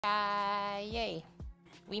Yay.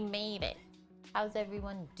 We made it. How's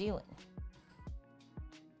everyone doing?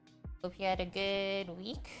 Hope you had a good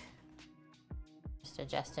week. Just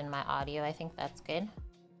adjusting my audio. I think that's good.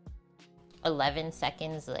 11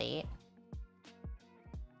 seconds late.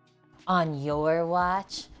 On your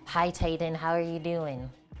watch? Hi Titan, how are you doing?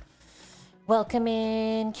 Welcome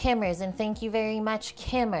in Kimmers, and thank you very much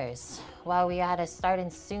Kimmers. While we had a starting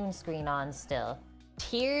soon screen on still.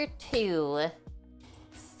 Tier 2,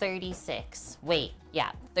 36. Wait,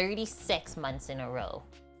 yeah, 36 months in a row.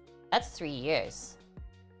 That's 3 years.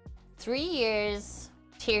 3 years,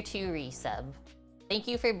 tier 2 resub. Thank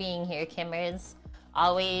you for being here, Kimmers.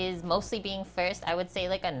 Always, mostly being first. I would say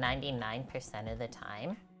like a 99% of the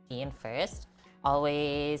time being first.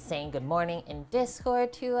 Always saying good morning in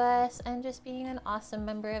Discord to us and just being an awesome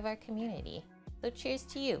member of our community. So cheers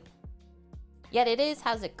to you. Yet it is.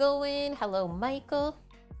 How's it going? Hello, Michael.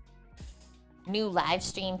 New live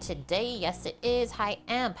stream today. Yes, it is. Hi,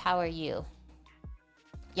 Amp. How are you?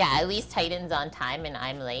 Yeah, at least Titan's on time and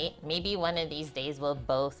I'm late. Maybe one of these days we'll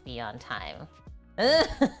both be on time.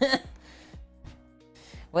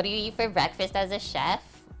 What do you eat for breakfast as a chef?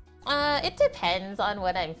 It depends on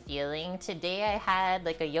what I'm feeling. Today I had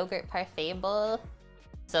like a yogurt parfait bowl.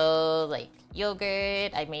 So like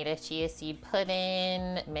yogurt, I made a chia seed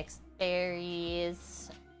pudding, mixed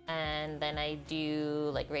berries, and then I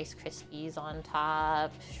do like Rice Krispies on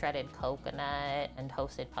top, shredded coconut, and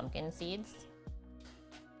toasted pumpkin seeds.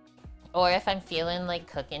 Or if I'm feeling like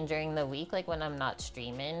cooking during the week, like when I'm not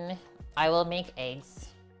streaming, I will make eggs.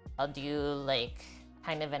 I'll do like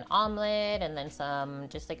kind of an omelet and then some,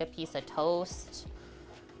 just like a piece of toast,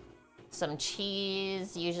 some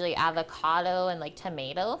cheese, usually avocado and like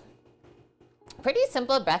tomato. Pretty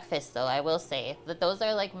simple breakfast though, I will say. That those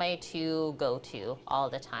are like my two go-to all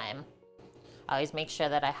the time. I always make sure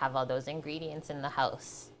that I have all those ingredients in the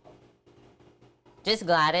house. Just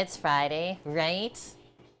glad it's Friday, right?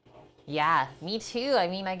 Yeah, me too. I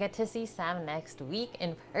mean, I get to see Sam next week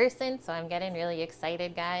in person, so I'm getting really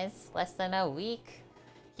excited, guys. Less than a week.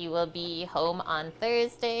 He will be home on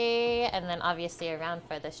Thursday, and then obviously around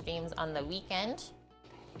for the streams on the weekend.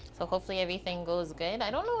 So hopefully everything goes good. I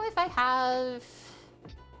don't know if I have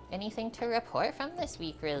anything to report from this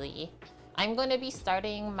week, really. I'm going to be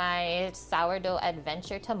starting my sourdough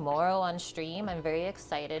adventure tomorrow on stream. I'm very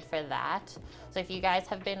excited for that. So if you guys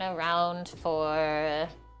have been around for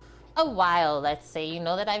a while, let's say, you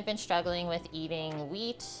know that I've been struggling with eating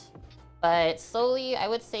wheat, but slowly, I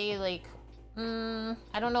would say like,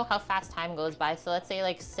 I don't know how fast time goes by, so let's say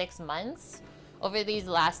like 6 months. Over these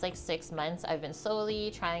last like 6 months, I've been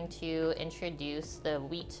slowly trying to introduce the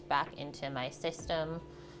wheat back into my system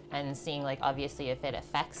and seeing like obviously if it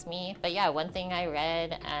affects me. But yeah, one thing I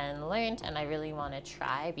read and learned and I really want to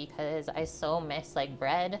try because I so miss like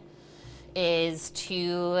bread is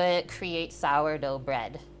to create sourdough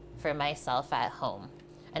bread for myself at home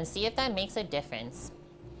and see if that makes a difference.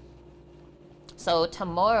 So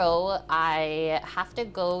tomorrow I have to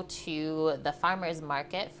go to the farmer's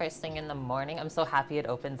market first thing in the morning. I'm so happy it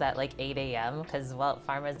opens at like 8 a.m. because, well,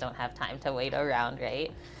 farmers don't have time to wait around,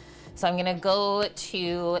 right? So I'm gonna go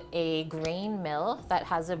to a grain mill that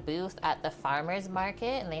has a booth at the farmer's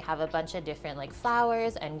market, and they have a bunch of different like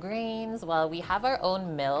flours and grains. Well, we have our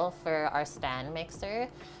own mill for our stand mixer.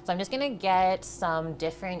 So I'm just gonna get some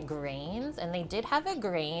different grains, and they did have a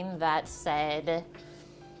grain that said,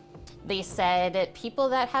 they said people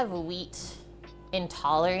that have wheat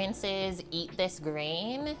intolerances eat this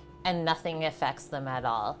grain and nothing affects them at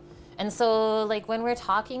all. And so like when we're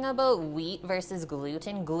talking about wheat versus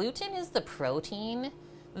gluten, gluten is the protein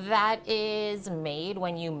that is made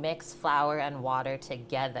when you mix flour and water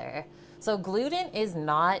together. So gluten is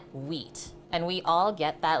not wheat, and we all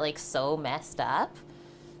get that like so messed up.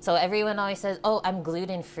 So everyone always says, oh, I'm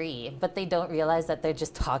gluten-free, but they don't realize that they're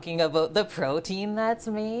just talking about the protein that's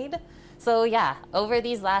made. So yeah, over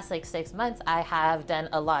these last like 6 months, I have done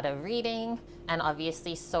a lot of reading and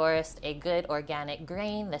obviously sourced a good organic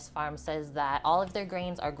grain. This farm says that all of their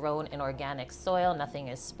grains are grown in organic soil, nothing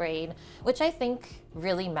is sprayed, which I think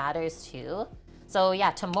really matters too. So yeah,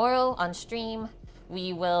 tomorrow on stream,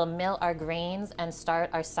 we will mill our grains and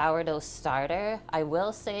start our sourdough starter. I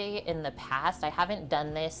will say in the past, I haven't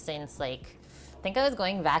done this since like, I think I was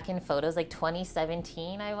going back in photos like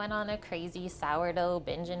 2017. I went on a crazy sourdough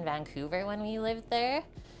binge in Vancouver when we lived there.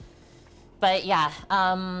 But yeah,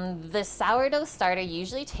 the sourdough starter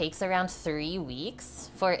usually takes around 3 weeks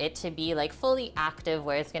for it to be like fully active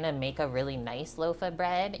where it's gonna make a really nice loaf of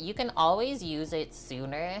bread. You can always use it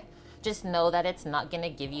sooner. Just know that it's not gonna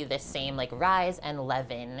give you the same like rise and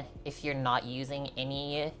leaven if you're not using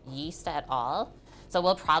any yeast at all. So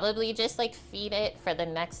we'll probably just like feed it for the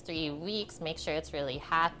next 3 weeks, make sure it's really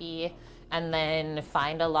happy, and then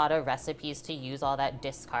find a lot of recipes to use all that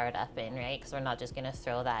discard up in, right? Because we're not just gonna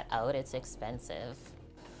throw that out, it's expensive.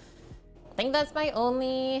 I think that's my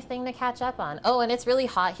only thing to catch up on. Oh, and it's really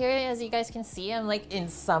hot here, as you guys can see. I'm like in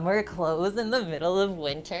summer clothes in the middle of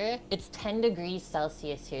winter. It's 10 degrees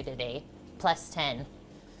Celsius here today, plus 10.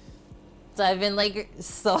 So I've been like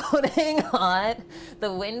soaking hot.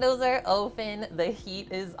 The windows are open, the heat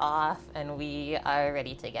is off, and we are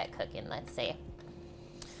ready to get cooking, let's say.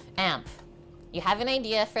 Amp, you have an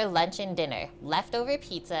idea for lunch and dinner. Leftover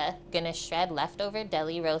pizza, gonna shred leftover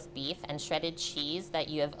deli roast beef and shredded cheese that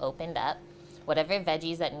you have opened up. Whatever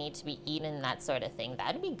veggies that need to be eaten, that sort of thing.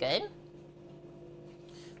 That'd be good.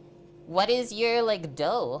 What is your like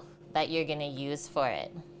dough that you're gonna use for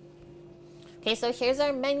it? Okay, so here's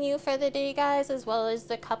our menu for the day, guys, as well as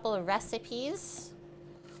the couple of recipes.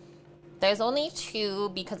 There's only 2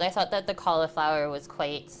 because I thought that the cauliflower was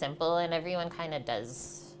quite simple and everyone kind of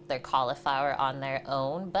does their cauliflower on their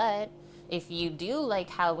own. But if you do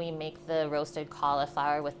like how we make the roasted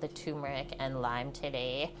cauliflower with the turmeric and lime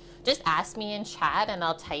today, just ask me in chat and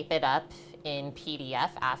I'll type it up in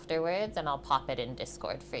PDF afterwards and I'll pop it in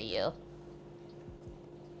Discord for you.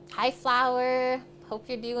 Hi, Flower. Hope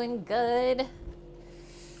you're doing good.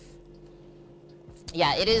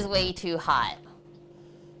 Yeah, it is way too hot.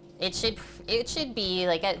 It should be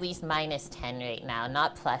like at least minus 10 right now,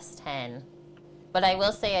 not plus 10. But I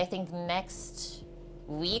will say I think next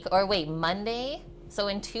week, or wait, Monday, so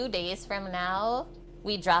in 2 days from now,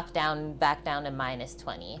 we drop back down to minus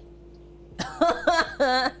 20.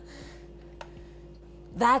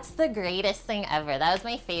 That's the greatest thing ever. That was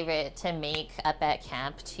my favorite to make up at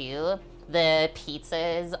camp too. The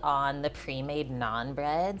pizzas on the pre-made naan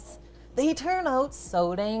breads. They turn out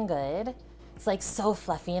so dang good. It's like so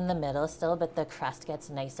fluffy in the middle still, but the crust gets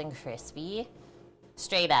nice and crispy.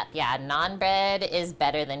 Straight up, yeah, naan bread is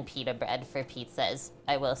better than pita bread for pizzas.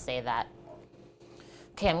 I will say that.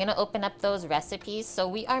 Okay, I'm gonna open up those recipes. So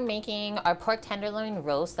we are making our pork tenderloin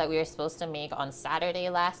roast that we were supposed to make on Saturday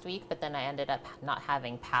last week, but then I ended up not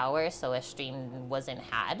having power, so a stream wasn't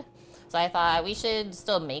had. So I thought we should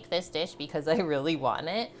still make this dish because I really want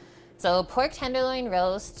it. So pork tenderloin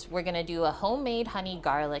roast, we're gonna do a homemade honey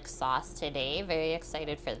garlic sauce today. Very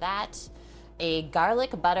excited for that. A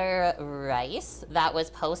garlic butter rice that was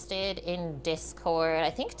posted in Discord, I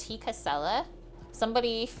think T. Casella.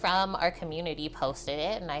 Somebody from our community posted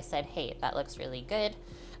it and I said, hey, that looks really good.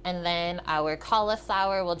 And then our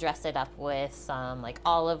cauliflower, we'll dress it up with some like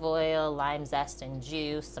olive oil, lime zest and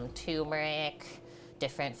juice, some turmeric,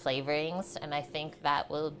 different flavorings. And I think that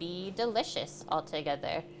will be delicious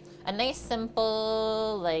altogether. A nice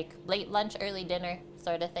simple like late lunch, early dinner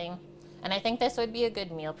sort of thing. And I think this would be a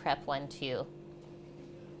good meal prep one too.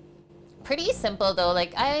 Pretty simple though,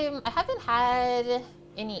 like I haven't had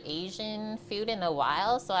any Asian food in a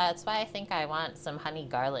while, so that's why I think I want some honey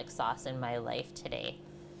garlic sauce in my life today.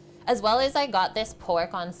 As well as I got this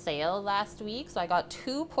pork on sale last week, so I got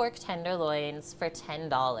 2 pork tenderloins for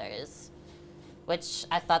 $10, which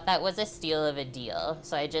I thought that was a steal of a deal.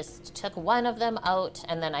 So I just took one of them out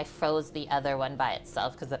and then I froze the other one by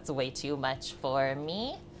itself because that's way too much for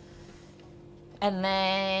me. And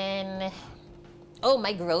then, oh,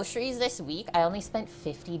 my groceries this week, I only spent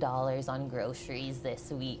 $50 on groceries this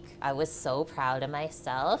week. I was so proud of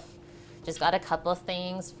myself. Just got a couple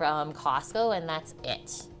things from Costco and that's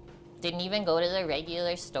it. Didn't even go to the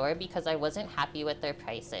regular store because I wasn't happy with their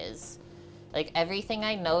prices. Like everything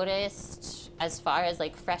I noticed as far as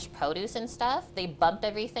like fresh produce and stuff, they bumped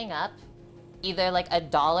everything up either like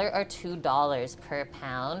 $1 or $2 per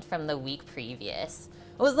pound from the week previous.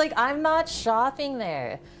 I was like, I'm not shopping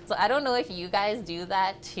there. So I don't know if you guys do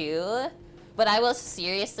that too, but I will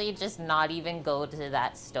seriously just not even go to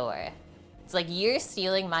that store. It's like, you're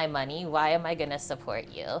stealing my money. Why am I gonna support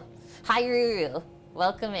you? Hi, Ruru.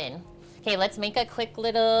 Welcome in. Okay, let's make a quick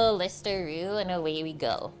little listeroo and away we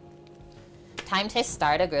go. Time to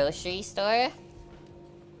start a grocery store.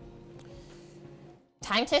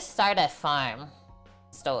 Time to start a farm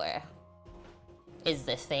store is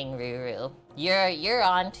the thing, Ruru. You're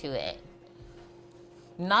onto it.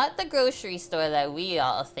 Not the grocery store that we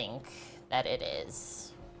all think that it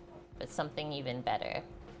is, but something even better.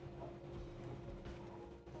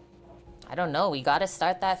 I don't know, we gotta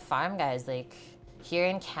start that farm, guys. Like, here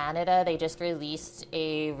in Canada, they just released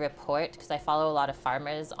a report, because I follow a lot of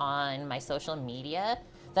farmers on my social media.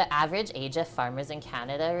 The average age of farmers in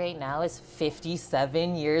Canada right now is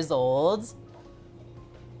 57 years old.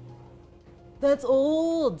 That's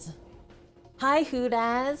old. Hi,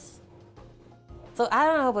 Hoodaz. So I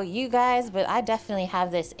don't know about you guys, but I definitely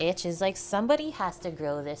have this itch. Is like somebody has to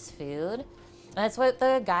grow this food. That's what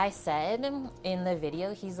the guy said in the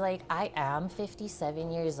video. He's like, I am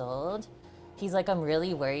 57 years old. He's like, I'm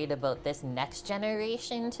really worried about this next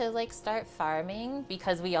generation to like start farming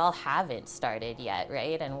because we all haven't started yet,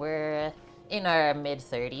 right? And we're in our mid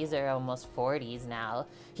 30s or almost 40s now.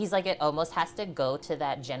 He's like, it almost has to go to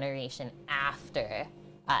that generation after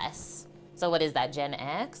us. So what is that, Gen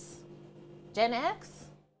X? Gen X?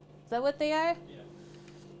 Is that what they are? Yeah.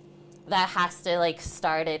 That has to like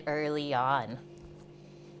start it early on.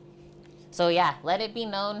 So yeah, let it be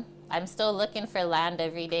known. I'm still looking for land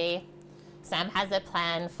every day. Sam has a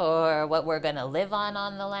plan for what we're gonna live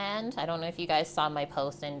on the land. I don't know if you guys saw my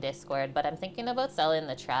post in Discord, but I'm thinking about selling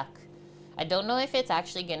the truck. I don't know if it's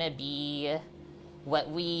actually gonna be what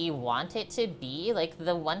we want it to be. Like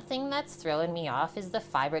the one thing that's throwing me off is the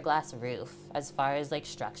fiberglass roof as far as like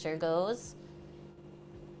structure goes.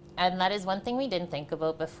 And that is one thing we didn't think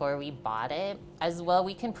about before we bought it. As well,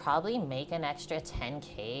 we can probably make an extra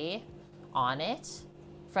 10K on it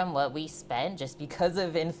from what we spent just because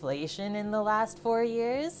of inflation in the last 4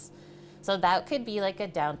 years. So that could be like a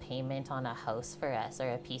down payment on a house for us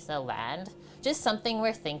or a piece of land. Just something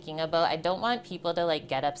we're thinking about. I don't want people to like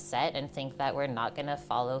get upset and think that we're not gonna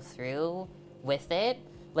follow through with it.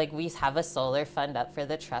 Like we have a solar fund up for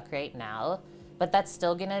the truck right now, but that's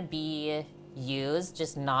still gonna be used,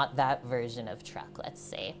 just not that version of truck, let's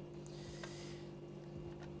say.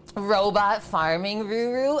 Robot farming,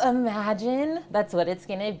 Ruru, imagine. That's what it's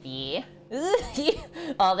gonna be.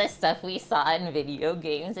 All this stuff we saw in video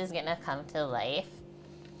games is gonna come to life.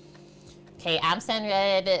 Okay, Amsan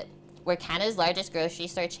read, where Canada's largest grocery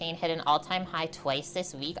store chain hit an all-time high twice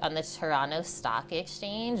this week on the Toronto Stock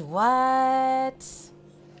Exchange. What?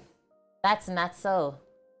 That's nutso.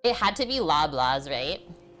 It had to be Loblaws, right?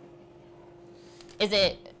 Is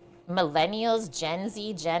it millennials, Gen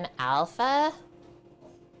Z, Gen Alpha?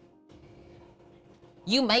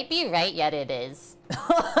 You might be right, yet it is.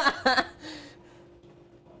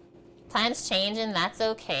 Plans change and that's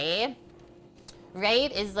okay.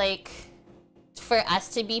 Right? Is like for us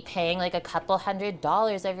to be paying like a couple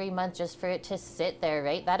 $100s every month just for it to sit there,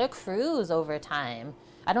 right? That accrues over time.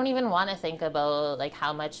 I don't even want to think about like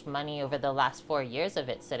how much money over the last 4 years of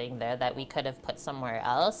it sitting there that we could have put somewhere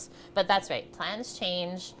else. But that's right, plans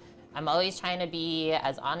change. I'm always trying to be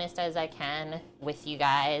as honest as I can with you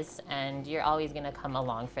guys, and you're always gonna come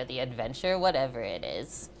along for the adventure, whatever it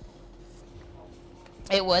is.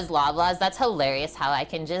 It was Loblaws. That's hilarious how I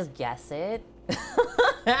can just guess it.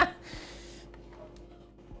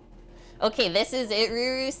 Okay, this is it,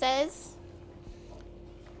 Ruru says.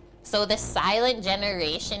 So the silent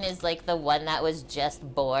generation is like the one that was just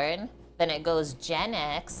born. Then it goes Gen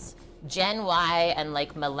X, Gen Y, and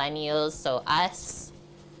like millennials, so us,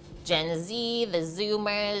 Gen Z, the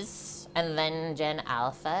Zoomers, and then Gen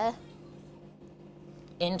Alpha.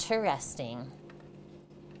 Interesting.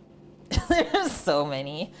 There's so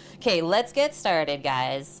many. Okay, let's get started,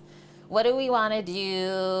 guys. What do we want to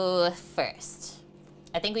do first?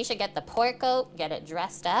 I think we should get the pork out, get it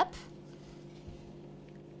dressed up.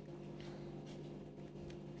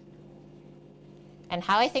 And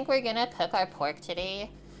how I think we're gonna cook our pork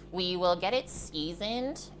today, we will get it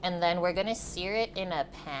seasoned and then we're gonna sear it in a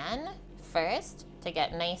pan first to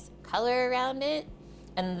get nice color around it.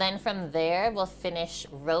 And then from there, we'll finish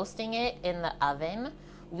roasting it in the oven.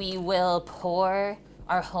 We will pour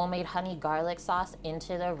our homemade honey garlic sauce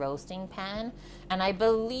into the roasting pan. And I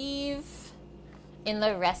believe in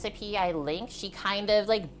the recipe I linked, she kind of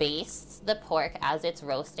like bastes the pork as it's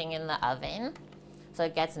roasting in the oven. So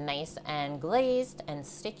it gets nice and glazed and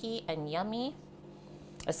sticky and yummy.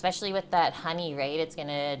 Especially with that honey, right? It's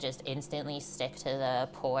gonna just instantly stick to the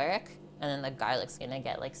pork, and then the garlic's gonna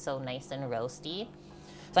get like so nice and roasty.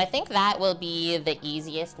 So I think that will be the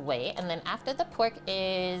easiest way. And then after the pork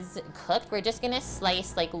is cooked, we're just gonna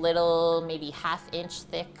slice like little, maybe ½ inch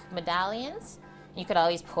thick medallions. You could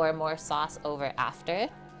always pour more sauce over after.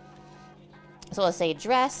 So we'll say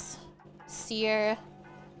dress, sear,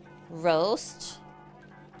 roast.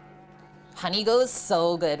 Honey goes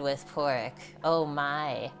so good with pork. Oh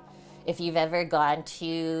my. If you've ever gone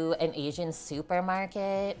to an Asian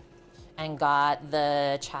supermarket and got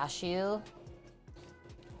the chashu,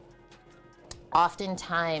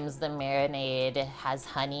 oftentimes the marinade has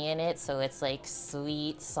honey in it, so it's like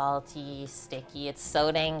sweet, salty, sticky. It's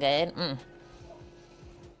so dang good.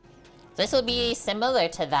 This will be similar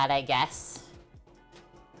to that, I guess.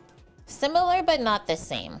 Similar, but not the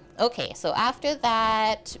same. Okay, so after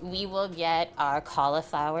that, we will get our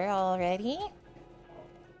cauliflower already.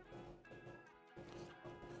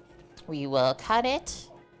 We will cut it.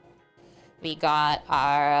 We got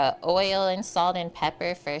our oil and salt and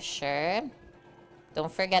pepper for sure.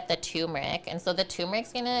 Don't forget the turmeric. And so the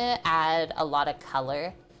turmeric's gonna add a lot of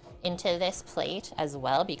color into this plate as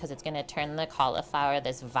well because it's gonna turn the cauliflower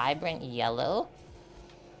this vibrant yellow.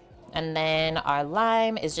 And then our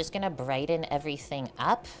lime is just gonna brighten everything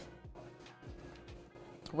up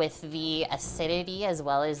with the acidity as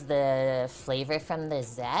well as the flavor from the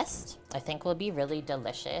zest. I think will be really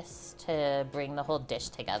delicious to bring the whole dish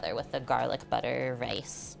together with the garlic butter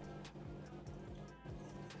rice.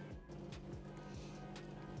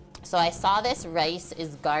 So I saw this rice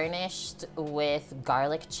is garnished with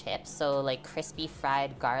garlic chips, so like crispy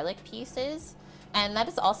fried garlic pieces. And that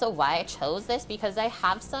is also why I chose this, because I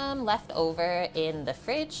have some left over in the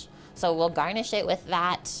fridge. So we'll garnish it with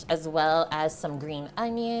that, as well as some green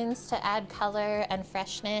onions to add color and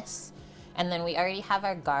freshness. And then we already have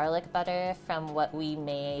our garlic butter from what we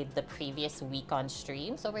made the previous week on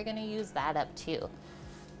stream, so we're gonna use that up too.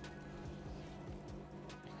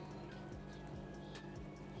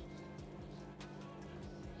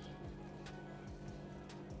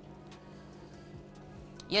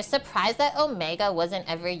 You're surprised that Omega wasn't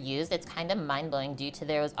ever used? It's kind of mind-blowing due to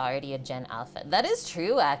there was already a Gen Alpha. That is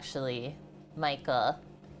true, actually, Michael.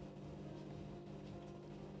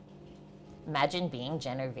 Imagine being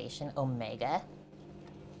Generation Omega.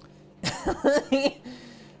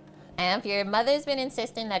 Amp, your mother's been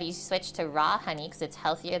insisting that you switch to raw honey because it's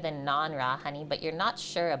healthier than non-raw honey, but you're not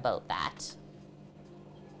sure about that.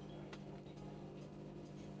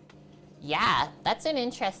 Yeah, that's an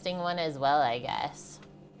interesting one as well, I guess.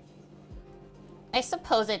 I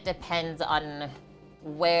suppose it depends on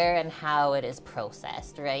where and how it is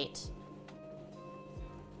processed, right?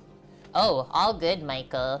 Oh, all good,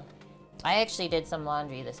 Michael. I actually did some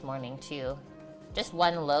laundry this morning, too. Just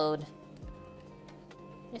one load.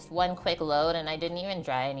 Just one quick load, and I didn't even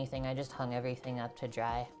dry anything. I just hung everything up to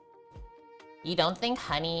dry. You don't think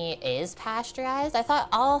honey is pasteurized? I thought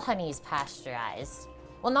all honey's pasteurized.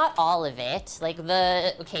 Well, not all of it. Like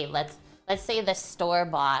the... Okay, let's say the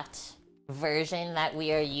store-bought version that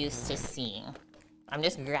we are used to seeing. I'm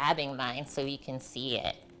just grabbing mine so we can see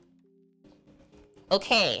it.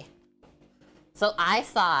 Okay. So I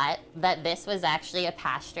thought that this was actually a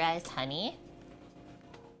pasteurized honey.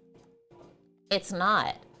 It's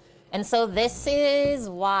not. And so this is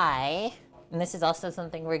why, and this is also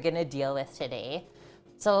something we're gonna deal with today.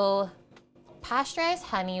 So pasteurized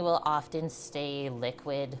honey will often stay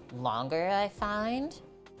liquid longer, I find.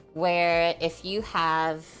 Where if you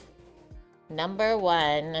have number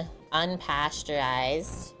one,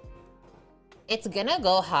 unpasteurized, it's gonna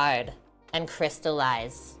go hard and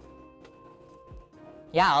crystallize.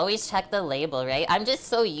 Yeah, always check the label, right? I'm just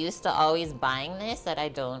so used to always buying this that I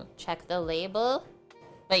don't check the label.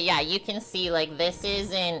 But yeah, you can see like this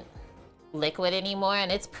isn't liquid anymore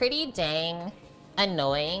and it's pretty dang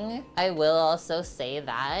annoying. I will also say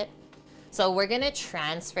that. So we're gonna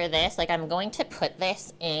transfer this, like I'm going to put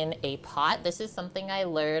this in a pot. This is something I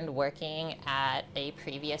learned working at a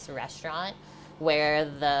previous restaurant where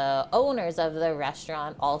the owners of the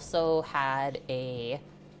restaurant also had a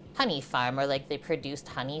honey farm, or like they produced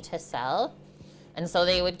honey to sell. And so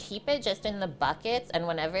they would keep it just in the buckets, and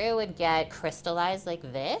whenever it would get crystallized like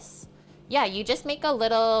this, yeah, you just make a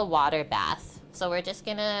little water bath. So we're just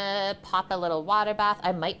gonna pop a little water bath.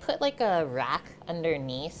 I might put like a rack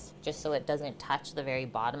underneath just so it doesn't touch the very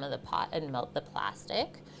bottom of the pot and melt the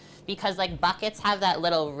plastic. Because like buckets have that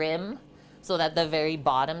little rim so that the very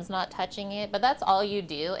bottom's not touching it. But that's all you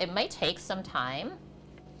do. It might take some time.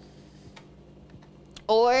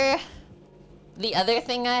 Or the other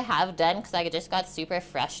thing I have done, because I just got super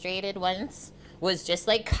frustrated once, was just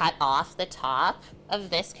like cut off the top of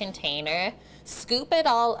this container, scoop it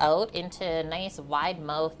all out into nice wide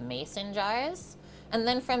mouth mason jars. And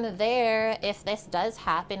then from there, if this does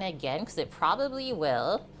happen again, because it probably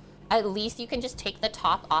will, at least you can just take the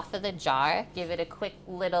top off of the jar, give it a quick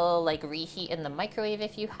little like reheat in the microwave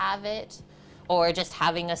if you have it, or just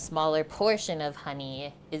having a smaller portion of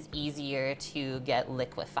honey is easier to get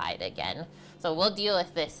liquefied again. So we'll deal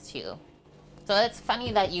with this too. So it's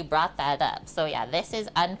funny that you brought that up. So yeah, this is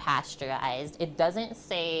unpasteurized. It doesn't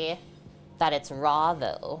say that it's raw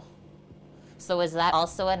though. So is that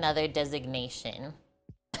also another designation?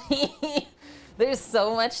 There's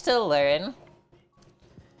so much to learn.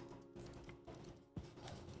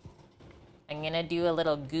 I'm gonna do a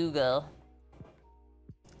little Google.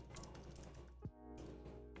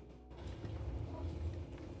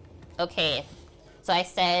 Okay, so I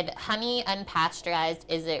said honey unpasteurized,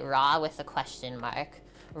 is it raw, with a question mark.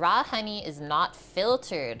 Raw honey is not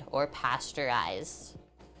filtered or pasteurized.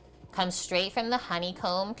 Comes straight from the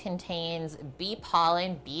honeycomb, contains bee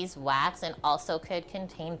pollen, beeswax, and also could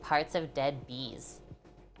contain parts of dead bees.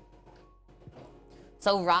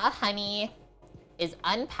 So raw honey is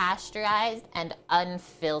unpasteurized and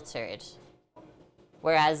unfiltered,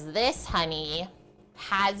 whereas this honey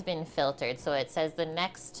has been filtered. So it says the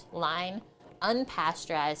next line,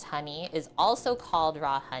 unpasteurized honey is also called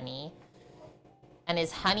raw honey and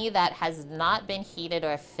is honey that has not been heated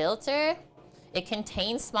or filtered. It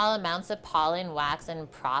contains small amounts of pollen, wax, and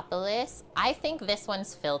propolis. I think this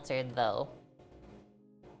one's filtered though,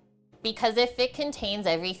 because if it contains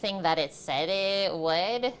everything that it said it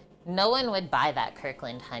would, no one would buy that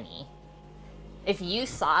Kirkland honey. If you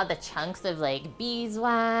saw the chunks of like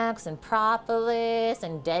beeswax and propolis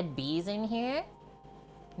and dead bees in here,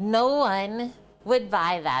 no one would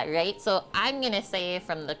buy that, right? So I'm gonna say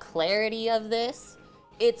from the clarity of this,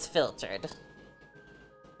 it's filtered.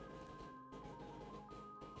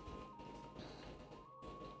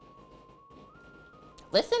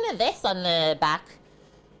 Listen to this on the back.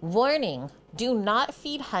 Warning, do not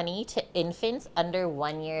feed honey to infants under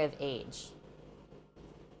 1 year of age.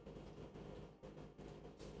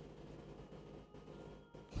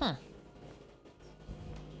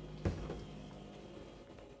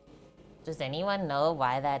 Does anyone know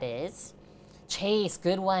why that is? Chase,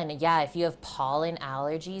 good one. Yeah, if you have pollen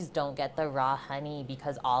allergies, don't get the raw honey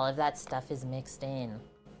because all of that stuff is mixed in.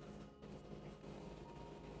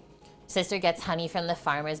 Sister gets honey from the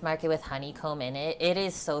farmer's market with honeycomb in it. It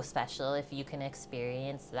is so special if you can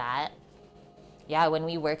experience that. Yeah, when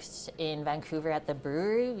we worked in Vancouver at the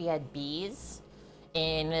brewery, we had bees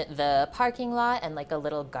in the parking lot and like a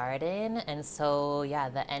little garden. And so, yeah,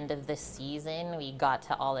 the end of the season, we got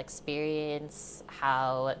to all experience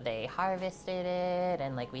how they harvested it.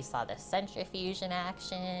 And like we saw the centrifuge in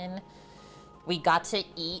action. We got to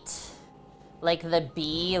eat like the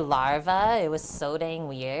bee larva. It was so dang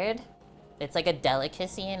weird. It's like a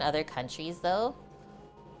delicacy in other countries though.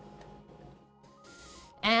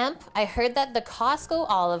 Amp, I heard that the Costco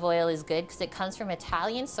olive oil is good because it comes from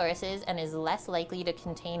Italian sources and is less likely to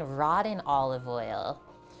contain rotten olive oil.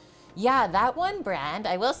 Yeah, that one brand,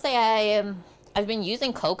 I will say I've been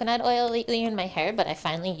using coconut oil lately in my hair, but I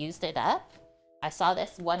finally used it up. I saw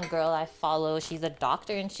this one girl I follow, she's a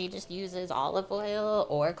doctor and she just uses olive oil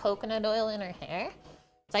or coconut oil in her hair.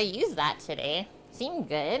 So I used that today. Seemed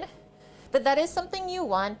good. But that is something you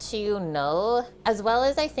want to know, as well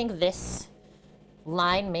as I think this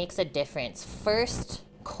line makes a difference. First,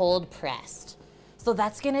 cold pressed. So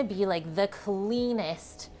that's gonna be like the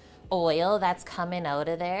cleanest oil that's coming out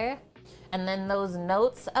of there. And then those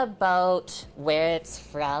notes about where it's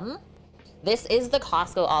from. This is the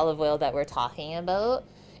Costco olive oil that we're talking about,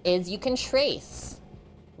 is you can trace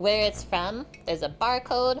where it's from. There's a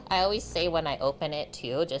barcode. I always say when I open it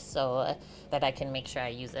too, just so that I can make sure I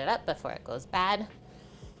use it up before it goes bad.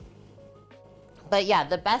 But yeah,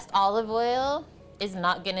 the best olive oil is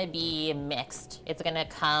not gonna be mixed. It's gonna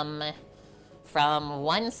come from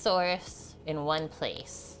one source in one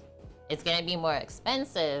place. It's gonna be more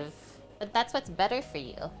expensive, but that's what's better for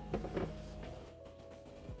you.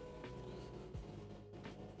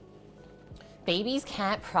 Babies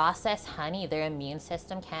can't process honey. Their immune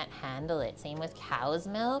system can't handle it. Same with cow's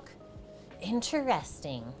milk.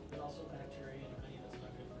 Interesting. There's also bacteria in honey that's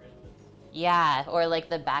not good for infants. Yeah, or like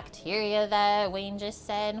the bacteria that Wayne just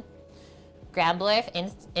said. Grambler, if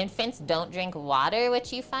infants don't drink water,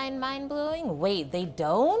 which you find mind-blowing. Wait, they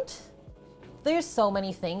don't? There's so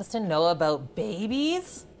many things to know about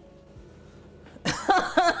babies.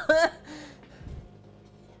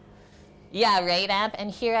 Yeah, right, Amp? And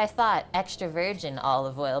here I thought extra virgin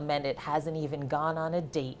olive oil meant it hasn't even gone on a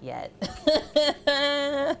date yet.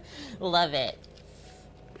 Love it.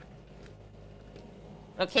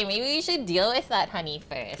 Okay, maybe we should deal with that honey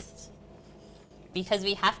first, because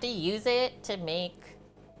we have to use it to make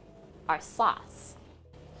our sauce.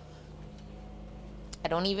 I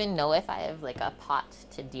don't even know if I have like a pot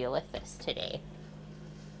to deal with this today.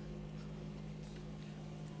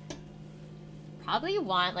 Probably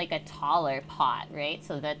want like a taller pot, right?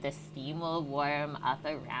 So that the steam will warm up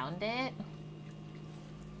around it.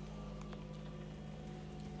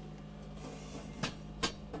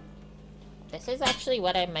 This is actually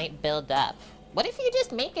what I might build up. What if you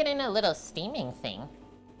just make it in a little steaming thing?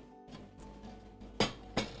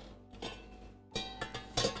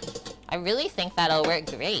 I really think that'll work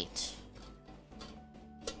great.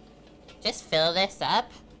 Just fill this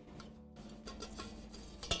up.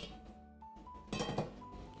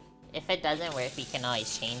 If it doesn't work, we can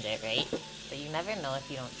always change it, right? But you never know if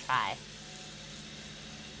you don't try.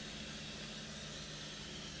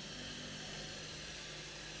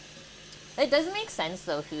 It does make sense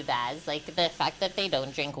though, who does. Like the fact that they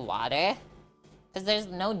don't drink water. Because there's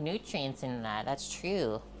no nutrients in that, that's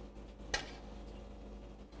true.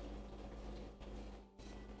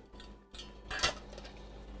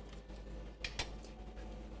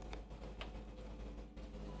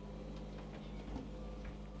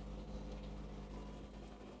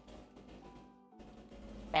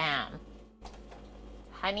 Bam.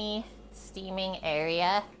 Honey steaming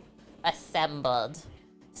area assembled.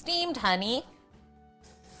 Steamed honey.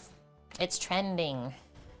 It's trending.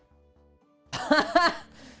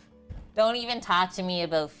 Don't even talk to me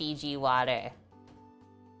about Fiji water.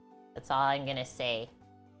 That's all I'm gonna say.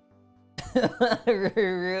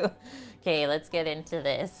 Okay, let's get into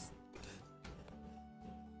this.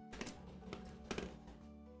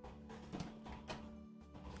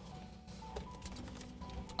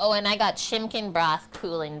 Oh, and I got chimkin broth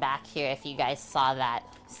cooling back here if you guys saw that.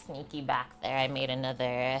 Sneaky back there. I made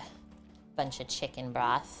another bunch of chicken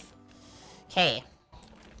broth. Okay.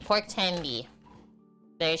 Pork tendy.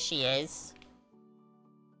 There she is.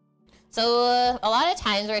 So, a lot of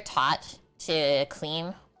times we're taught to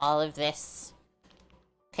clean all of this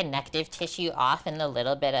connective tissue off and the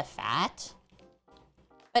little bit of fat.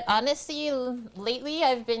 But honestly, lately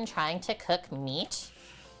I've been trying to cook meat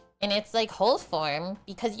and it's like whole form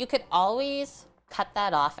because you could always cut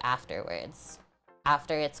that off afterwards,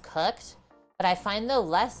 after it's cooked. But I find the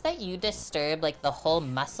less that you disturb like the whole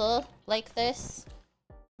muscle like this,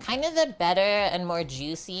 kind of the better and more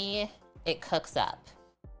juicy it cooks up.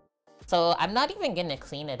 So I'm not even gonna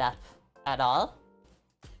clean it up at all.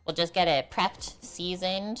 We'll just get it prepped,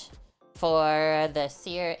 seasoned for the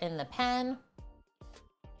sear in the pan,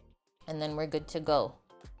 and then we're good to go.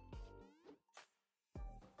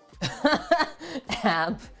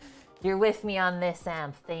 Amp, you're with me on this,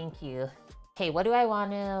 Amp, thank you. Okay, what do I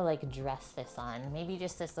want to like dress this on? Maybe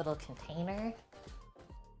just this little container?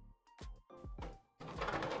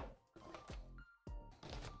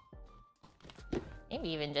 Maybe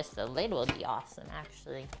even just the lid will be awesome,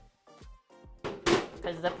 actually.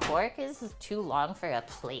 Because the pork is too long for a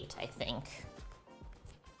plate, I think.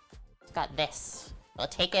 It's got this. I'll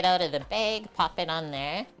take it out of the bag, pop it on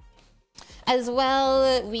there. As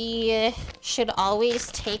well, we should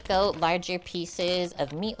always take out larger pieces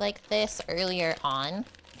of meat like this earlier on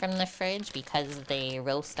from the fridge because they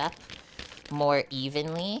roast up more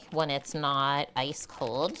evenly when it's not ice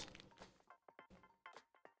cold.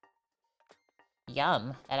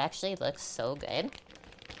 Yum, that actually looks so good.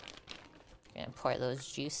 Gonna pour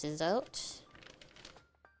those juices out.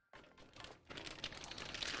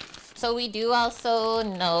 So we do also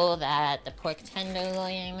know that the pork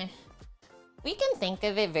tenderloin, we can think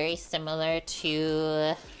of it very similar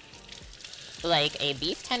to like a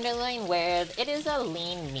beef tenderloin where it is a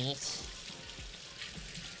lean meat.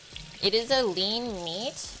 It is a lean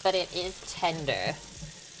meat, but it is tender.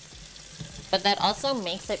 But that also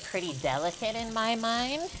makes it pretty delicate in my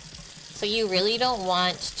mind. So you really don't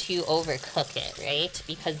want to overcook it, right?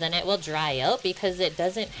 Because then it will dry out because it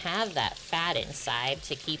doesn't have that fat inside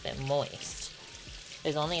to keep it moist.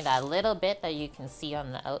 There's only that little bit that you can see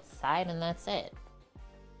on the outside and that's it.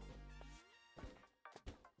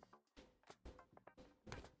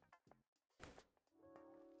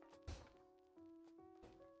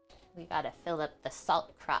 We gotta fill up the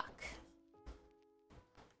salt crock.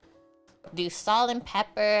 Do salt and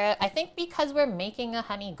pepper. I think because we're making a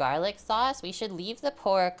honey garlic sauce, we should leave the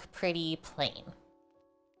pork pretty plain.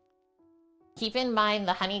 Keep in mind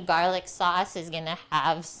the honey garlic sauce is gonna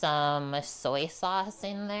have some soy sauce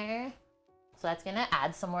in there. So that's gonna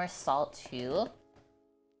add some more salt too.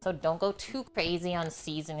 So don't go too crazy on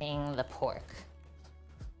seasoning the pork.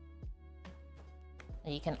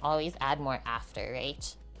 You can always add more after,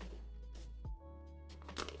 right?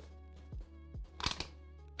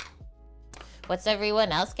 What's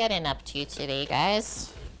everyone else getting up to today,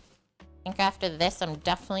 guys? I think after this, I'm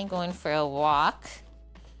definitely going for a walk.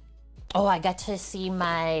 Oh, I got to see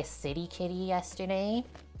my city kitty yesterday.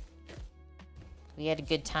 We had a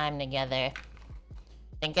good time together. I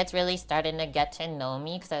think it's really starting to get to know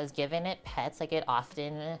me because I was giving it pets. Like it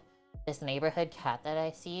often, this neighborhood cat that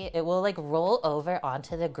I see, it will like roll over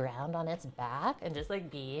onto the ground on its back and just like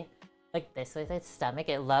be like this with its stomach.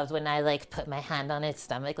 It loves when I like put my hand on its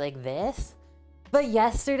stomach like this. But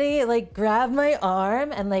yesterday, it like grabbed my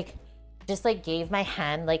arm and like just like gave my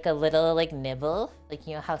hand like a little like nibble. Like,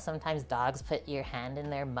 you know how sometimes dogs put your hand in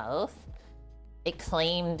their mouth? It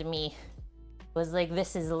claimed me. It was like,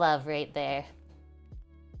 this is love right there.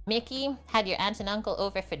 Mickey, had your aunt and uncle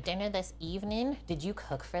over for dinner this evening. Did you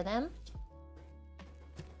cook for them?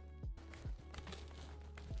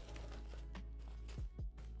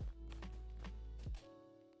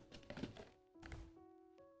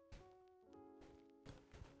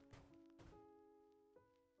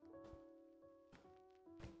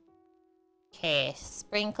 Okay,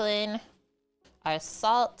 sprinkling our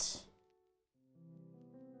salt.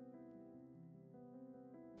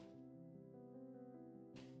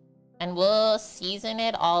 And we'll season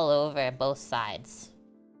it all over both sides.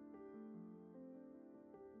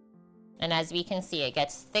 And as we can see, it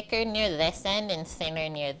gets thicker near this end and thinner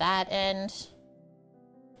near that end.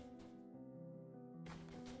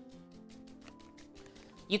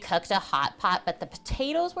 You cooked a hot pot, but the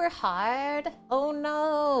potatoes were hard. Oh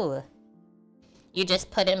no. You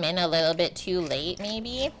just put them in a little bit too late,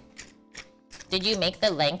 maybe? Did you make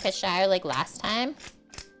the Lancashire like last time?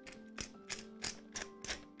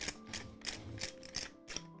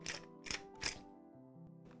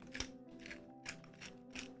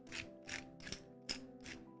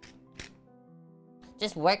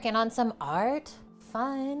 Just working on some art?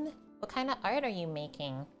 Fun. What kind of art are you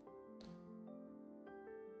making?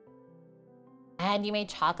 And you made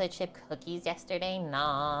chocolate chip cookies yesterday?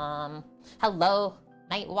 Nom. Hello,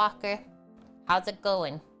 Nightwalker. How's it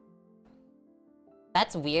going?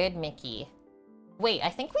 That's weird, Mickey. Wait, I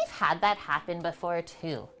think we've had that happen before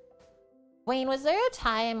too. Wayne, was there a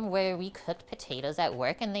time where we cooked potatoes at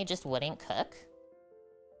work and they just wouldn't cook?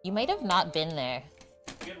 You might have not been there.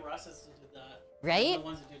 Good Russes did that. Right? The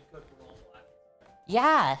ones that did cook were all black.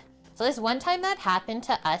 Yeah. So this one time that happened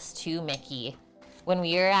to us too, Mickey. When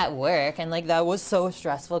we were at work, and like that was so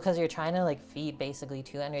stressful because you're trying to like feed basically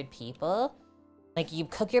 200 people. Like you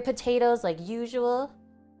cook your potatoes like usual,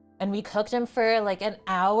 and we cooked them for like an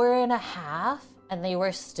hour and a half and they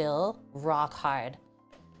were still rock hard.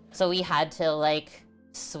 So we had to like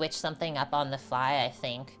switch something up on the fly, I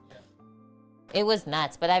think. It was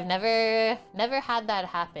nuts, but I've never had that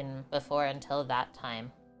happen before until that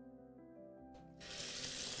time.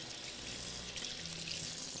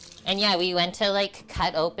 And yeah, we went to like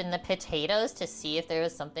cut open the potatoes to see if there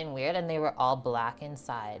was something weird and they were all black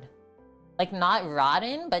inside. Like not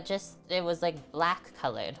rotten, but just, it was like black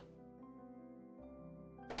colored.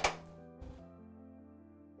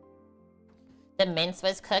 The mince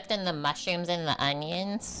was cooked and the mushrooms and the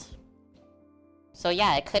onions. So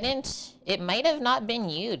yeah, it might have not been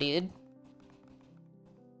you, dude.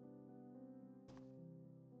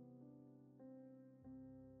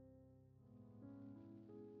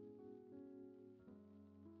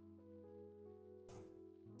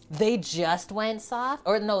 They just went soft?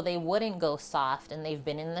 Or no, they wouldn't go soft and they've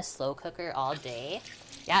been in the slow cooker all day.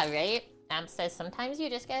 Yeah, right? Amp says sometimes you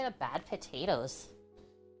just get a bad potatoes.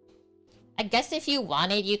 I guess if you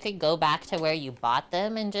wanted, you could go back to where you bought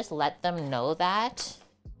them and just let them know that.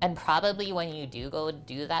 And probably when you do go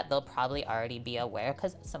do that, they'll probably already be aware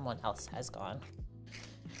because someone else has gone.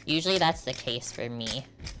 Usually that's the case for me.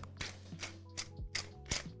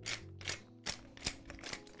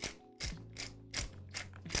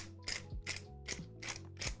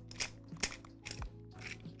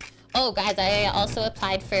 Oh, guys, I also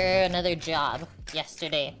applied for another job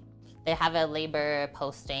yesterday. They have a labor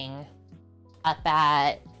posting up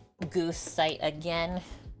at Goose site again.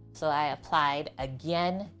 So I applied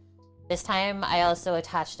again. This time, I also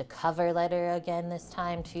attached a cover letter again this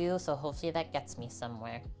time too. So hopefully that gets me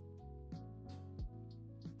somewhere.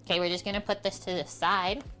 Okay, we're just gonna put this to the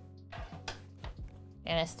side.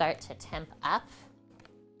 Gonna start to temp up.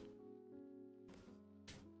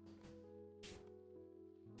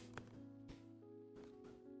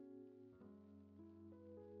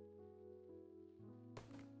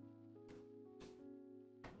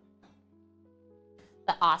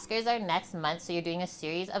 The Oscars are next month, so you're doing a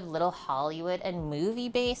series of little Hollywood and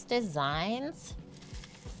movie-based designs.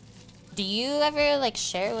 Do you ever like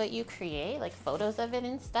share what you create, like photos of it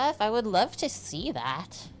and stuff? I would love to see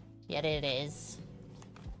that. Yet it is.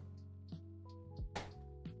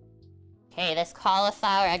 Okay, this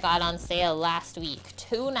cauliflower I got on sale last week,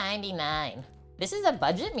 $2.99. This is a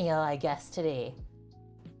budget meal, I guess, today.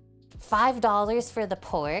 $5 for the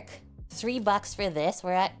pork, $3 for this.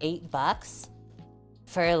 We're at $8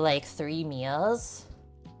 for like 3 meals.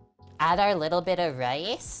 Add our little bit of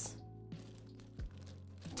rice.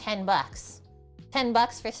 $10.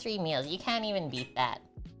 $10 for 3 meals. You can't even beat that.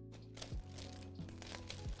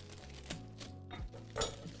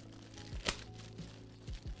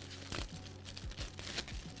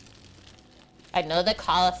 I know the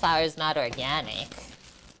cauliflower is not organic.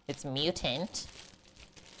 It's mutant.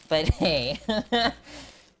 But hey,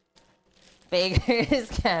 beggars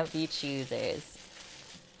can't be choosers.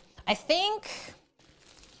 I think,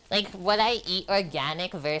 like, what I eat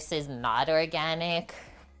organic versus not organic,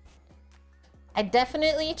 I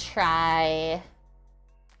definitely try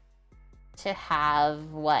to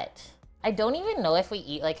have what? I don't even know if we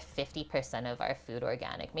eat like 50% of our food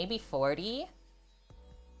organic, maybe 40.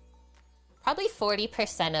 probably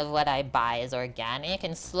 40% of what I buy is organic,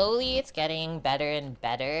 and slowly it's getting better and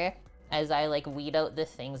better as I like weed out the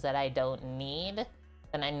things that I don't need.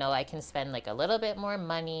 And I know I can spend like a little bit more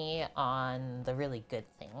money on the really good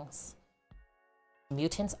things.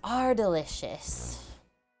 Mutants are delicious.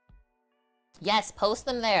 Yes, post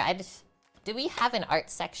them there. Do we have an art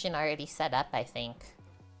section already set up, I think?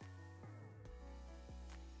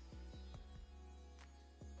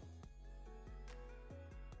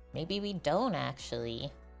 Maybe we don't,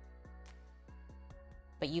 actually.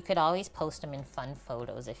 But you could always post them in fun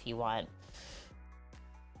photos if you want.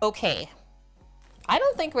 Okay. I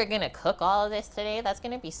don't think we're gonna cook all of this today. That's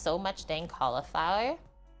gonna be so much dang cauliflower.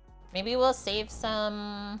 Maybe we'll save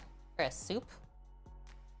some for a soup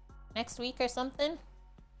next week or something.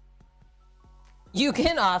 You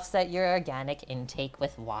can offset your organic intake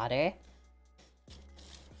with water.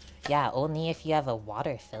 Yeah, only if you have a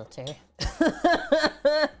water filter.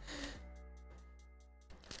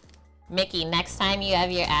 Mickey, next time you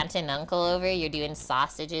have your aunt and uncle over, you're doing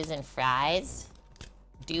sausages and fries.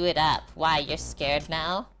 Do it up. Why, you're scared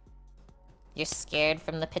now? You're scared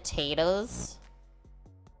from the potatoes?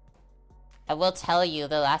 I will tell you,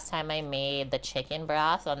 the last time I made the chicken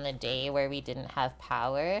broth on the day where we didn't have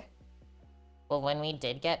power, well, when we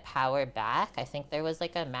did get power back, I think there was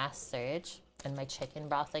like a mass surge, and my chicken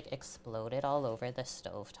broth like exploded all over the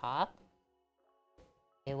stovetop.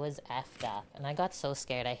 It was effed up, and I got so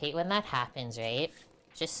scared. I hate when that happens, right?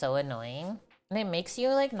 It's just so annoying. And it makes you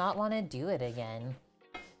like not want to do it again.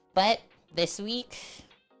 But this week,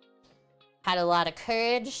 had a lot of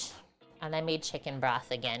courage, and I made chicken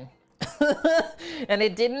broth again. And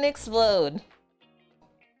it didn't explode.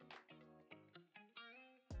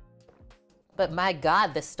 But my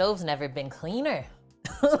God, the stove's never been cleaner.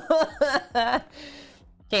 Okay,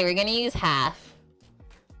 we're gonna use half.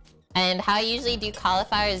 And how I usually do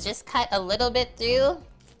cauliflower is just cut a little bit through,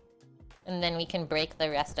 and then we can break the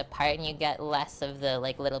rest apart and you get less of the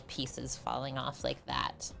like little pieces falling off like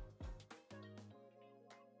that.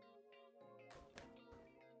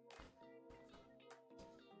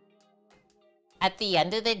 At the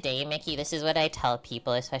end of the day, Mickey, this is what I tell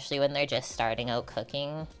people, especially when they're just starting out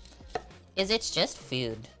cooking, is it's just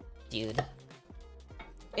food, dude.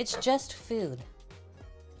 It's just food.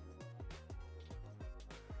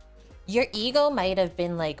 Your ego might have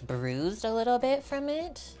been like bruised a little bit from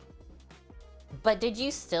it, but did you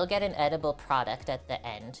still get an edible product at the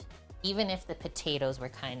end? Even if the potatoes were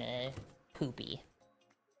kind of poopy.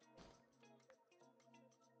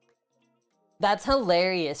 That's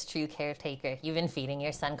hilarious, true caretaker. You've been feeding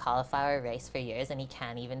your son cauliflower rice for years and he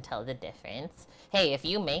can't even tell the difference. Hey, if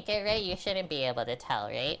you make it right, you shouldn't be able to tell,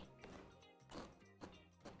 right?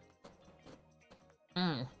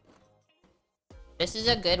 This is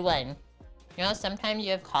a good one. You know, sometimes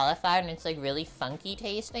you have cauliflower and it's like really funky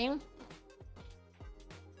tasting.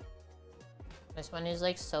 This one is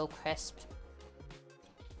like so crisp.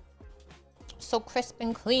 So crisp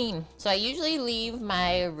and clean. So I usually leave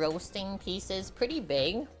my roasting pieces pretty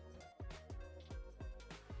big.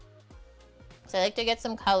 So I like to get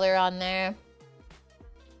some color on there.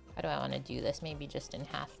 How do I want to do this? Maybe just in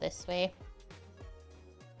half this way.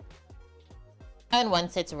 And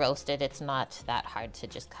once it's roasted, it's not that hard to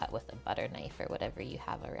just cut with a butter knife or whatever you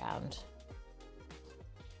have around.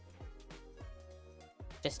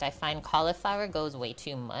 Just I find cauliflower goes way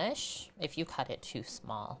too mush if you cut it too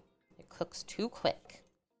small. It cooks too quick.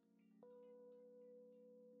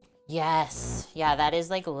 Yes. Yeah, that is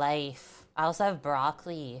like life. I also have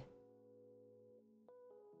broccoli.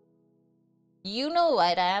 You know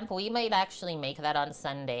what, Amp? We might actually make that on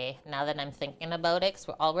Sunday, now that I'm thinking about it, because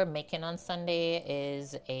all we're making on Sunday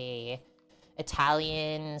is a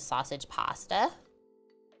Italian sausage pasta.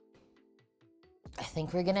 I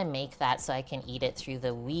think we're gonna make that so I can eat it through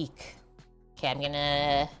the week. Okay, I'm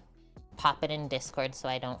gonna pop it in Discord so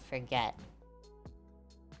I don't forget.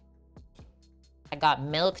 I got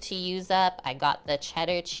milk to use up. I got the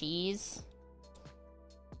cheddar cheese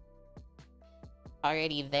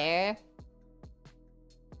already there.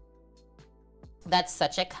 That's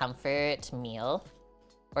such a comfort meal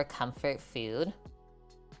or comfort food.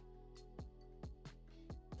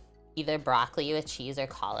 Either broccoli with cheese or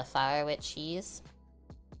cauliflower with cheese.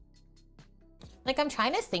 Like, I'm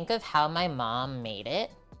trying to think of how my mom made it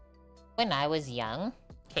when I was young.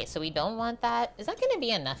 Okay, so we don't want that. Is that gonna be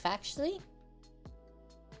enough, actually?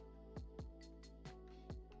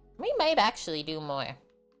 We might actually do more.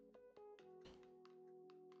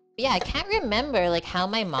 Yeah, I can't remember like how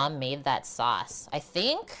my mom made that sauce. I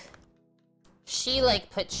think she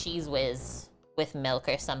like put Cheese Whiz with milk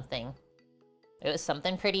or something. It was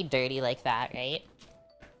something pretty dirty like that, right?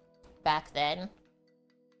 back then.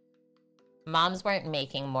 Moms weren't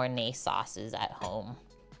making Mornay sauces at home.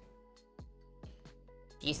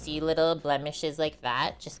 If you see little blemishes like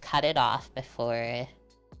that, just cut it off before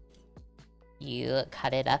you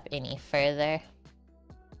cut it up any further.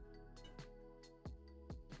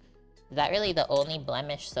 Is that really the only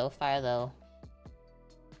blemish so far, though?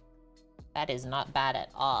 That is not bad at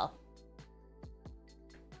all.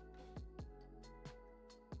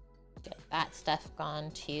 Get that stuff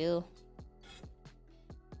gone, too.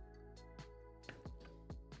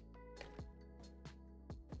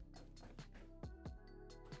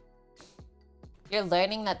 You're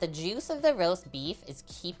learning that the juice of the roast beef is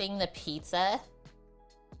keeping the pizza,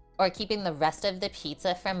 or keeping the rest of the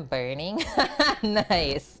pizza from burning.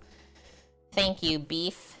 Nice. Thank you,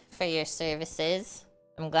 beef, for your services.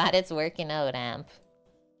 I'm glad it's working out, Amp.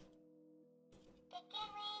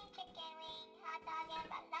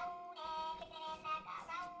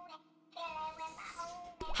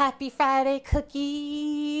 Happy Friday,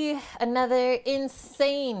 Cookie! Another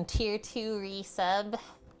insane tier 2 resub.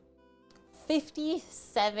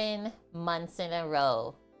 57 months in a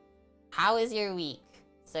row. How is your week,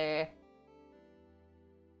 sir?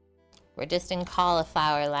 We're just in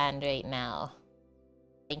cauliflower land right now.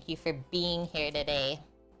 Thank you for being here today.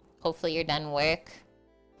 Hopefully you're done work.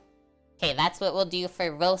 Okay, that's what we'll do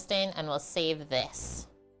for roasting, and we'll save this.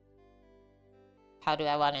 How do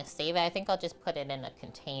I want to save it? I think I'll just put it in a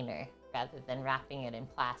container rather than wrapping it in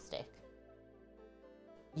plastic.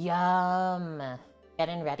 Yum!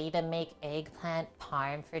 Getting ready to make eggplant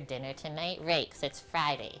parm for dinner tonight? Right, because it's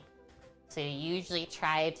Friday. So you usually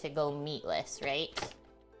try to go meatless, right?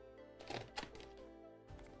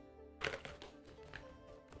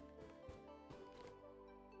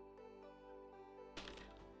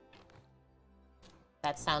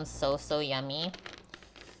 That sounds so yummy.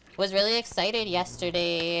 Was really excited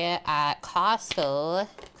yesterday at Costco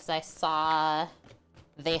because I saw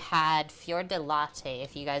they had fior di latte,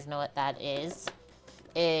 if you guys know what that is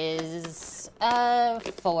a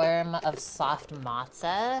form of soft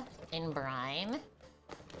matzo in brine.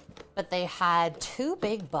 But they had 2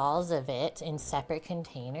 big balls of it in separate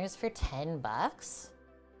containers for 10 bucks.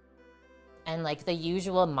 And like the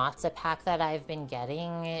usual matzo pack that I've been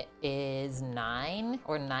getting is $9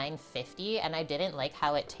 or $9.50, and I didn't like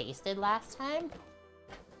how it tasted last time.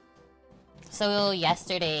 So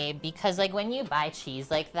yesterday, because like when you buy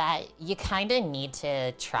cheese like that, you kind of need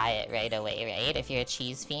to try it right away, right? If you're a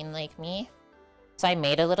cheese fiend like me. So I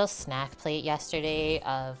made a little snack plate yesterday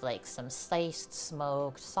of like some sliced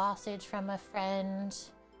smoked sausage from a friend.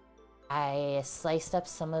 I sliced up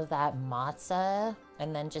some of that matzo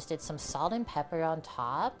and then just did some salt and pepper on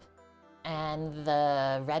top and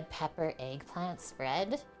the red pepper eggplant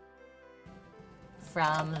spread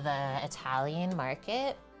from the Italian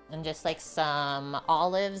market and just like some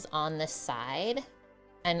olives on the side.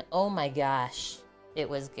 And oh my gosh, it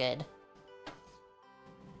was good.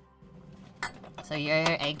 So your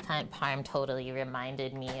eggplant parm totally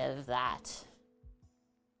reminded me of that.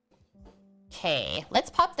 Okay, let's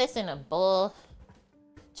pop this in a bowl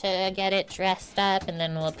to get it dressed up, and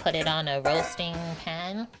then we'll put it on a roasting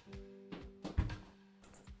pan.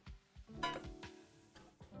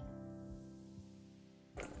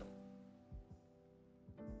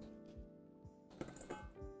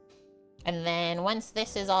 And then once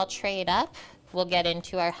this is all trayed up, we'll get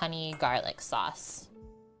into our honey garlic sauce.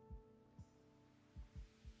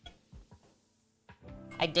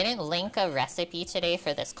 I didn't link a recipe today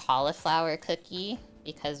for this cauliflower cookie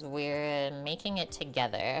because we're making it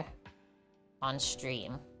together on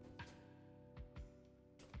stream.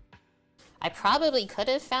 I probably could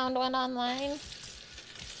have found one online,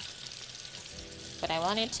 but I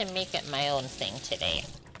wanted to make it my own thing today.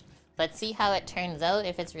 Let's see how it turns out.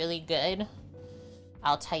 If it's really good,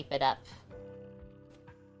 I'll type it up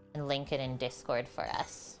and link it in Discord for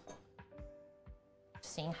us.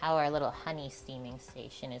 Seeing how our little honey steaming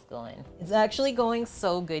station is going. It's actually going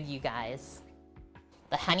so good, you guys.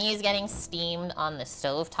 The honey is getting steamed on the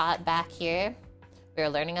stovetop back here. We were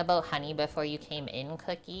learning about honey before you came in,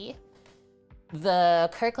 Cookie. The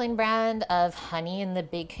Kirkland brand of honey in the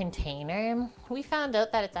big container, we found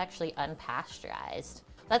out that it's actually unpasteurized.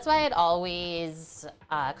 That's why it always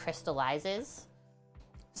crystallizes.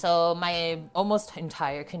 So my almost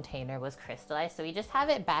entire container was crystallized. So we just have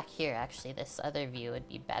it back here. Actually, this other view would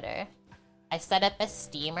be better. I set up a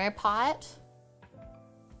steamer pot.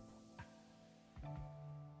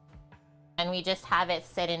 And we just have it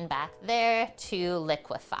sitting back there to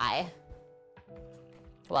liquefy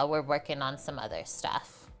while we're working on some other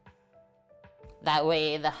stuff. That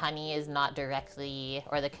way the honey is not directly,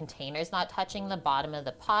 or the container's not touching the bottom of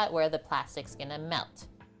the pot where the plastic's gonna melt.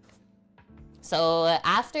 So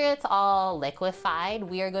after it's all liquefied,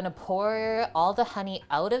 we are gonna pour all the honey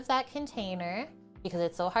out of that container, because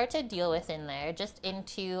it's so hard to deal with in there, just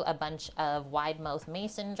into a bunch of wide mouth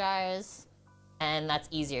mason jars, and that's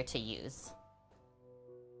easier to use.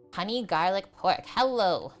 Honey garlic pork,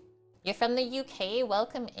 hello. You're from the UK,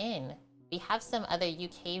 welcome in. We have some other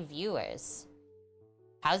UK viewers.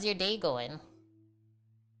 How's your day going?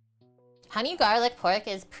 Honey garlic pork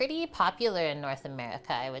is pretty popular in North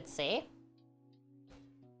America, I would say.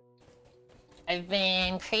 I've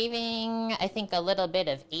been craving, I think, a little bit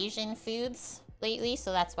of Asian foods lately,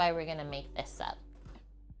 so that's why we're gonna make this up.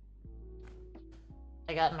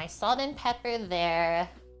 I got my salt and pepper there.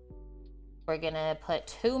 We're gonna put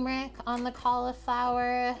turmeric on the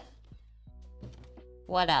cauliflower.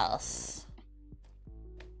 What else?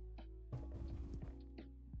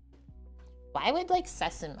 Why would like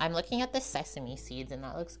sesame, I'm looking at the sesame seeds and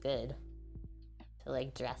that looks good. To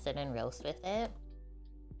like dress it and roast with it.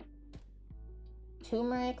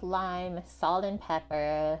 Turmeric, lime, salt and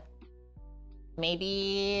pepper.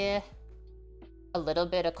 Maybe a little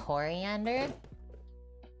bit of coriander.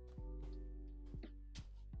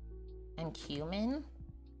 And cumin.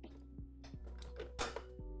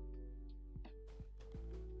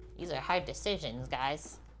 These are hard decisions,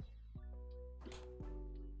 guys.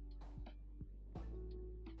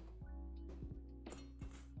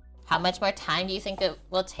 How much more time do you think it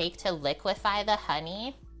will take to liquefy the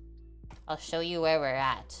honey? I'll show you where we're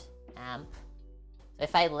at, amp. So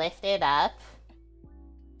if I lift it up,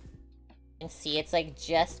 you can see it's like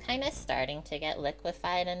just kind of starting to get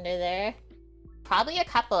liquefied under there. Probably a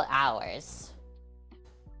couple hours.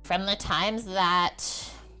 From the times that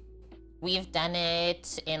we've done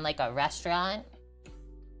it in like a restaurant,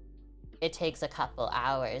 it takes a couple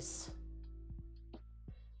hours.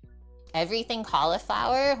 Everything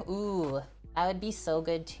cauliflower, ooh, that would be so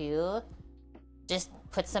good too. Just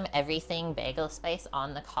put some everything bagel spice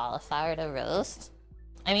on the cauliflower to roast.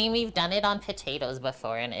 I mean, we've done it on potatoes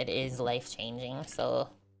before and it is life-changing, so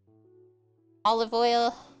olive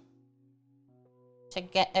oil to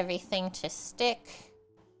get everything to stick.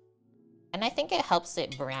 And I think it helps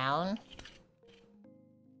it brown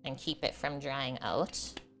and keep it from drying out.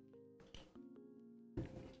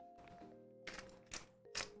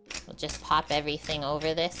 We'll just pop everything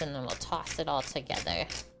over this and then we'll toss it all together.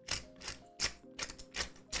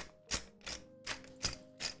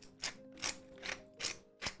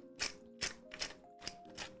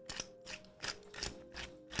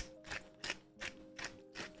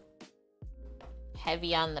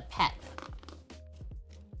 Heavy on the pep.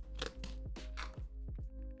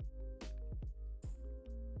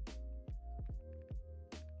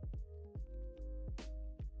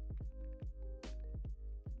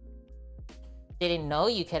 Didn't know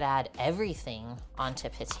you could add everything onto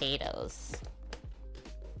potatoes.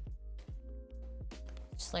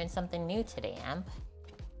 Just learned something new today, amp.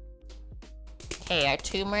 Okay, our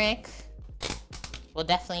turmeric. We'll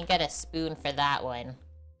definitely get a spoon for that one,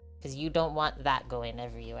 because you don't want that going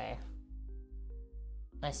everywhere.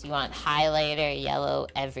 Unless you want highlighter, yellow,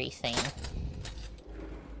 everything.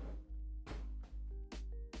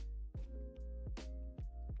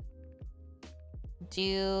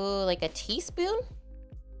 Do like a teaspoon?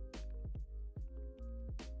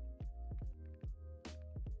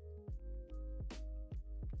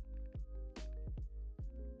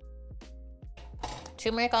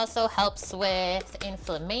 Turmeric also helps with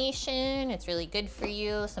inflammation. It's really good for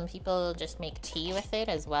you. Some people just make tea with it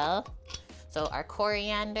as well. So our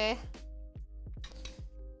coriander.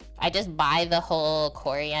 I just buy the whole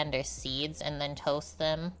coriander seeds and then toast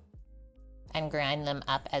them and grind them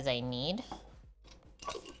up as I need.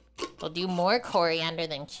 We'll do more coriander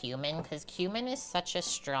than cumin because cumin is such a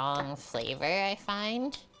strong flavor, I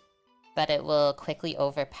find, that it will quickly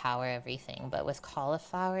overpower everything. But with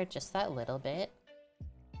cauliflower, just that little bit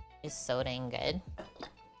is so dang good.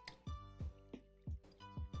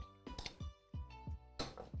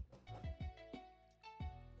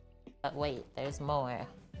 But wait, there's more.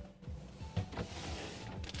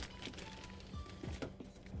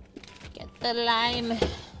 Get the lime.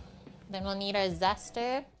 Then we'll need our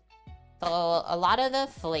zester. So a lot of the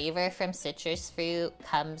flavor from citrus fruit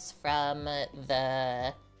comes from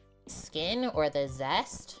the skin or the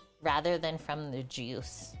zest rather than from the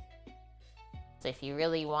juice. So if you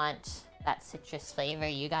really want that citrus flavor,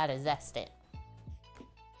 you gotta zest it.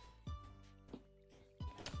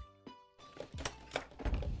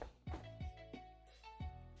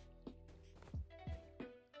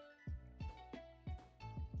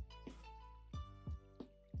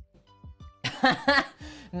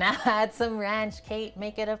 Now add some ranch, Kate.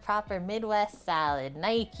 Make it a proper Midwest salad.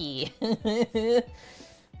 Nike.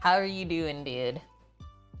 How are you doing, dude?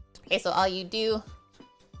 Okay, so all you do...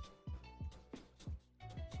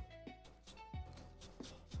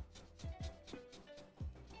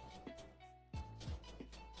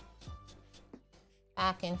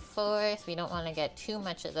 back and forth. We don't want to get too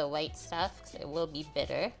much of the white stuff because it will be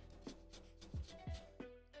bitter.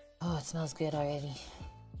 Oh, it smells good already.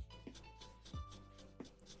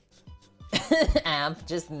 Amp,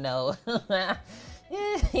 just no.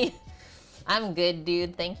 I'm good,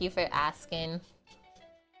 dude. Thank you for asking.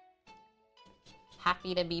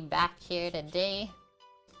 Happy to be back here today.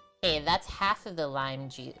 Hey, that's half of the lime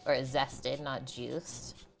juice, or zested, not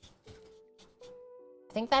juiced.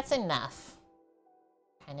 I think that's enough.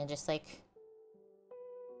 Kind of just like,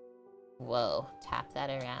 whoa, tap that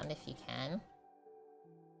around if you can.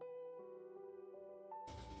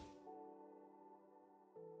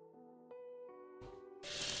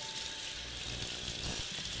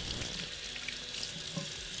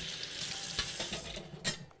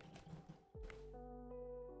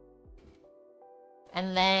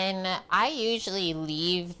 And then I usually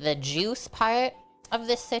leave the juice part of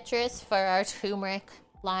the citrus for our turmeric,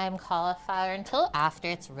 lime, cauliflower until after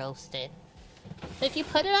it's roasted. So if you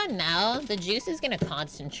put it on now, the juice is gonna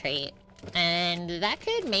concentrate and that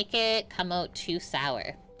could make it come out too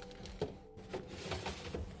sour.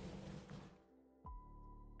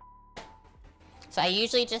 So I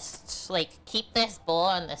usually just like keep this bowl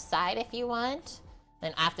on the side if you want.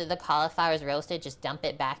 Then after the cauliflower is roasted, just dump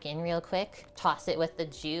it back in real quick, toss it with the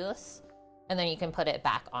juice, and then you can put it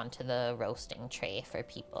back onto the roasting tray for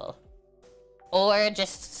people. Or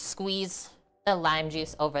just squeeze the lime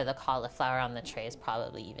juice over the cauliflower on the tray is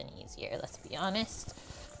probably even easier, let's be honest.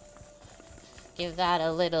 Give that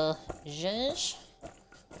a little zhuzh.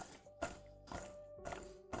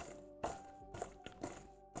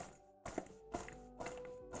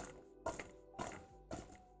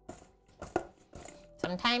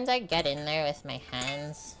 Sometimes I get in there with my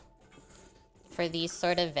hands for these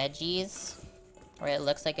sort of veggies where it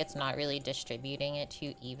looks like it's not really distributing it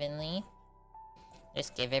too evenly.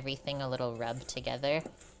 Just give everything a little rub together.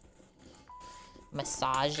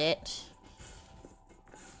 Massage it.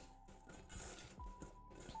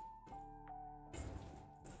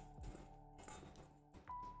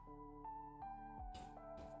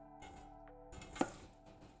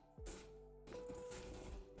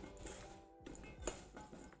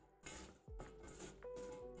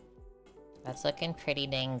 That's looking pretty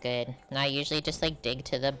dang good. Now I usually just like dig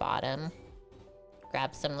to the bottom,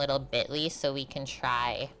 grab some little bitlies so we can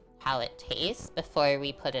try how it tastes before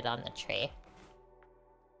we put it on the tray.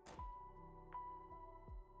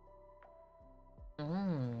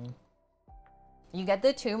 You get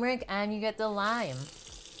the turmeric and you get the lime.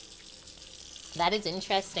 That is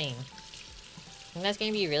interesting. I think that's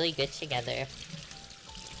gonna be really good together.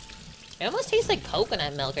 It almost tastes like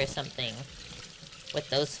coconut milk or something with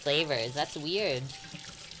those flavors. That's weird.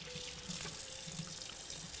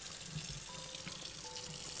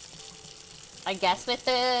 I guess with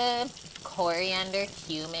the coriander,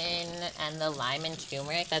 cumin, and the lime and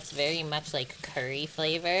turmeric, that's very much like curry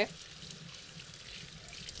flavor.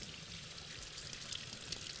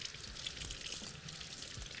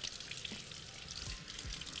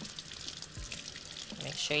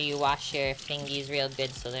 Make sure you wash your fingies real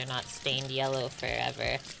good so they're not stained yellow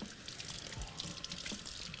forever.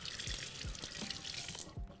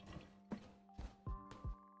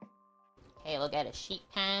 Okay, we'll get a sheet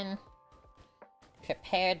pan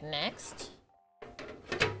prepared next.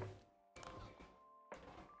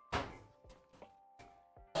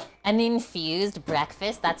 An infused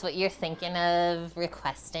breakfast, that's what you're thinking of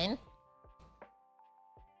requesting?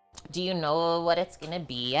 Do you know what it's gonna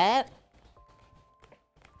be yet?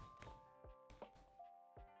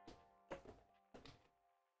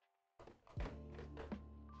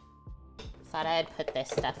 Thought I'd put this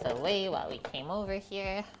stuff away while we came over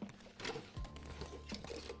here.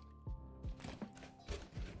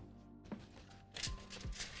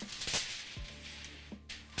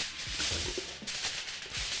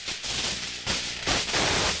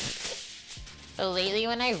 So lately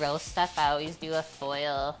when I roast stuff, I always do a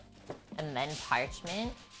foil and then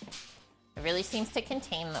parchment. It really seems to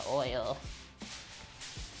contain the oil.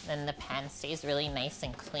 Then the pan stays really nice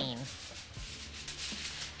and clean.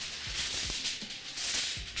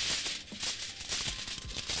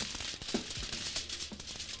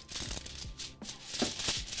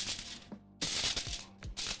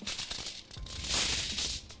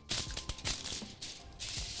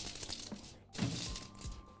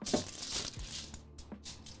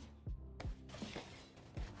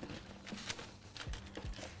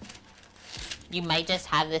 you might just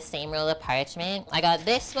have the same roll of parchment. I got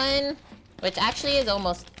this one, which actually is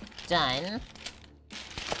almost done.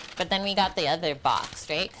 But then we got the other box,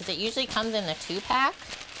 right? Because it usually comes in a 2-pack.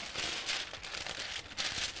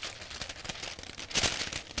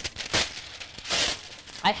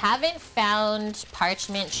 I haven't found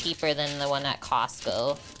parchment cheaper than the one at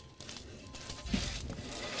Costco.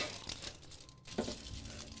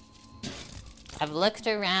 I've looked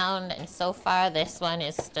around, and so far this one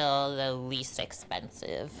is still the least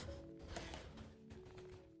expensive.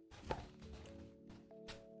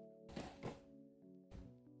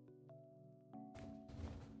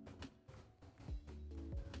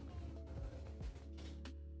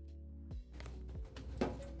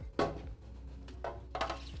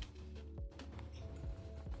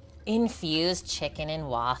 Infused chicken and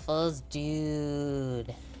waffles,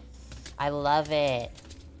 dude. I love it.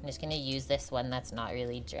 I'm just gonna use this one that's not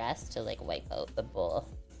really dressed to like wipe out the bowl.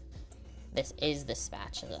 This is the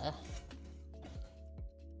spatula.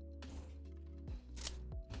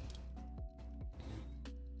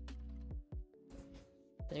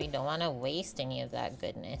 But we don't want to waste any of that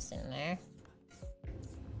goodness in there.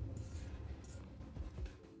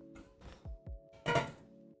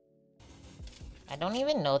 I don't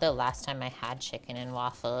even know the last time I had chicken and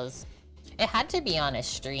waffles. It had to be on a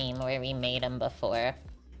stream where we made them before.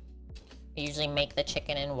 We usually make the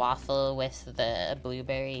chicken and waffle with the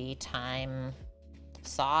blueberry thyme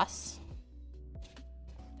sauce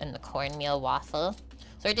and the cornmeal waffle.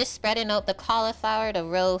 So we're just spreading out the cauliflower to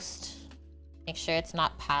roast. Make sure it's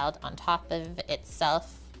not piled on top of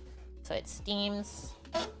itself so it steams.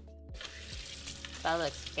 That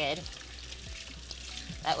looks good.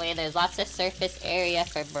 That way there's lots of surface area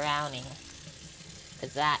for browning,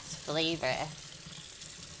 because that's flavor.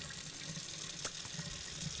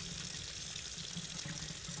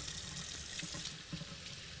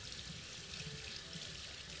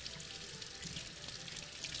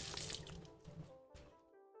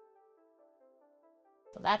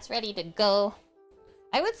 So that's ready to go.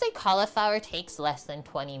 I would say cauliflower takes less than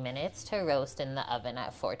 20 minutes to roast in the oven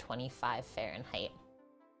at 425 Fahrenheit.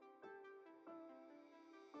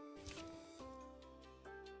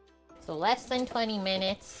 So less than 20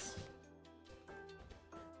 minutes.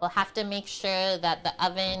 We'll have to make sure that the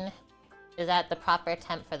oven is at the proper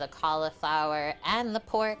temp for the cauliflower and the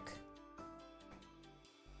pork.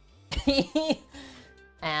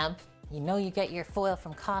 You know you get your foil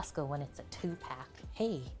from Costco when it's a 2-pack.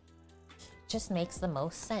 Hey, just makes the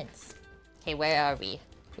most sense. Okay, where are we?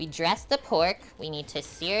 We dressed the pork. We need to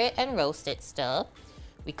sear it and roast it still.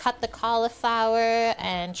 We cut the cauliflower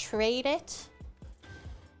and trade it.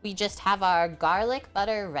 We just have our garlic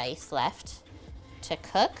butter rice left to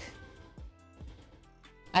cook,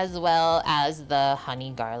 as well as the honey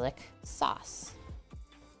garlic sauce.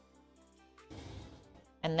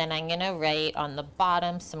 And then I'm gonna write on the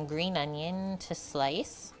bottom some green onion to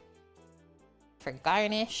slice for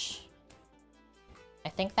garnish. I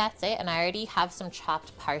think that's it, and I already have some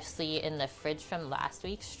chopped parsley in the fridge from last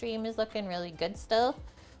week's stream. Is looking really good still.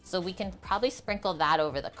 So we can probably sprinkle that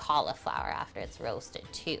over the cauliflower after it's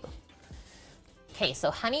roasted too. Okay, so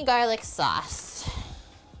honey garlic sauce.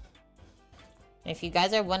 If you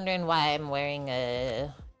guys are wondering why I'm wearing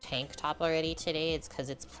a tank top already today, it's because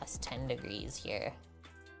it's plus 10 degrees here.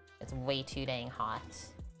 It's way too dang hot.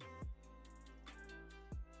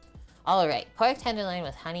 All right, pork tenderloin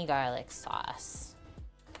with honey garlic sauce.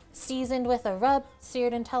 Seasoned with a rub,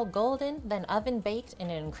 seared until golden, then oven baked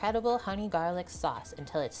in an incredible honey garlic sauce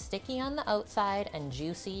until it's sticky on the outside and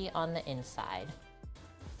juicy on the inside.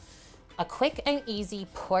 A quick and easy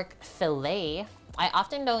pork fillet. I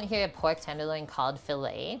often don't hear a pork tenderloin called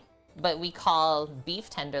fillet, but we call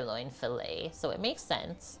beef tenderloin fillet, so it makes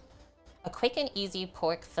sense. A quick and easy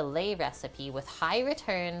pork fillet recipe with high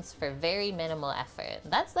returns for very minimal effort.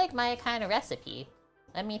 That's like my kind of recipe,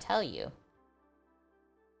 let me tell you.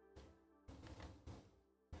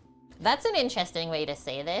 That's an interesting way to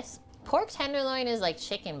say this. Pork tenderloin is like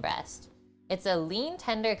chicken breast. It's a lean,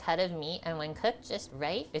 tender cut of meat, and when cooked just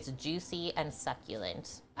right, it's juicy and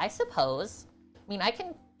succulent. I suppose. I mean, I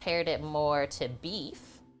compared it more to beef,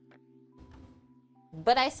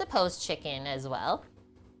 but I suppose chicken as well.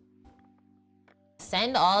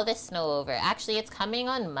 Send all the snow over. Actually, it's coming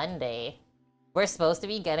on Monday. We're supposed to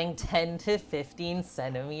be getting 10 to 15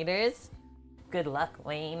 centimeters. Good luck,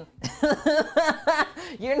 Wayne.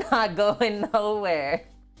 You're not going nowhere.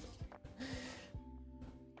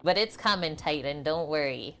 But it's coming, Titan, don't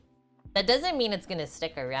worry. That doesn't mean it's gonna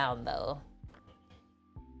stick around, though.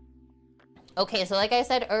 Okay, so like I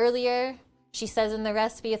said earlier, she says in the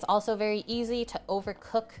recipe, it's also very easy to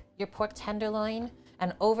overcook your pork tenderloin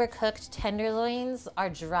and overcooked tenderloins are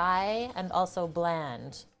dry and also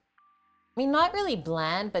bland. I mean, not really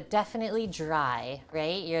bland, but definitely dry,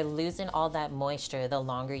 right? You're losing all that moisture the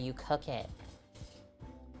longer you cook it.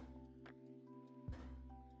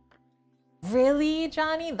 Really,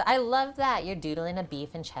 Johnny? I love that. You're doodling a beef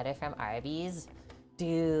and cheddar from Arby's.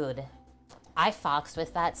 Dude, I foxed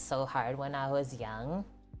with that so hard when I was young.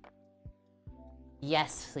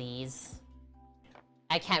 Yes, please.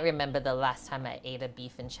 I can't remember the last time I ate a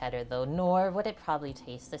beef and cheddar though, nor would it probably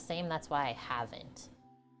taste the same. That's why I haven't.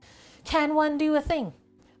 Can one do a thing?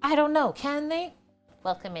 I don't know. Can they?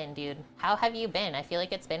 Welcome in, dude. How have you been? I feel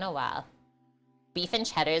like it's been a while. Beef and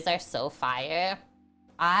cheddars are so fire.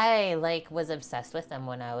 I, was obsessed with them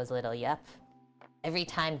when I was little, yep. Every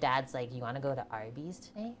time Dad's like, you want to go to Arby's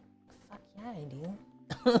today? Fuck yeah, I do.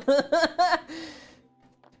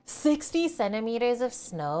 60 centimeters of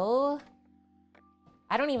snow?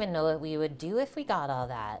 I don't even know what we would do if we got all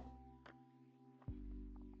that.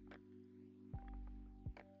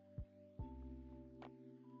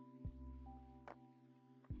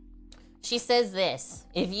 She says this,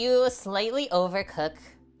 if you slightly overcook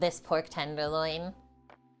this pork tenderloin,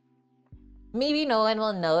 maybe no one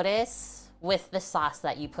will notice with the sauce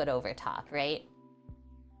that you put over top, right?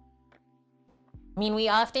 I mean, we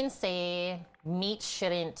often say meat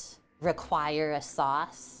shouldn't require a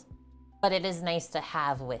sauce, but it is nice to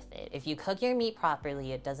have with it. If you cook your meat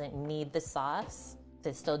properly, it doesn't need the sauce.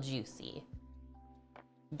 It's still juicy.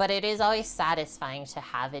 But it is always satisfying to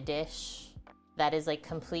have a dish that is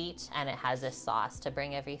complete and it has a sauce to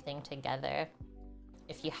bring everything together.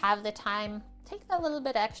 If you have the time, take that little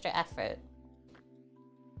bit extra effort.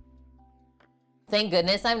 Thank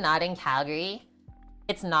goodness I'm not in Calgary.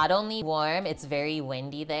 It's not only warm, it's very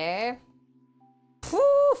windy there.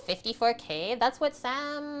 Whew, 54K? That's what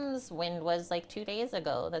Sam's wind was 2 days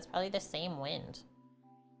ago. That's probably the same wind.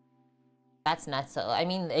 That's nuts. So, I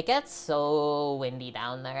mean, it gets so windy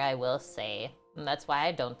down there, I will say. And that's why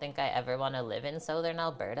I don't think I ever want to live in southern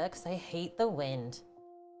Alberta, because I hate the wind.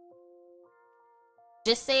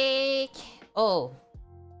 Just say, oh,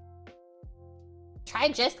 try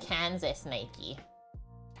just Kansas, Nike.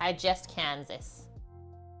 Try just Kansas.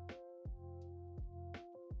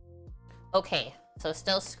 Okay, so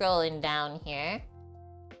still scrolling down here.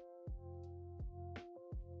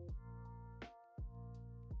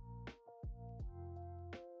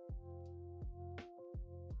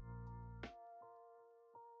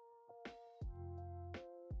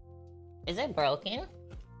 Is it broken?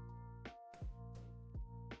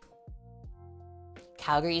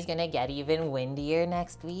 Calgary's gonna get even windier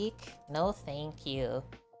next week? No, thank you.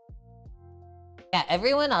 Yeah,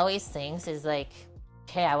 everyone always thinks is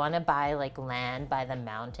okay, I want to buy land by the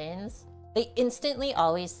mountains. They instantly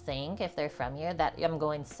always think, if they're from here, that I'm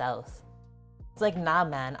going south. It's nah,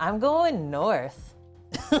 man, I'm going north.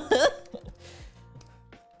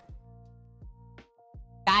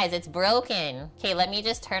 Guys, it's broken. Okay, let me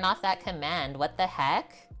just turn off that command. What the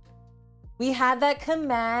heck? We had that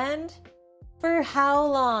command for how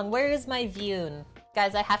long? Where is my Vune?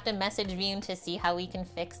 Guys, I have to message Vune to see how we can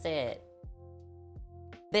fix it.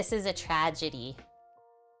 This is a tragedy.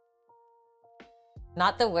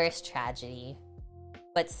 Not the worst tragedy,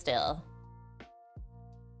 but still.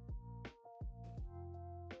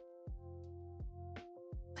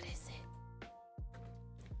 What is it?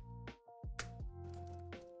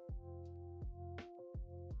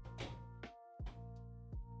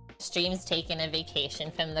 Stream's taking a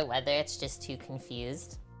vacation from the weather. It's just too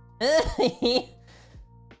confused. I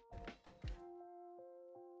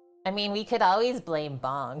mean, we could always blame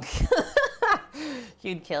Bonk.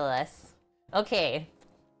 He'd kill us. Okay.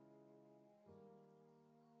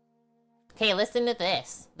 Okay, listen to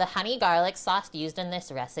this. The honey garlic sauce used in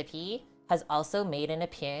this recipe has also made an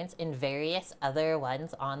appearance in various other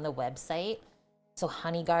ones on the website. So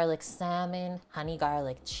honey garlic salmon, honey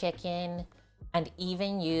garlic chicken, and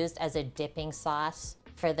even used as a dipping sauce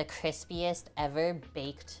for the crispiest ever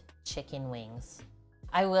baked chicken wings.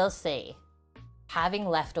 I will say, having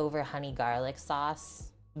leftover honey garlic sauce,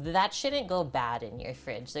 that shouldn't go bad in your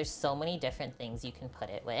fridge. There's so many different things you can put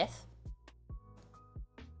it with.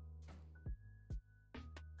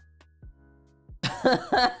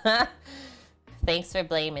 Thanks for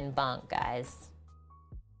blaming Bonk, guys.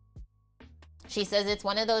 She says it's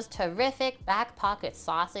one of those terrific back pocket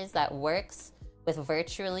sauces that works with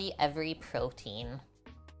virtually every protein.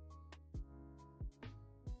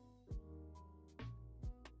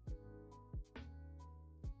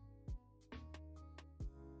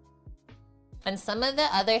 And some of the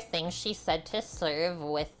other things she said to serve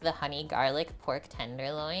with the honey garlic pork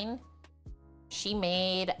tenderloin She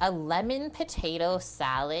made a lemon potato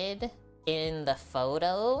salad in the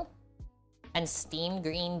photo and steamed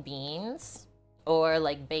green beans or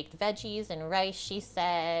like baked veggies and rice, she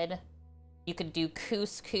said. You could do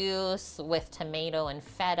couscous with tomato and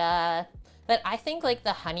feta. But I think like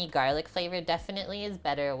the honey garlic flavor definitely is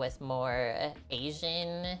better with more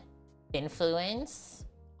Asian influence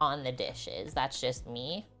on the dishes. That's just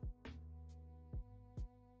me.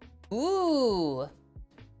 Ooh,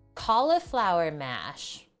 cauliflower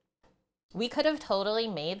mash. We could have totally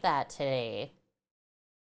made that today.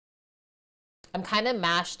 I'm kind of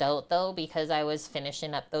mashed out though because I was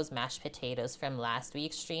finishing up those mashed potatoes from last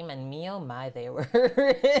week's stream and me oh my, they were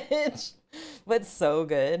rich, but so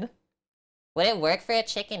good. Would it work for a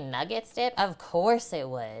chicken nuggets dip? Of course it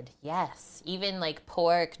would, yes. Even like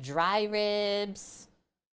pork, dry ribs,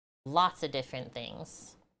 lots of different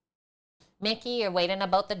things. Mickey, you're waiting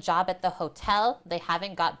about the job at the hotel. They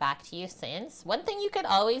haven't got back to you since. One thing you could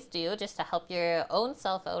always do just to help your own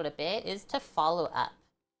self out a bit is to follow up.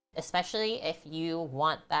 Especially if you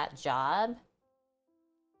want that job.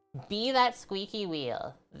 Be that squeaky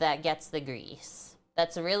wheel that gets the grease.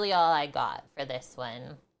 That's really all I got for this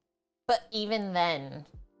one. But even then,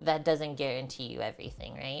 that doesn't guarantee you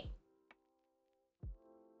everything, right?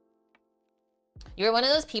 You were one of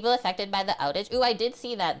those people affected by the outage. Ooh, I did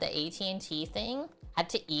see that the AT&T thing had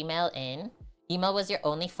to email in. Email was your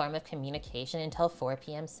only form of communication until 4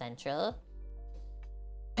 p.m. Central.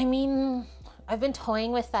 I mean, I've been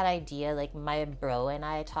toying with that idea. Like my bro and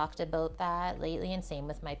I talked about that lately, and same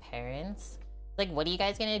with my parents. Like, what are you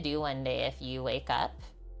guys gonna do one day if you wake up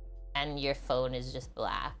and your phone is just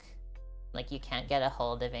black? Like you can't get a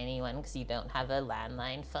hold of anyone because you don't have a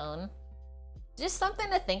landline phone. Just something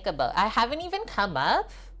to think about. I haven't even come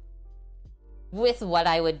up with what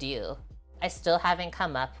I would do. I still haven't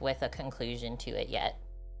come up with a conclusion to it yet.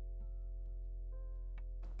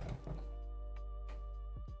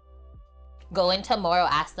 Go in tomorrow,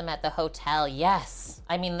 ask them at the hotel. Yes.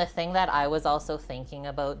 I mean, the thing that I was also thinking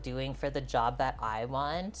about doing for the job that I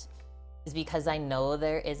want is because I know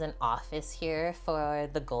there is an office here for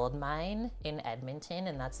the gold mine in Edmonton,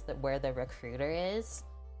 and that's where the recruiter is.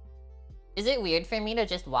 Is it weird for me to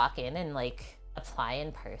just walk in and like apply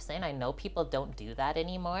in person? I know people don't do that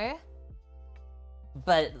anymore,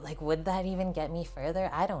 but like, would that even get me further?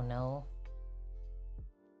 I don't know.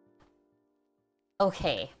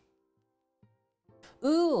 Okay.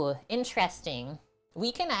 Ooh, interesting.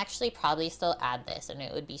 We can actually probably still add this and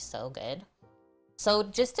it would be so good. So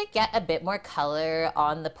just to get a bit more color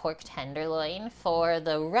on the pork tenderloin for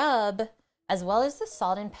the rub, as well as the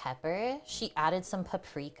salt and pepper, she added some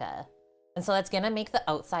paprika. And so that's gonna make the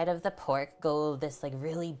outside of the pork go this like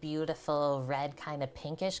really beautiful red kind of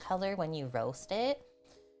pinkish color when you roast it.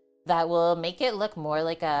 That will make it look more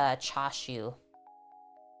like a chashu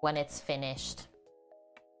when it's finished.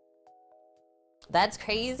 That's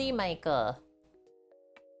crazy, Michael.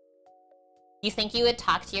 You think you would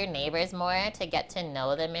talk to your neighbors more to get to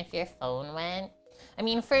know them if your phone went? I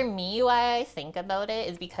mean, for me, why I think about it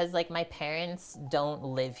is because like my parents don't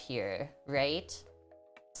live here, right?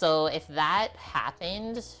 So if that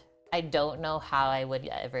happened, I don't know how I would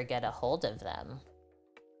ever get a hold of them.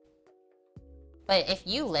 But if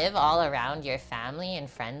you live all around your family and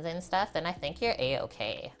friends and stuff, then I think you're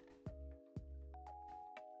A-okay.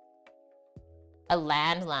 A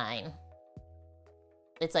landline.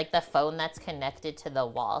 It's like the phone that's connected to the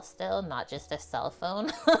wall still, not just a cell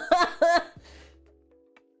phone.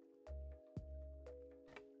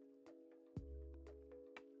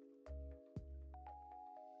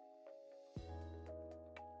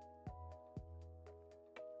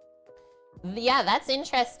 Yeah, that's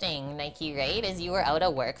interesting, Nike, right? As you were out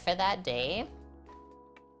of work for that day.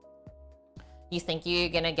 You think you're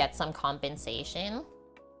gonna get some compensation?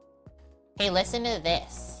 Hey, listen to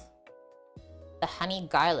this. The honey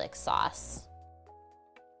garlic sauce.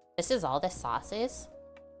 This is all the sauces.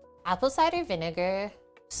 Apple cider vinegar,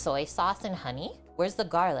 soy sauce, and honey. Where's the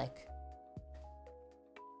garlic?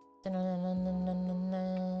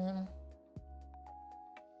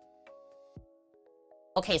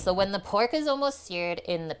 Okay, so when the pork is almost seared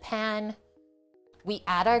in the pan, we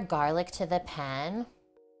add our garlic to the pan.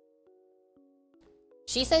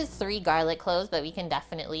 She says 3 garlic cloves, but we can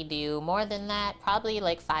definitely do more than that. Probably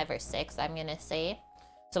like 5 or 6, I'm gonna say.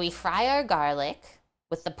 So we fry our garlic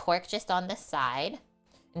with the pork just on the side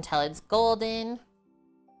until it's golden.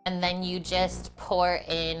 And then you just pour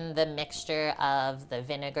in the mixture of the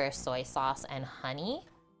vinegar, soy sauce, and honey.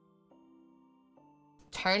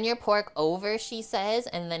 Turn your pork over, she says,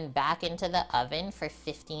 and then back into the oven for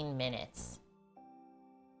 15 minutes.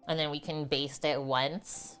 And then we can baste it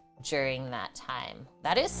once during that time.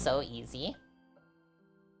 That is so easy.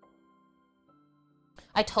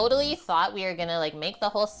 I totally thought we were gonna like make the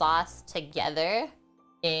whole sauce together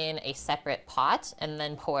in a separate pot and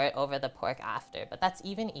then pour it over the pork after, but that's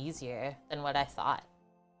even easier than what I thought.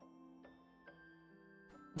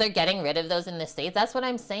 They're getting rid of those in the States. That's what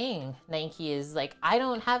I'm saying. Nike is like, I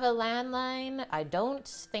don't have a landline. I don't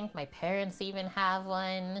think my parents even have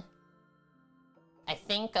one. I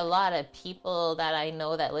think a lot of people that I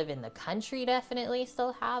know that live in the country definitely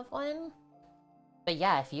still have one. But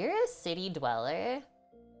yeah, if you're a city dweller...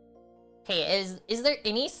 Okay, is there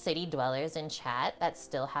any city dwellers in chat that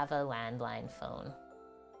still have a landline phone?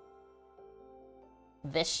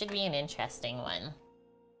 This should be an interesting one.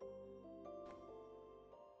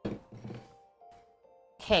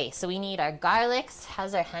 Okay, so we need our garlics.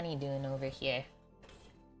 How's our honey doing over here?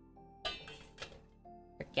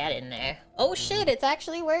 Get in there. Oh shit, it's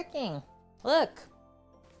actually working. Look.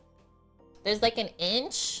 There's like an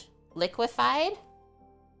inch liquefied.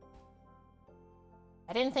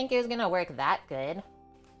 I didn't think it was gonna work that good.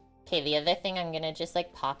 Okay, the other thing, I'm gonna just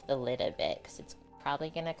like pop the lid a bit because it's probably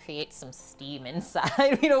gonna create some steam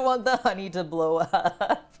inside. We don't want the honey to blow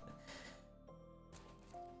up.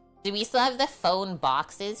 Do we still have the phone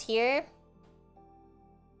boxes here?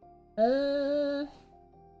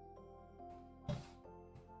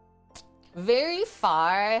 Very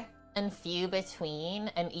far and few between,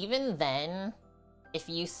 and even then, if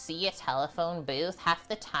you see a telephone booth, half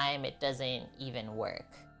the time it doesn't even work.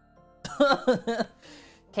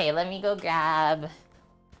 Okay, let me go grab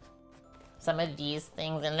some of these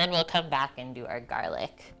things and then we'll come back and do our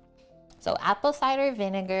garlic. So apple cider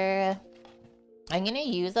vinegar. I'm gonna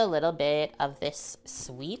use a little bit of this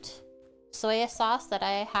sweet soy sauce that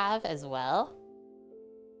I have as well.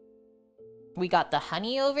 We got the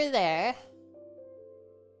honey over there.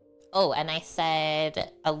 Oh, and I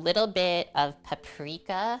said a little bit of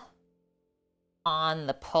paprika on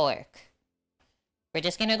the pork. We're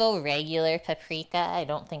just gonna go regular paprika. I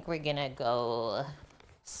don't think we're gonna go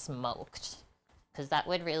smoked, because that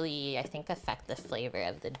would really, I think, affect the flavor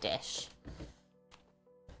of the dish.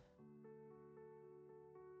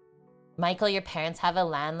 Michael, your parents have a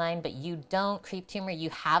landline, but you don't. Creep Tumor, you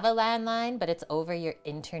have a landline, but it's over your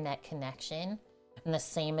internet connection. And the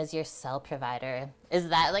same as your cell provider. Is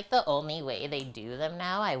that like the only way they do them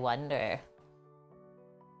now? I wonder.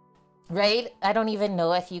 Right? I don't even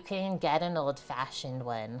know if you can get an old-fashioned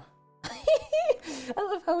one. I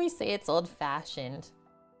love how we say it's old-fashioned.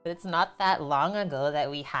 But it's not that long ago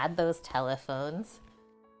that we had those telephones.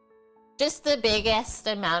 Just the biggest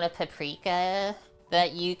amount of paprika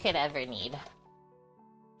that you could ever need.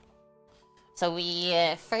 So we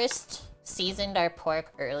first seasoned our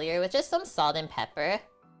pork earlier with just some salt and pepper.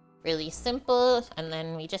 Really simple. And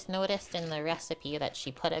then we just noticed in the recipe that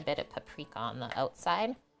she put a bit of paprika on the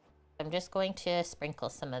outside. I'm just going to sprinkle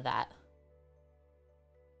some of that.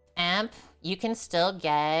 Amp, you can still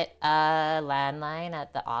get a landline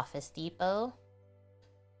at the Office Depot.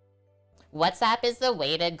 WhatsApp is the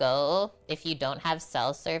way to go if you don't have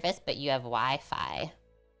cell service, but you have Wi-Fi.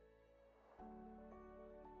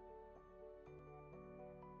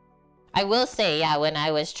 I will say, yeah, when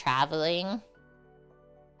I was traveling,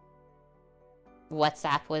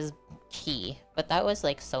 WhatsApp was key. But that was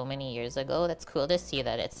like so many years ago. That's cool to see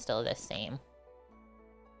that it's still the same.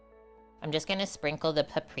 I'm just gonna sprinkle the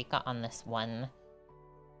paprika on this one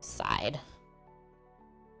side.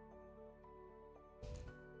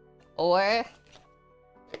 Or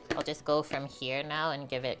I'll just go from here now and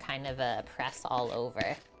give it kind of a press all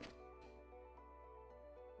over.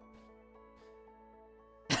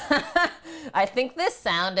 I think the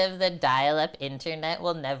sound of the dial-up internet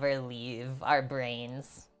will never leave our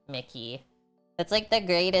brains, Mickey. It's like the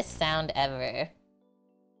greatest sound ever.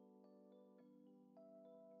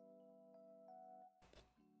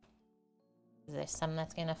 Is there some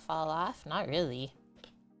that's gonna fall off? Not really.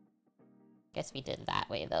 Guess we did it that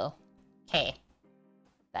way though. Okay.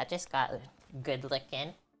 That just got good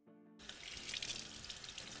looking.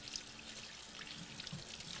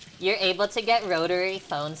 You're able to get rotary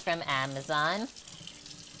phones from Amazon.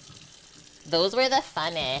 Those were the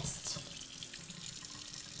funnest.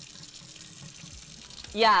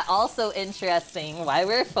 Yeah, also interesting. Why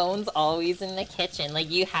were phones always in the kitchen?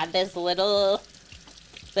 Like, you had this little...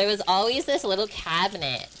 There was always this little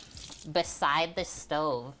cabinet beside the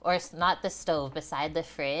stove. Or not the stove, beside the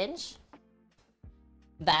fridge.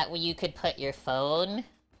 That you could put your phone.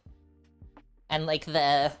 And, like,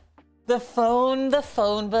 the phone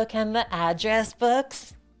book, and the address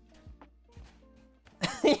books.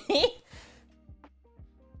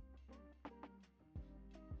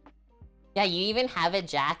 Yeah, you even have a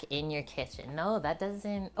jack in your kitchen. No, that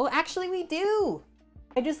doesn't... Oh, actually we do!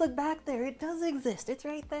 I just looked back there. It does exist. It's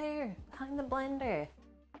right there, behind the blender.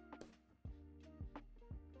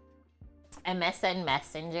 MSN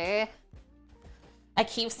Messenger. I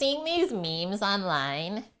keep seeing these memes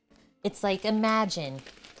online. It's like, imagine,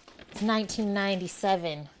 it's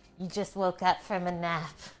 1997. You just woke up from a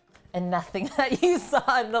nap and nothing that you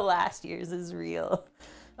saw in the last years is real.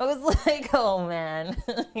 I was like, oh man.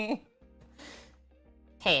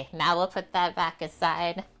 Okay, now we'll put that back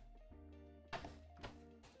aside.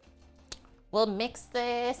 We'll mix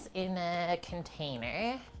this in a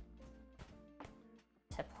container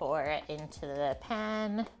to pour it into the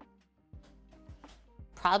pan.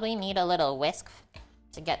 Probably need a little whisk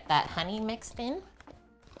to get that honey mixed in.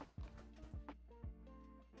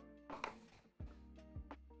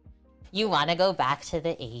 You want to go back to the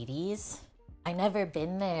 80s? I never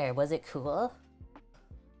been there. Was it cool?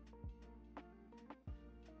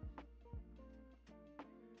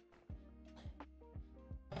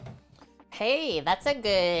 Hey, that's a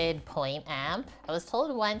good point, Amp. I was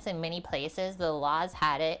told once in many places the laws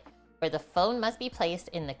had it where the phone must be placed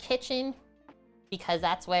in the kitchen because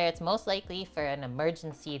that's where it's most likely for an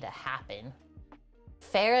emergency to happen.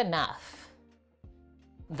 Fair enough.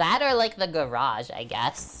 That or like the garage, I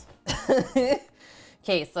guess.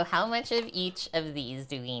 Okay, so how much of each of these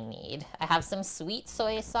do we need? I have some sweet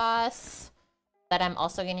soy sauce that I'm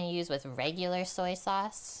also going to use with regular soy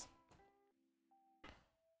sauce.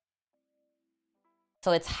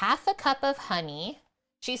 So it's half a cup of honey.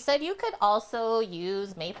 She said you could also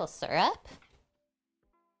use maple syrup,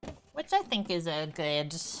 which I think is a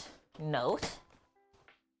good note.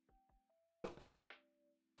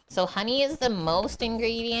 So honey is the most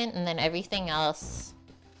ingredient, and then everything else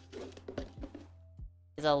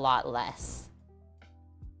is a lot less.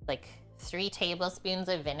 Like 3 tablespoons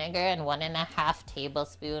of vinegar and 1.5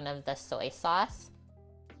 tablespoons of the soy sauce.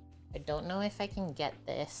 I don't know if I can get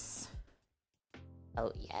this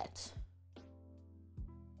out yet.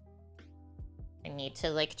 I need to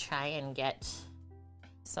like try and get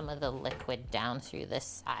some of the liquid down through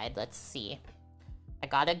this side. Let's see. I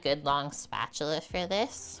got a good long spatula for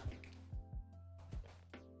this.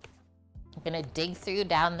 I'm gonna dig through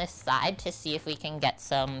down this side to see if we can get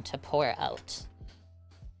some to pour out.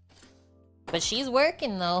 But she's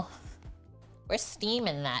working though. We're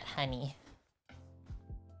steaming that honey.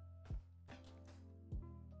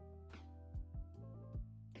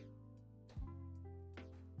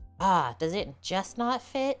 Ah, does it just not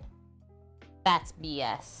fit? That's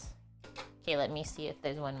BS. Okay, let me see if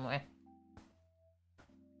there's one more.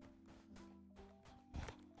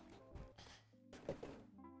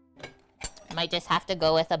 Might just have to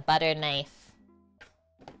go with a butter knife.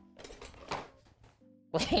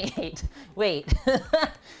 Wait.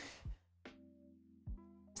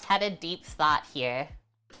 Just had a deep thought here.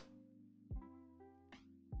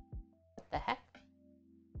 What the heck?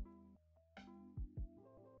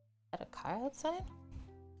 Is that a car outside?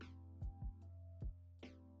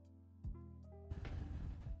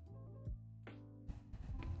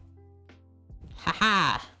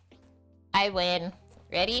 Haha! I win.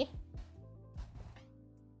 Ready?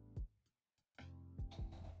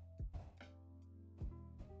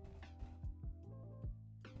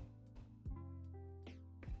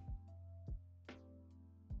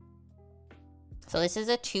 So this is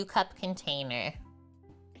a 2-cup container.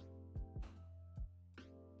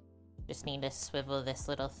 Just need to swivel this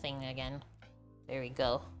little thing again. There we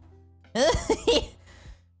go.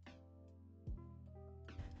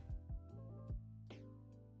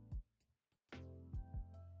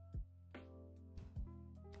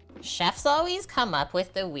 Chefs always come up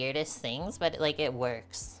with the weirdest things, but like it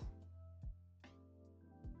works.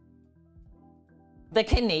 The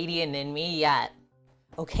Canadian in me, yeah.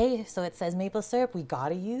 Okay, so it says maple syrup, we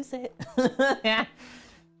gotta use it. Yeah.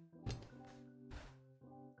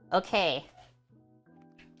 Okay.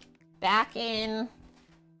 Back in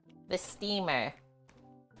the steamer.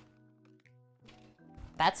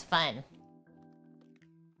 That's fun.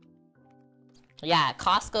 Yeah,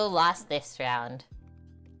 Costco lost this round.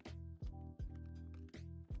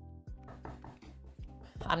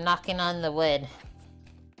 I'm knocking on the wood.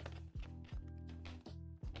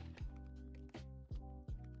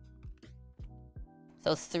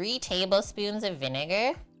 So 3 tablespoons of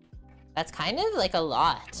vinegar. That's kind of like a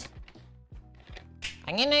lot.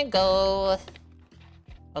 I'm gonna go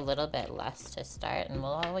a little bit less to start, and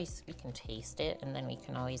we can taste it, and then we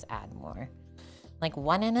can always add more. Like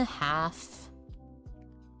 1.5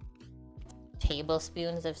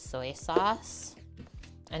 tablespoons of soy sauce.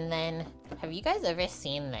 And then, have you guys ever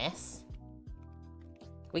seen this?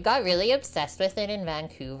 We got really obsessed with it in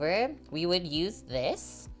Vancouver. We would use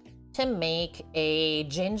this to make a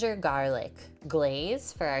ginger garlic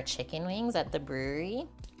glaze for our chicken wings at the brewery.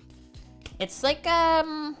 It's like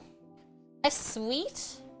a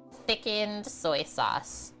sweet, thickened soy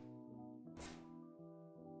sauce.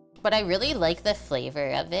 But I really like the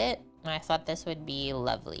flavor of it, and I thought this would be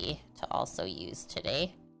lovely to also use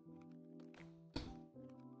today.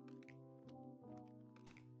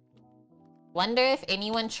 Wonder if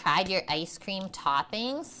anyone tried your ice cream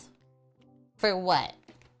toppings? For what?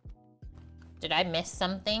 Did I miss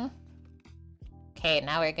something? Okay,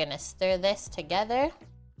 now we're gonna stir this together.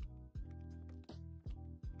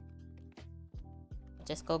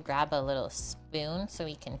 Just go grab a little spoon so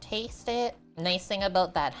we can taste it. Nice thing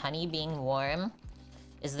about that honey being warm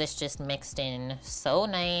is this just mixed in so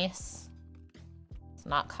nice. It's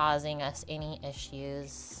not causing us any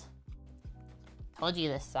issues. Told you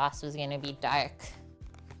this sauce was gonna be dark.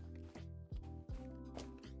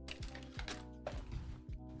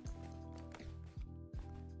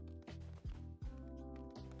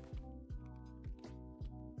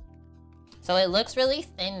 So it looks really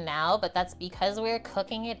thin now, but that's because we're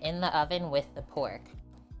cooking it in the oven with the pork.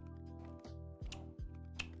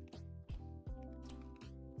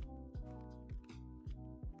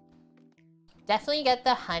 Definitely get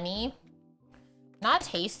the honey. Not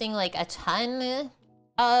tasting like a ton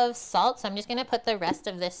of salt, so I'm just gonna put the rest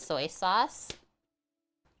of this soy sauce.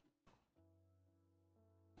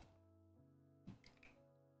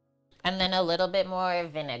 And then a little bit more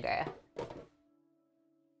vinegar.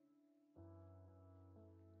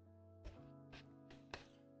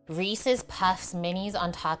 Reese's Puffs minis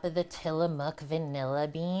on top of the Tillamook vanilla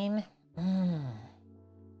bean.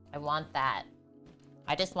 I want that.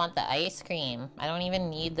 I just want the ice cream. I don't even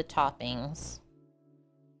need the toppings.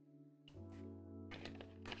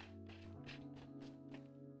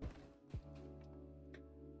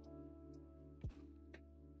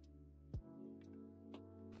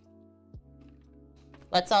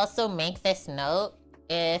 Let's also make this note.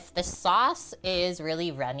 If the sauce is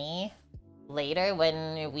really runny later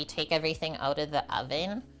when we take everything out of the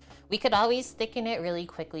oven, we could always thicken it really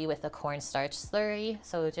quickly with a cornstarch slurry.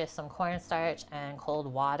 So just some cornstarch and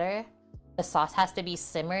cold water. The sauce has to be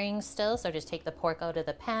simmering still, so just take the pork out of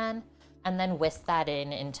the pan and then whisk that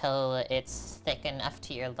in until it's thick enough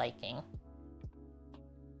to your liking.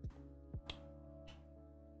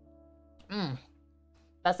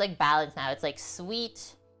 That's like balanced now. It's like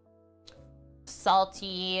sweet,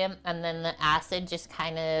 salty, and then the acid just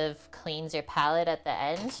kind of cleans your palate at the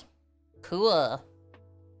end. Cool.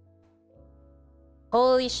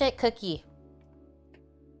 Holy shit, Cookie.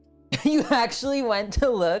 You actually went to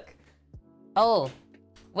look? Oh,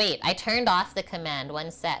 wait, I turned off the command.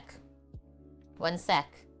 One sec. One sec.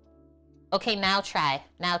 Okay, now try.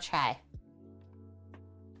 Now try.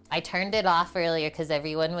 I turned it off earlier because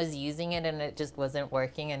everyone was using it and it just wasn't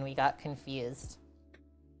working and we got confused.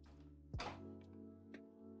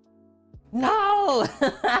 No!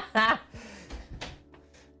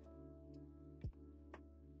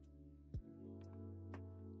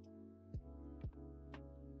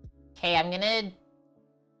 Okay, I'm gonna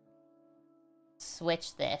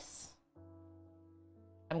switch this.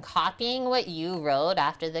 I'm copying what you wrote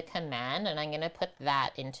after the command and I'm gonna put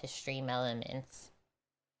that into Stream Elements.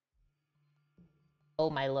 Oh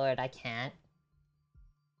my lord, I can't.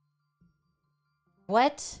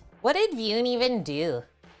 What? What did Vune even do?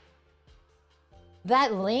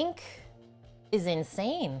 That link is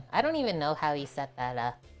insane. I don't even know how he set that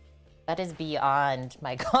up. That is beyond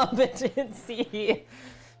my competency.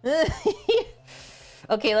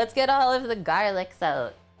 Okay, let's get all of the garlics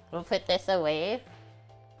out. We'll put this away.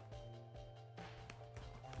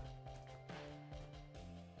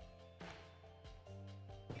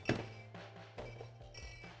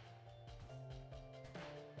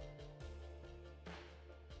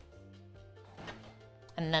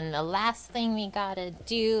 And then the last thing we gotta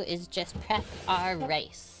do is just prep our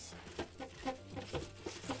rice.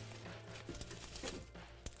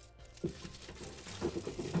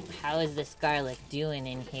 How is this garlic doing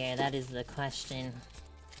in here? That is the question.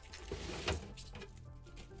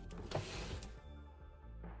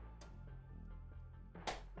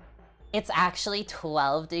 It's actually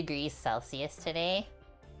 12 degrees Celsius today.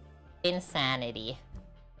 Insanity.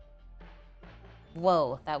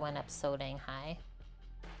 Whoa, that went up so dang high.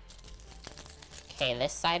 Okay,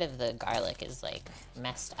 this side of the garlic is like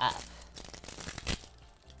messed up.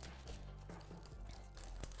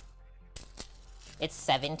 It's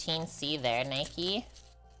 17C there, Nike.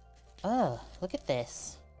 Oh, look at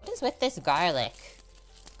this. What is with this garlic?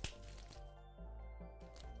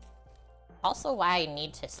 also why I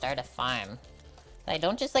need to start a farm. I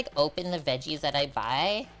don't just like open the veggies that I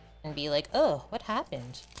buy and be like, oh, what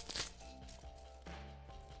happened?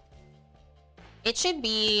 It should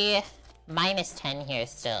be -10 here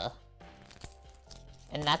still.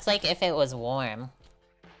 And that's like if it was warm.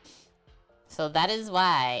 So that is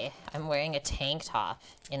why I'm wearing a tank top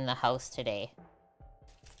in the house today.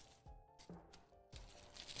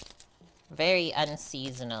 Very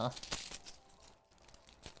unseasonal.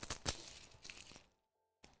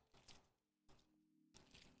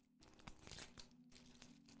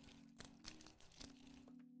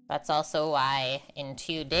 That's also why in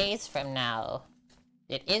 2 days from now,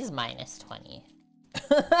 it is -20.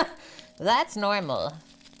 That's normal.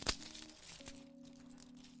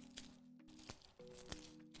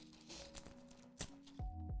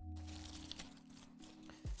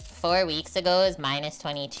 Four weeks ago is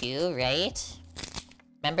 -22, right?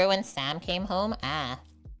 Remember when Sam came home?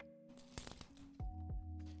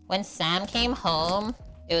 When Sam came home,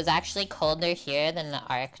 it was actually colder here than the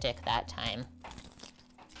Arctic that time.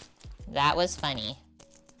 That was funny.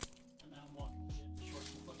 And I'm walking in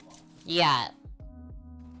shorts and flip-flops. Yeah.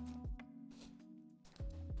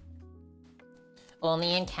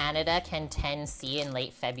 Only in Canada can 10°C in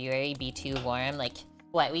late February be too warm. Like,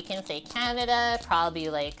 what, we can say Canada, probably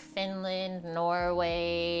like Finland,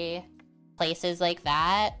 Norway, places like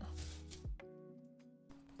that.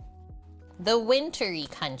 The wintry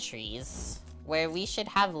countries, where we should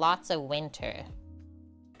have lots of winter.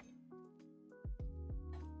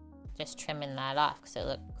 Just trimming that off because it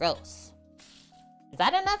looked gross. Is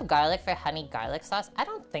that enough garlic for honey garlic sauce? I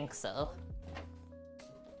don't think so.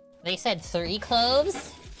 They said 3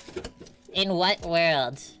 cloves? In what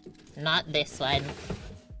world? Not this one.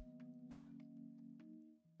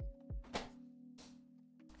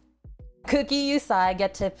 Cookie, you saw I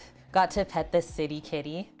got to pet this city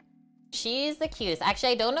kitty. She's the cutest.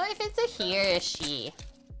 Actually, I don't know if it's a he or a she.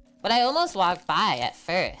 But I almost walked by at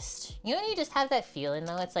first. You know, you just have that feeling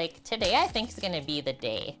though. It's like, today I think is gonna be the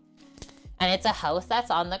day. And it's a house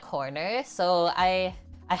that's on the corner. So I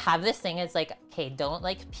have this thing, it's like, okay, don't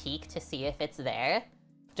like peek to see if it's there.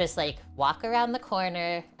 Just like walk around the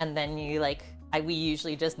corner and then you like, we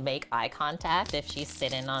usually just make eye contact if she's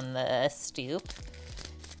sitting on the stoop.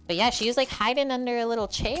 But yeah, she was like hiding under a little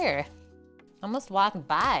chair. Almost walked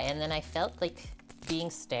by and then I felt like being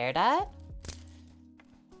stared at.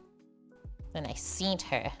 Then I seen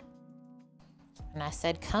her. And I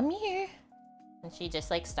said, come here. And she just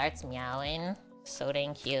like starts meowing. So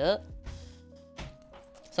dang cute.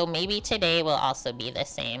 So maybe today will also be the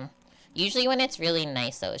same. Usually when it's really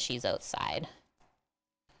nice though, she's outside.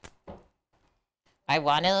 I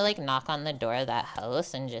want to like knock on the door of that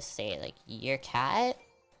house and just say like, your cat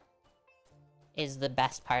is the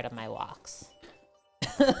best part of my walks.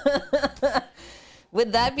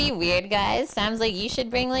 Would that be weird, guys? Sam's like, you should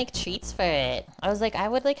bring like treats for it. I was like, I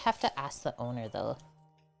would like have to ask the owner though.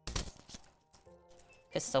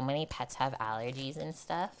 Because so many pets have allergies and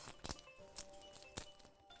stuff.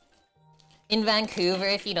 In Vancouver,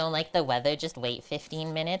 if you don't like the weather, just wait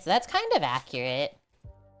 15 minutes. That's kind of accurate.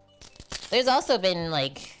 There's also been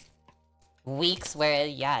like weeks where,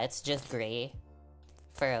 yeah, it's just gray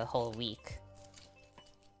for a whole week.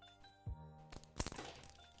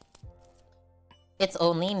 It's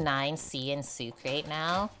only 9°C in Souk right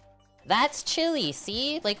now. That's chilly,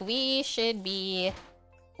 see? Like, we should be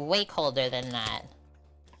way colder than that.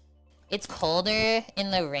 It's colder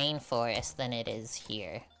in the rainforest than it is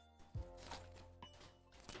here.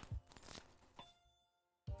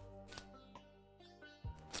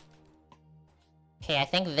 Okay, I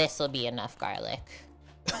think this will be enough garlic.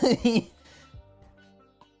 It's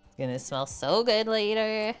gonna smell so good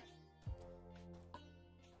later.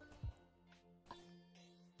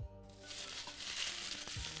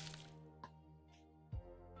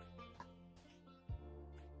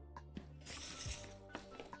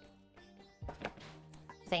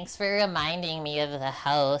 Thanks for reminding me of the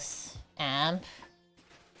house, Amp,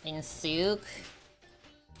 in Souk.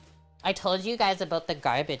 I told you guys about the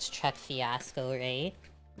garbage truck fiasco, right?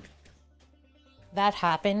 That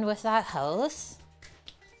happened with that house?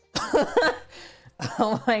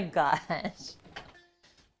 Oh my gosh.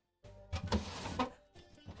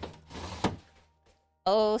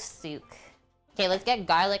 Oh, Souk. Okay, let's get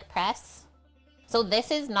garlic press. So this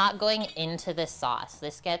is not going into the sauce.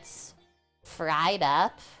 This gets fried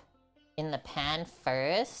up in the pan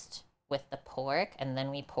first with the pork, and then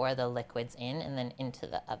we pour the liquids in and then into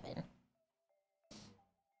the oven.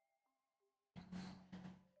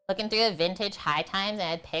 Looking through the vintage High Times, I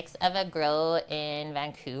had pics of a grow in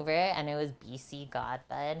Vancouver, and it was BC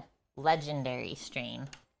Godbud. Legendary strain.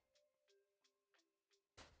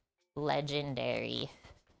 legendary.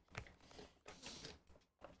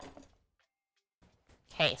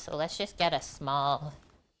 Okay, so let's just get a small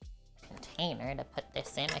container to put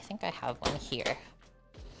this in. I think I have one here.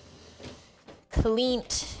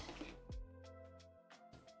 Cleaned.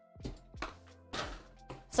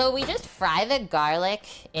 So we just fry the garlic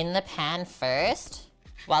in the pan first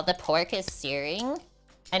while the pork is searing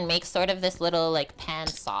and make sort of this little like pan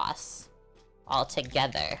sauce all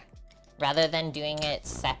together rather than doing it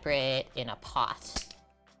separate in a pot.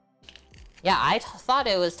 Yeah, I thought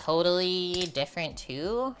it was totally different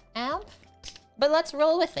too, Amp. But let's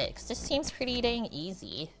roll with it, because this seems pretty dang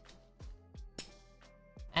easy.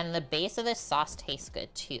 And the base of this sauce tastes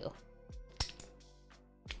good too.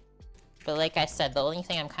 But like I said, the only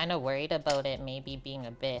thing I'm kind of worried about it maybe being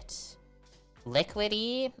a bit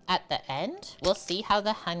liquidy at the end. We'll see how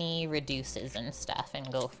the honey reduces and stuff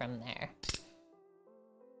and go from there.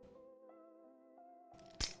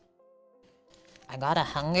 I got a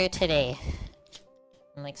hunger today.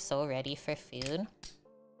 I'm like so ready for food.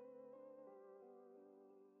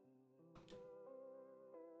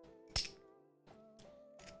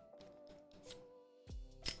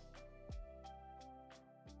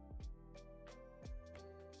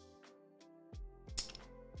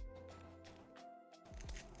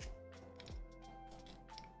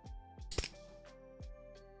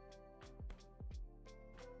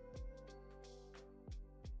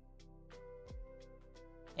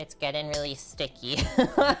 It's getting really sticky.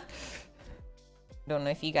 Don't know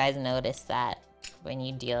if you guys noticed that when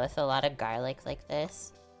you deal with a lot of garlic like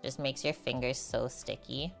this. Just makes your fingers so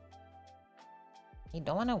sticky. You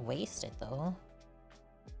don't want to waste it though.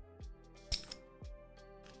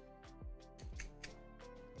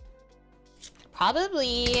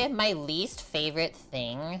 Probably my least favorite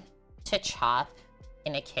thing to chop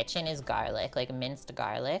in a kitchen is garlic, like minced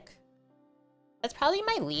garlic. That's probably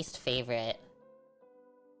my least favorite.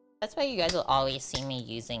 That's why you guys will always see me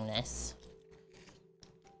using this.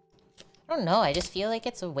 I don't know, I just feel like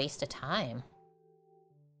it's a waste of time.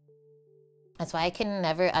 That's why I can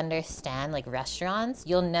never understand, like, restaurants.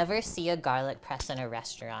 You'll never see a garlic press in a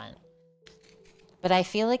restaurant. But I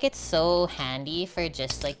feel like it's so handy for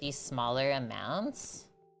just, like, these smaller amounts.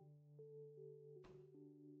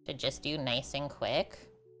 To just do nice and quick.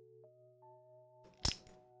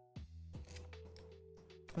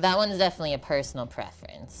 That one's definitely a personal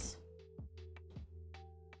preference.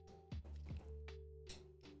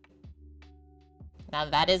 Now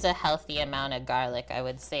that is a healthy amount of garlic, I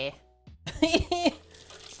would say.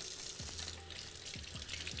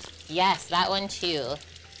 Yes, that one too.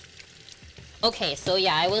 Okay, so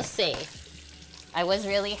yeah, I will say, I was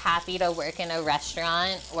really happy to work in a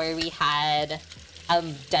restaurant where we had a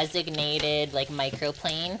designated like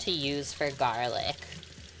microplane to use for garlic.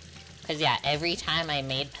 Cause yeah, every time I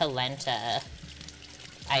made polenta,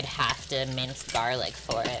 I'd have to mince garlic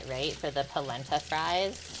for it, right? For the polenta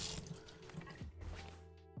fries.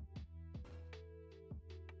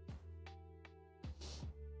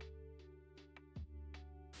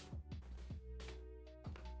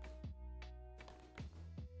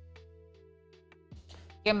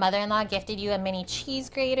 Your mother-in-law gifted you a mini cheese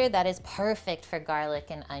grater that is perfect for garlic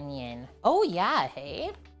and onion. Oh yeah,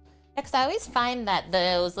 hey? Because I always find that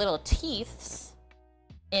those little teeths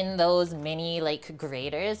in those mini like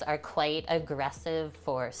graters are quite aggressive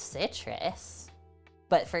for citrus.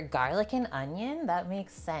 But for garlic and onion, that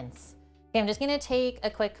makes sense. Okay, I'm just gonna take a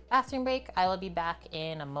quick bathroom break. I will be back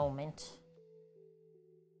in a moment.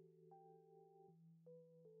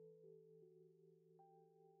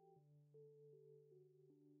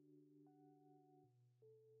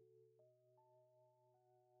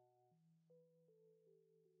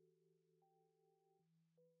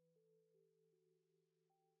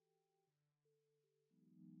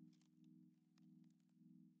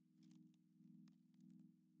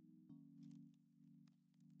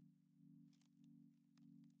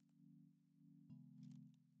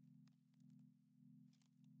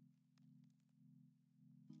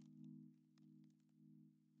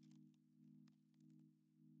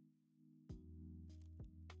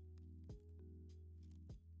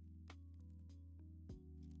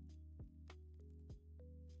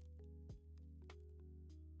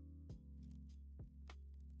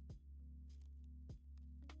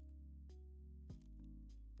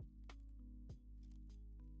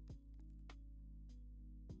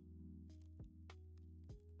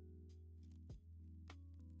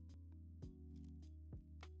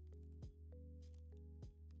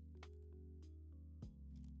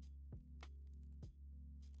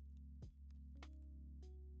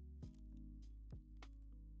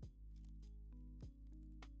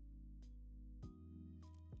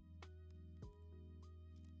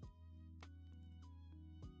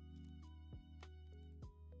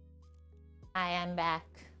 Hi, I'm back.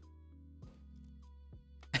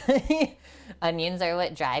 Onions are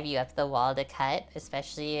what drive you up the wall to cut,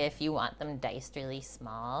 especially if you want them diced really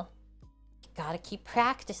small. You gotta keep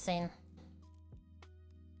practicing.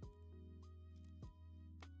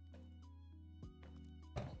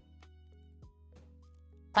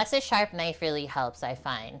 Plus a sharp knife really helps, I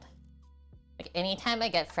find. Like anytime I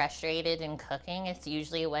get frustrated in cooking, it's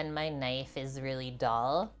usually when my knife is really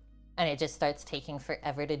dull and it just starts taking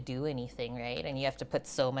forever to do anything, right? And you have to put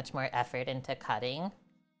so much more effort into cutting.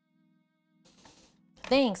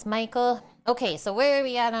 Thanks, Michael. Okay, so where are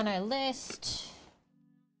we at on our list?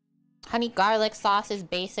 Honey garlic sauce is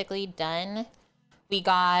basically done. We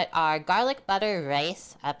got our garlic butter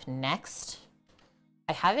rice up next.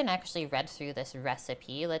 I haven't actually read through this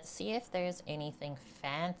recipe. Let's see if there's anything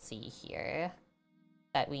fancy here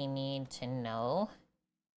that we need to know.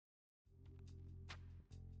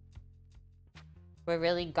 We're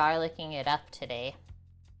really garlicking it up today.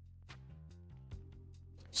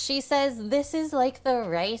 She says this is like the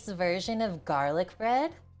rice version of garlic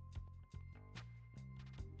bread.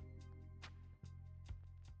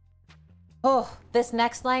 Oh, this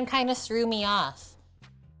next line kind of threw me off.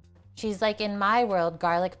 She's like, in my world,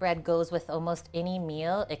 garlic bread goes with almost any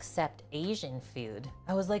meal except Asian food.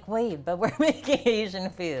 I was like, wait, but we're making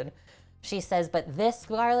Asian food. She says, but this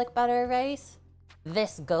garlic butter rice,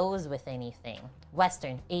 this goes with anything.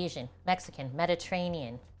 Western, Asian, Mexican,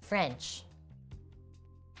 Mediterranean, French.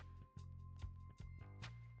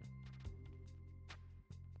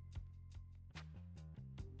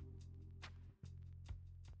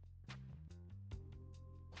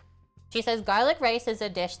 She says garlic rice is a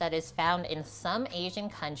dish that is found in some Asian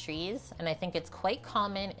countries, and I think it's quite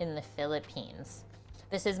common in the Philippines.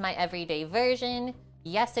 This is my everyday version.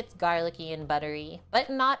 Yes, it's garlicky and buttery, but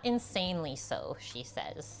not insanely so, she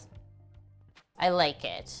says. I like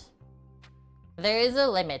it. There is a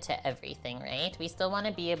limit to everything, right? We still want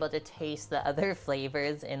to be able to taste the other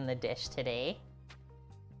flavors in the dish today.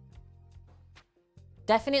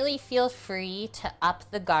 Definitely feel free to up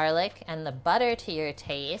the garlic and the butter to your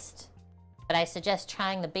taste. But I suggest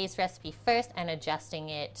trying the base recipe first and adjusting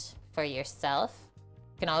it for yourself.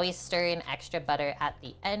 You can always stir in extra butter at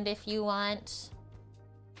the end if you want.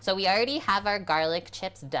 So we already have our garlic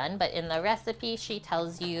chips done, but in the recipe, she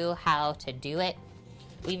tells you how to do it.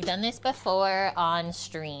 We've done this before on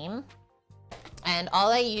stream. And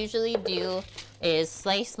all I usually do is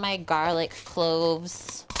slice my garlic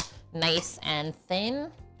cloves nice and thin.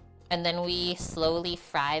 And then we slowly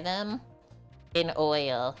fry them in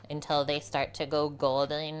oil until they start to go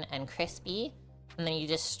golden and crispy. And then you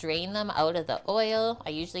just strain them out of the oil. I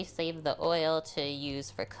usually save the oil to use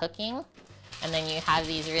for cooking. And then you have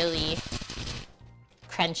these really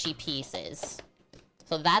crunchy pieces.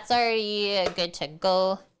 So that's already good to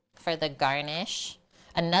go for the garnish.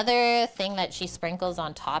 Another thing that she sprinkles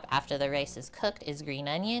on top after the rice is cooked is green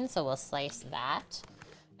onion, so we'll slice that.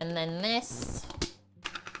 And then this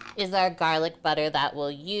is our garlic butter that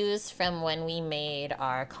we'll use from when we made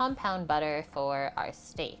our compound butter for our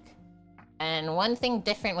steak. And one thing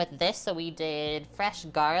different with this, so we did fresh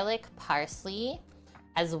garlic, parsley,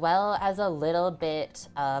 as well as a little bit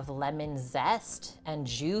of lemon zest and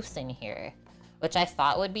juice in here, which I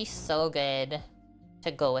thought would be so good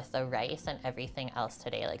to go with the rice and everything else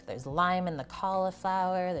today. Like there's lime in the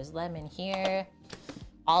cauliflower, there's lemon here,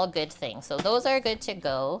 all good things. So those are good to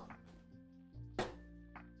go.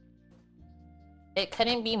 It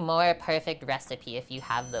couldn't be more perfect recipe if you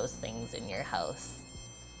have those things in your house.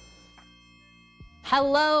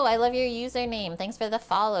 Hello, I love your username. Thanks for the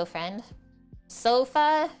follow, friend.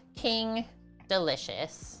 Sofa King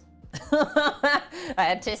Delicious. I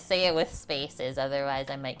had to say it with spaces, otherwise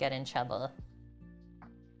I might get in trouble.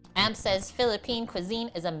 Amp says Philippine cuisine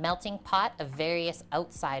is a melting pot of various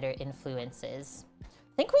outsider influences.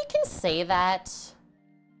 I think we can say that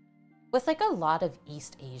with like a lot of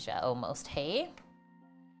East Asia almost, hey?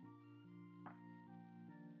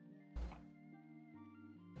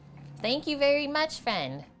 Thank you very much,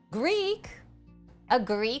 friend. Greek? A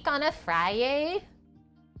Greek on a Friday?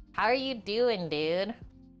 How are you doing, dude?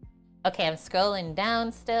 Okay, I'm scrolling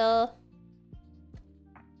down still.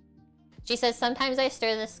 She says, sometimes I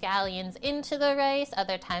stir the scallions into the rice,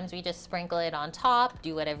 other times we just sprinkle it on top,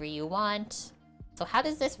 do whatever you want. So how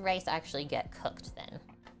does this rice actually get cooked then?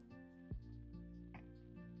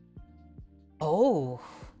 Oh.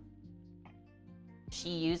 She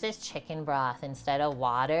uses chicken broth instead of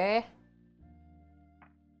water.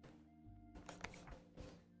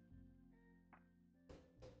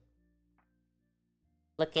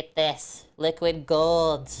 Look at this, liquid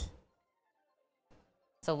gold.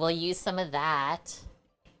 So we'll use some of that.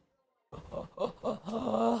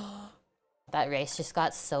 That rice just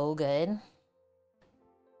got so good.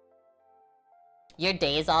 Your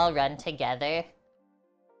days all run together.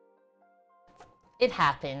 It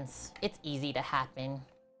happens. It's easy to happen.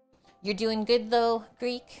 You're doing good though,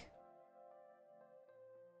 Greek.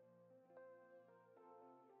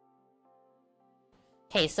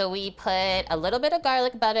 Okay, so we put a little bit of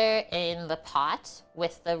garlic butter in the pot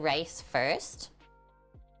with the rice first.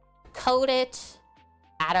 Coat it,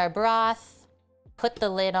 add our broth, put the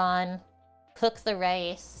lid on, cook the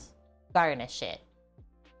rice, garnish it.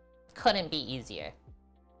 Couldn't be easier.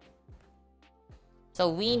 So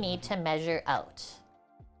we need to measure out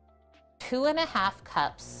 2.5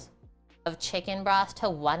 cups of chicken broth to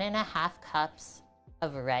 1.5 cups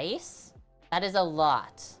of rice. That is a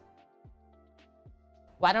lot.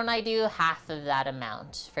 Why don't I do half of that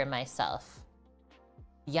amount for myself?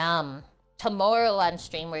 Yum. Tomorrow on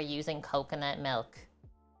stream, we're using coconut milk.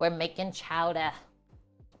 We're making chowder.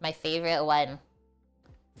 My favorite one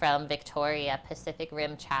from Victoria, Pacific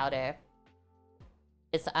Rim chowder.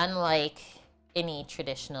 It's unlike any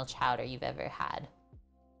traditional chowder you've ever had.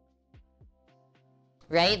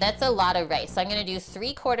 Right? That's a lot of rice. So I'm gonna do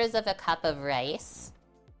 3/4 of a cup of rice.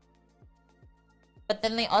 But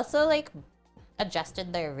then they also like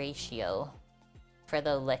adjusted their ratio for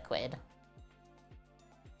the liquid.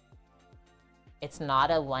 It's not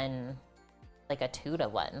a 1, like a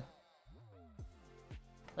 2-to-1.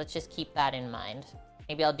 Let's just keep that in mind.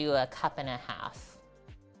 Maybe I'll do 1.5 cups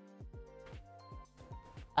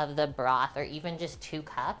of the broth, or even just 2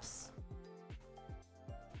 cups.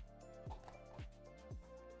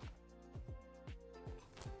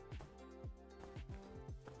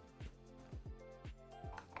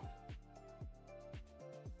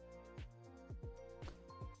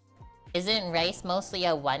 Isn't rice mostly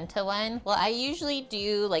a 1-to-1? Well, I usually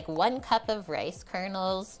do like 1 cup of rice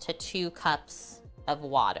kernels to 2 cups of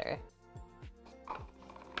water.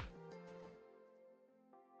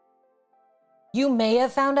 You may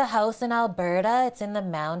have found a house in Alberta. It's in the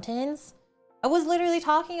mountains. I was literally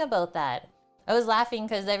talking about that. I was laughing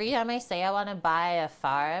because every time I say I want to buy a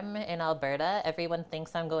farm in Alberta, everyone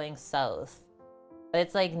thinks I'm going south. But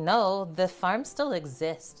it's like, no, the farms still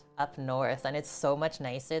exist up north and it's so much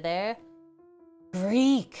nicer there.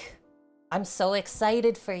 Greek, I'm so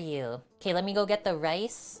excited for you. Okay, let me go get the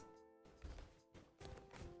rice.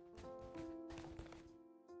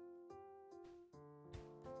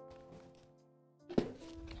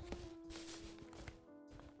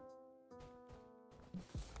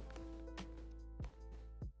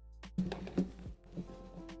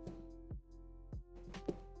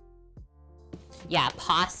 Yeah,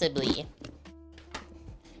 possibly.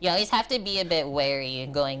 You always have to be a bit wary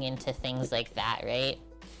going into things like that, right?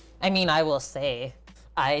 I mean, I will say,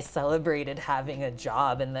 I celebrated having a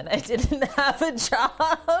job and then I didn't have a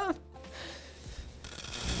job.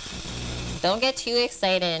 Don't get too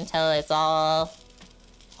excited until it's all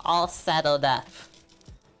settled up.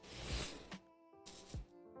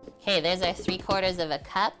 Okay, there's our 3/4 of a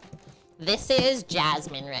cup. This is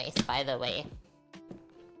jasmine rice, by the way.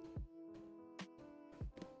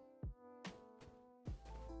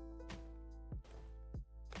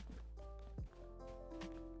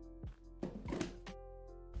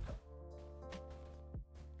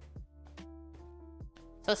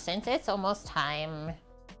 So since it's almost time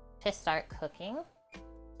to start cooking,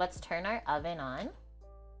 let's turn our oven on.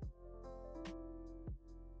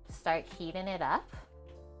 Start heating it up.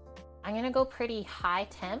 I'm gonna go pretty high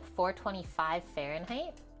temp, 425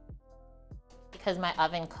 Fahrenheit, because my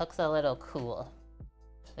oven cooks a little cool.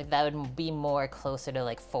 Like that would be more closer to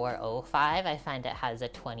like 405. I find it has a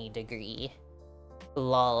 20-degree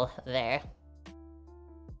lull there.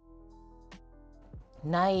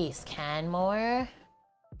 Nice, Canmore.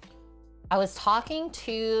 I was talking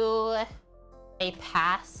to a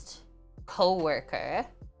past co-worker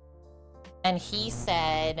and he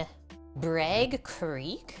said Bragg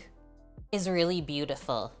Creek is really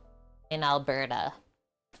beautiful in Alberta.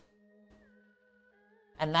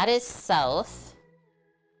 And that is south.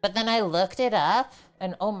 But then I looked it up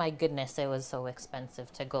and oh my goodness, it was so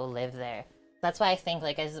expensive to go live there. That's why I think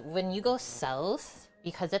like as when you go south,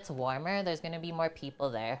 because it's warmer, there's gonna be more people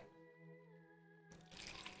there.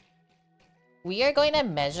 We are going to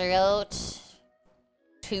measure out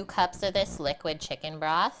 2 cups of this liquid chicken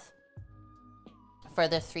broth for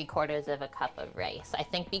the 3/4 of a cup of rice. I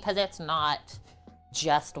think because it's not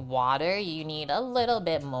just water, you need a little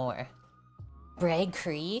bit more. Bragg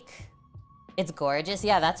Creek, it's gorgeous.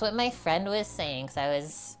 Yeah, that's what my friend was saying. So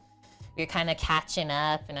we were kind of catching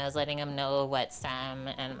up and I was letting him know what Sam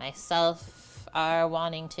and myself are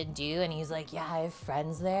wanting to do. And he's like, yeah, I have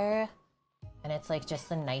friends there. And it's like just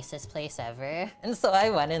the nicest place ever. And so I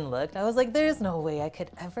went and looked. I was like, there's no way I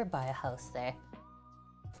could ever buy a house there.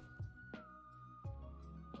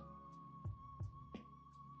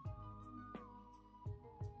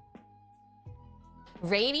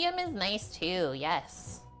 Radium is nice too,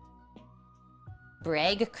 yes.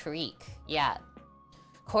 Bragg Creek, yeah.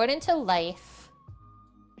 According to Life,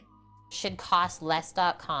 should cost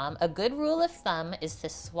less.com. A good rule of thumb is to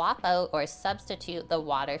swap out or substitute the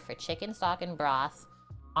water for chicken stock and broth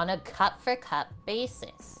on a cup for cup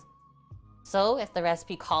basis. So if the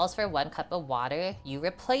recipe calls for 1 cup of water, you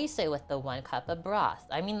replace it with the 1 cup of broth.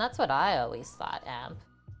 I mean, that's what I always thought, Amp.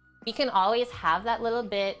 You can always have that little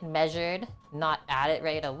bit measured, not add it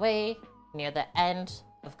right away near the end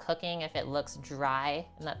of cooking if it looks dry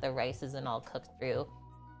and that the rice isn't all cooked through.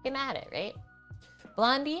 You can add it, right?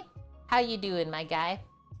 Blondie, how you doing, my guy?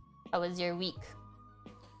 How was your week?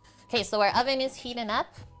 Okay, so our oven is heating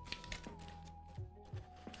up.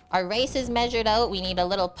 Our rice is measured out. We need a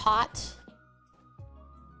little pot.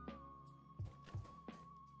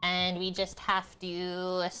 And we just have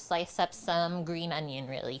to slice up some green onion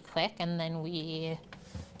really quick, and then we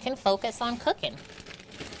can focus on cooking.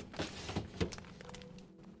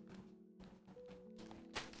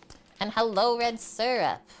 And hello, Red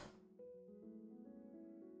Syrup.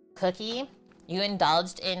 Cookie, you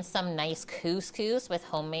indulged in some nice couscous with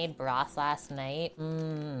homemade broth last night.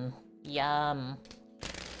 Mmm, yum.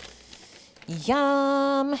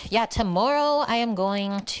 Yum. Yeah, tomorrow I am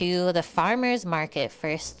going to the farmer's market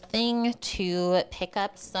first thing to pick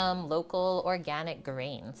up some local organic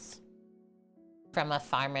grains from a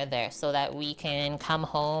farmer there so that we can come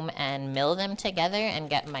home and mill them together and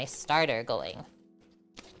get my starter going.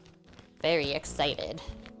 Very excited.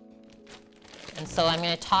 And so I'm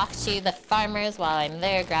going to talk to the farmers while I'm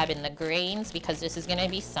there grabbing the grains, because this is going to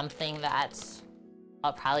be something that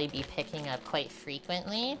I'll probably be picking up quite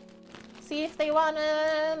frequently. See if they want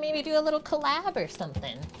to maybe do a little collab or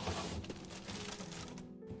something.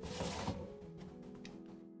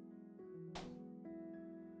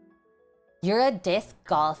 You're a disc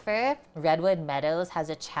golfer. Redwood Meadows has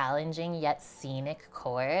a challenging yet scenic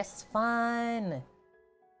course. Fun.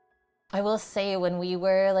 I will say, when we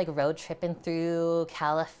were like road tripping through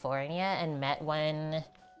California and met one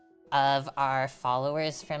of our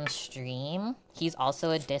followers from stream, he's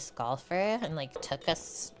also a disc golfer, and like took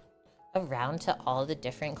us around to all the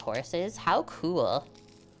different courses. How cool.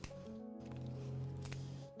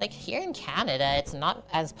 Like here in Canada, it's not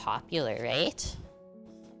as popular, right?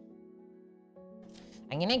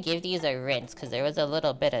 I'm gonna give these a rinse because there was a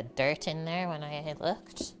little bit of dirt in there when I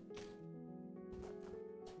looked.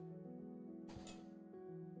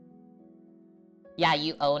 Yeah,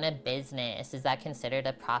 you own a business. Is that considered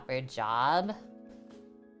a proper job?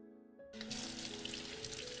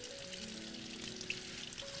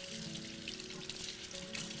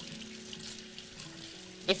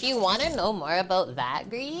 If you want to know more about that,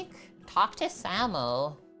 Greek, talk to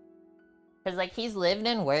Samo. Because, like, he's lived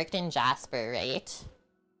and worked in Jasper, right?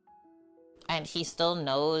 And he still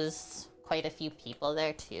knows quite a few people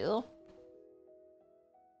there, too.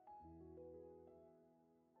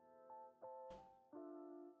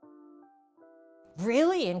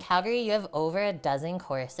 Really? In Calgary, you have over a dozen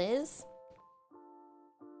courses?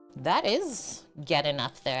 That is getting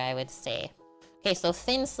up there, I would say. Okay, so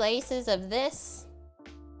thin slices of this.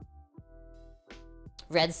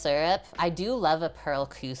 Red syrup. I do love a pearl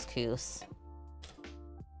couscous.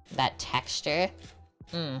 That texture.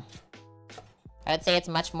 I would say it's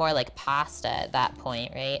much more like pasta at that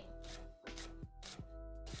point, right?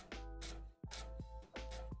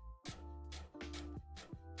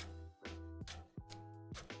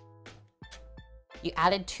 You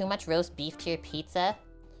added too much roast beef to your pizza?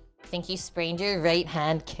 Think you sprained your right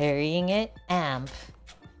hand carrying it? Amp.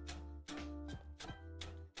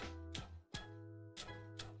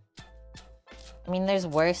 I mean, there's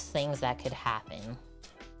worse things that could happen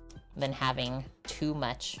than having too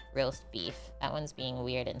much roast beef. That one's being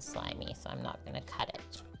weird and slimy, so I'm not gonna cut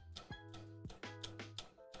it.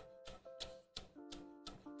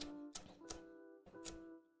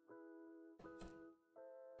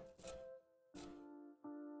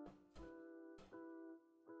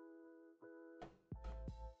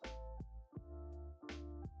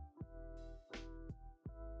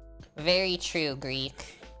 Very true,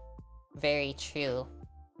 Greek. Very true.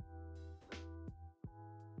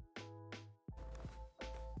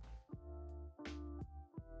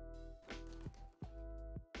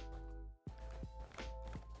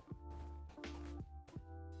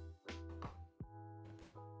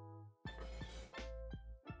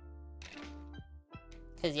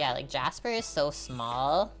 Because, yeah, like, Jasper is so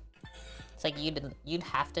small. It's like you'd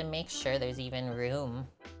have to make sure there's even room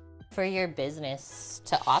for your business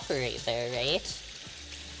to operate there, right?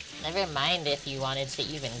 Never mind if you wanted to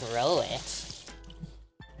even grow it.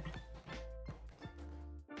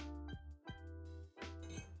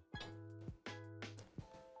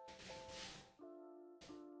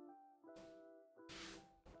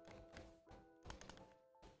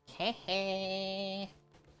 Hey,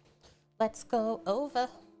 let's go over.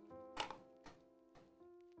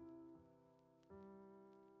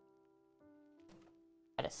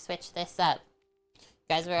 Gotta switch this up.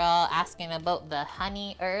 You guys were all asking about the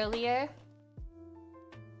honey earlier.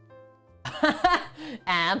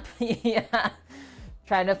 Amp, yeah.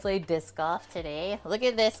 Trying to play disc golf today. Look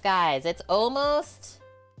at this, guys. It's almost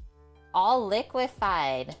all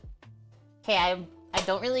liquefied. Okay, I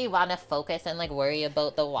don't really want to focus and like worry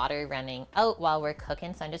about the water running out while we're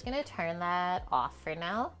cooking, so I'm just gonna turn that off for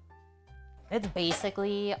now. It's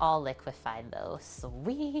basically all liquefied though.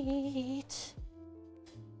 Sweet.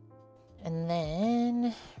 And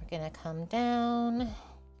then we're gonna come down.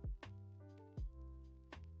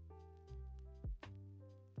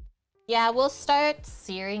 Yeah, we'll start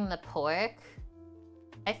searing the pork,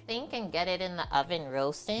 I think, and get it in the oven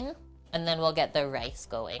roasting, and then we'll get the rice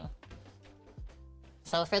going.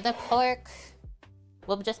 So for the pork,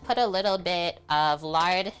 we'll just put a little bit of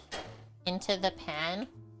lard into the pan.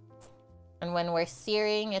 And when we're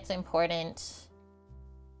searing, it's important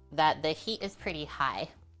that the heat is pretty high.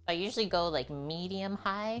 I usually go like medium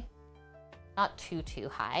high, not too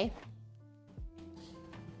high.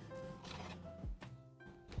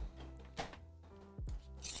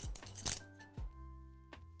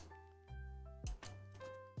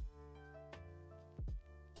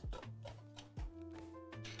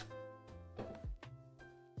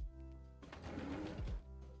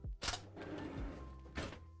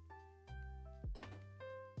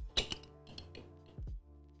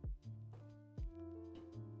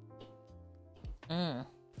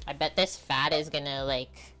 I bet this fat is gonna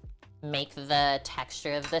like make the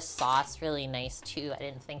texture of the sauce really nice too. I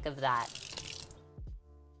didn't think of that.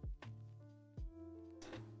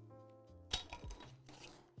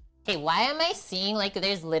 Okay, why am I seeing like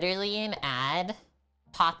there's literally an ad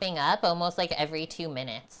popping up almost like every 2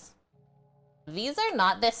 minutes? These are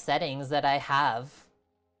not the settings that I have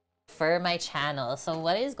for my channel. So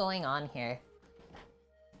what is going on here?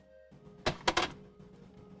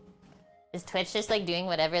 Is Twitch just like doing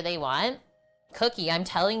whatever they want? Cookie, I'm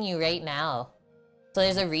telling you right now. So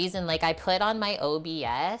there's a reason, like I put on my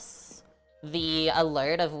OBS the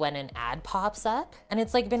alert of when an ad pops up, and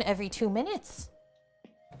it's like been every 2 minutes.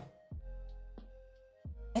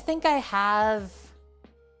 I think I have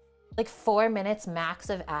like 4 minutes max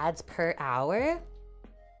of ads per hour.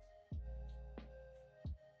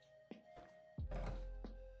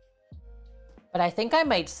 But I think I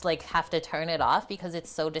might just like have to turn it off because it's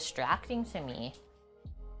so distracting to me.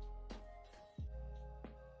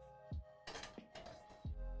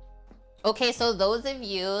 Okay, so those of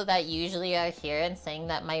you that usually are here and saying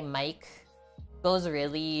that my mic goes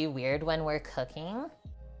really weird when we're cooking,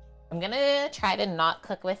 I'm gonna try to not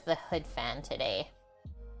cook with the hood fan today.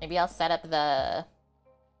 Maybe I'll set up the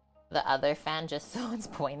other fan just so it's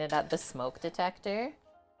pointed at the smoke detector.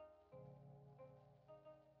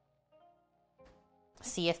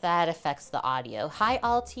 See if that affects the audio. Hi,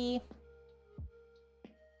 Alti.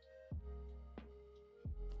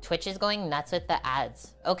 Twitch is going nuts with the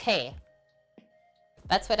ads. Okay.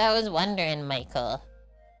 That's what I was wondering, Michael.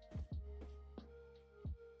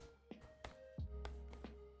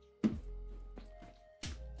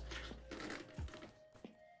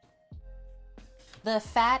 The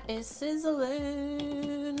fat is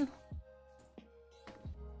sizzling.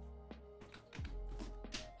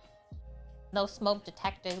 No smoke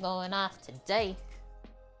detectors going off today.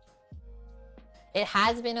 It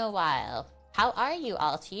has been a while. How are you,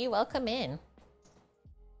 Alti? Welcome in.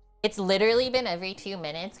 It's literally been every 2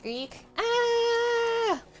 minutes, Greek.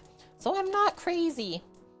 Ah! So I'm not crazy.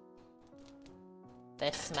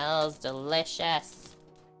 This smells delicious.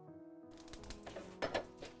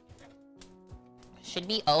 Should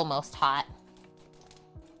be almost hot.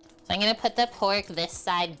 So I'm gonna put the pork this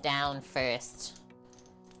side down first,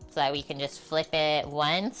 so that we can just flip it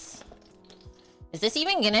once. Is this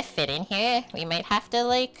even gonna fit in here? We might have to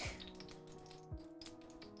like...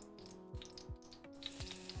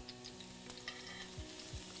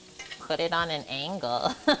 put it on an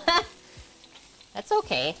angle. That's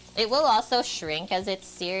okay. It will also shrink as it's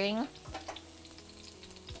searing.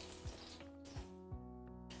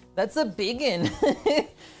 That's a biggin.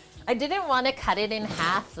 I didn't want to cut it in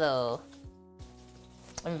half though.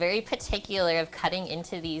 I'm very particular of cutting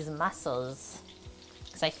into these mussels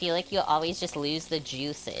because I feel like you'll always just lose the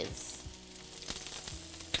juices.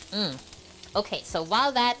 Okay, so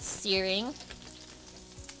while that's searing,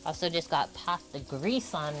 also just got pasta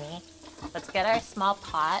grease on me. Let's get our small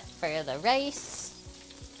pot for the rice.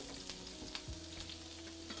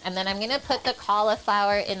 And then I'm gonna put the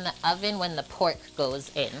cauliflower in the oven when the pork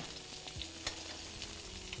goes in.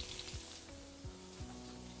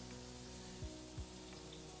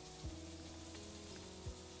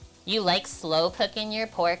 You like slow cooking your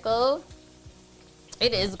porko?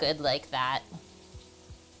 It is good like that.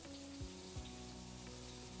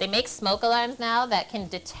 They make smoke alarms now that can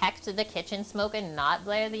detect the kitchen smoke and not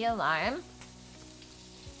blare the alarm.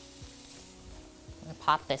 I'm gonna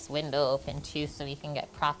pop this window open too so we can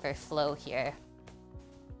get proper flow here.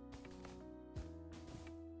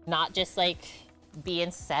 Not just like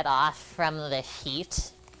being set off from the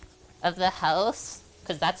heat of the house,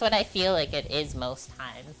 because that's what I feel like it is most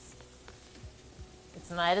times. It's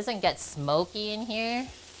not, it doesn't get smoky in here.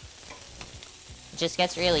 It just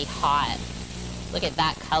gets really hot. Look at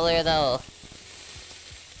that color though.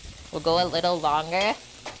 We'll go a little longer.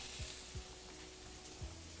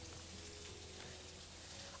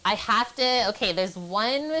 I have to, okay, there's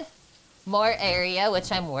one more area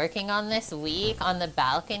which I'm working on this week on the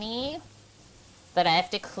balcony that I have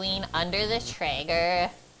to clean under the Traeger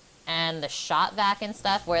and the shop vac and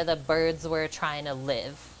stuff where the birds were trying to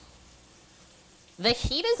live. The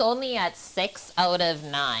heat is only at 6 out of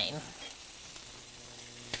 9.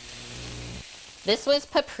 This was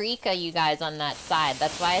paprika, you guys, on that side.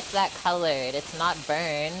 That's why it's that colored. It's not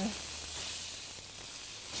burned.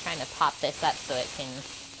 Trying to pop this up so it can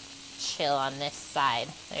chill on this side.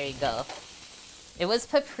 There you go. It was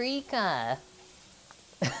paprika.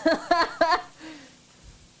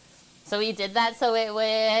 So we did that so it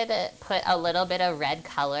would put a little bit of red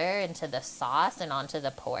color into the sauce and onto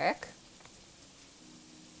the pork.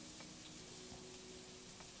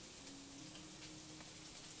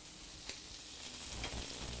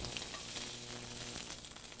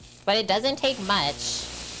 But it doesn't take much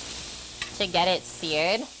to get it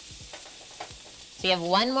seared. So you have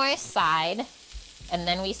one more side, and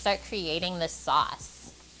then we start creating the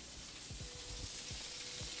sauce.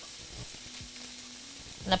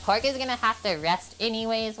 And the pork is gonna have to rest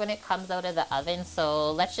anyways when it comes out of the oven,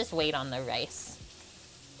 so let's just wait on the rice.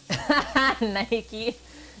 Nike.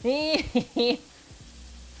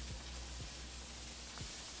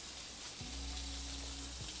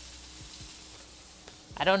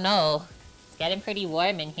 I don't know. It's getting pretty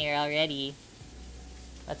warm in here already.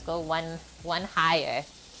 Let's go one higher.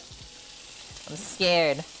 I'm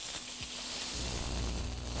scared.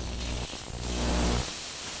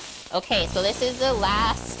 Okay, so this is the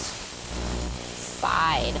last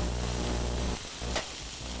side.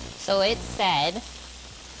 So it said...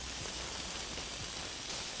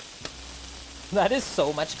 That is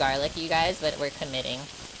so much garlic, you guys, but we're committing.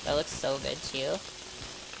 That looks so good, too.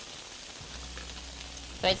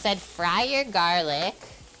 So it said fry your garlic.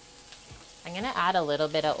 I'm gonna add a little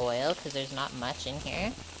bit of oil because there's not much in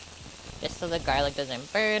here. Just so the garlic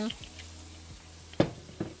doesn't burn.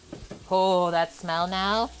 Oh, that smell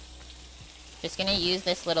now. Just gonna use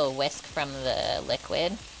this little whisk from the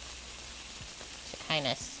liquid to kind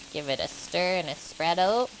of give it a stir and a spread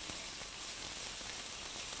out.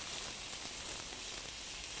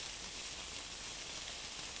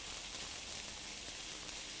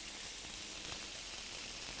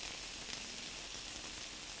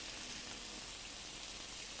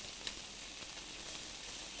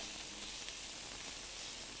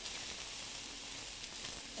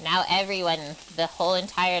 Now everyone, the whole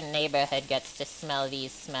entire neighborhood gets to smell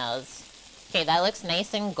these smells. Okay, that looks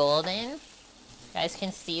nice and golden. You guys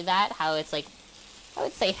can see that, how it's like, I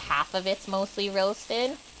would say half of it's mostly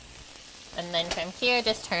roasted. And then from here,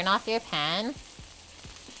 just turn off your pan.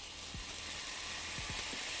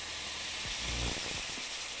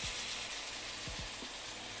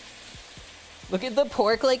 Look at the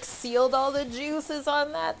pork, like, sealed all the juices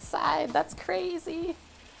on that side. That's crazy.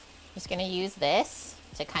 Just gonna use this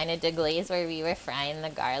to kind of deglaze where we were frying the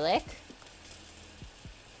garlic.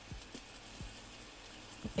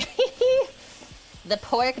 The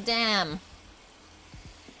pork dam.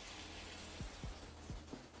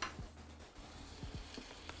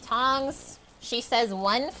 Tongs, she says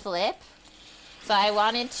 1 flip. So I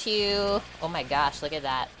wanted to, oh my gosh, look at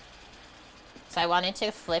that. So I wanted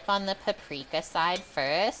to flip on the paprika side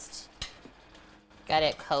first. Got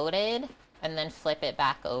it coated, and then flip it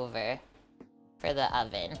back over for the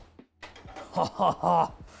oven.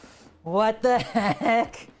 What the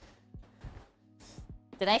heck?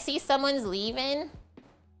 Did I see someone's leaving?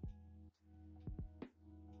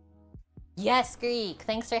 Yes, Greek.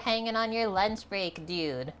 Thanks for hanging on your lunch break,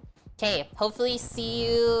 dude. Okay, hopefully see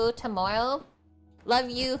you tomorrow. Love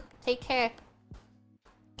you. Take care.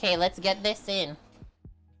 Okay, let's get this in.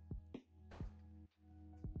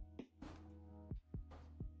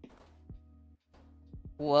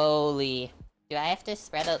 Whoa-ly. Do I have to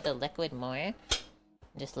spread out the liquid more?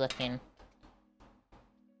 Just looking.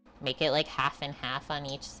 Make it like half and half on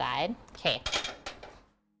each side. Okay.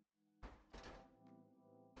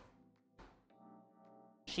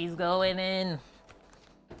 She's going in.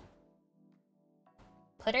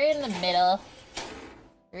 Put her in the middle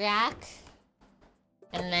rack.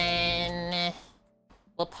 And then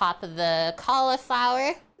we'll pop the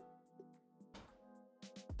cauliflower.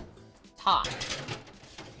 Top.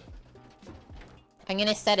 I'm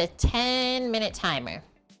gonna set a 10-minute timer.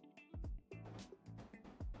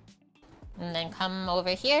 And then come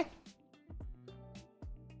over here.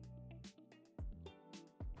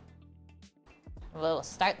 We'll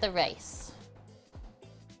start the rice.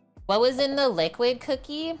 What was in the liquid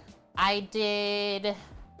cookie? I did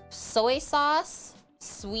soy sauce,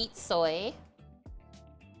 sweet soy,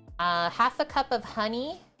 half a cup of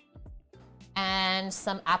honey, and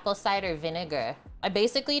some apple cider vinegar. I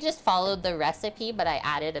basically just followed the recipe, but I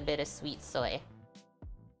added a bit of sweet soy.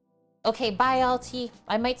 Okay, bye, LT.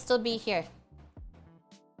 I might still be here.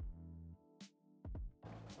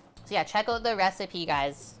 So yeah, check out the recipe,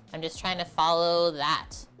 guys. I'm just trying to follow that,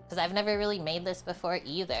 because I've never really made this before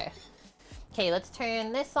either. Okay, let's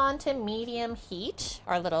turn this on to medium heat,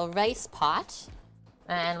 our little rice pot.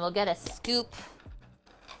 And we'll get a scoop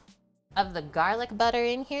of the garlic butter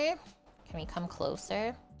in here. Can we come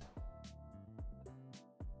closer?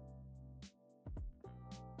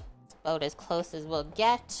 It's about as close as we'll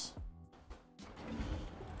get.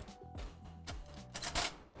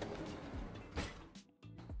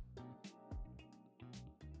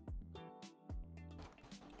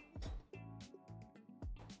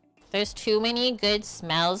 There's too many good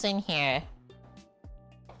smells in here.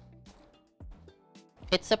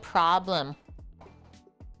 It's a problem.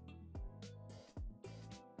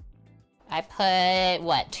 I put,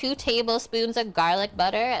 what, 2 tablespoons of garlic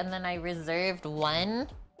butter, and then I reserved 1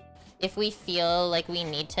 if we feel like we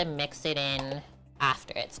need to mix it in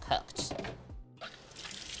after it's cooked.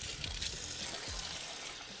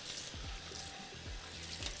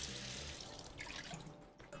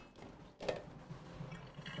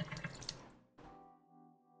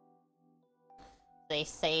 They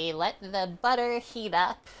say let the butter heat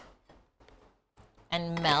up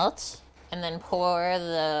and melt, and then pour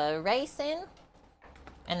the rice in,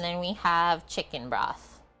 and then we have chicken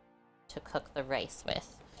broth to cook the rice with.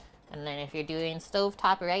 And then if you're doing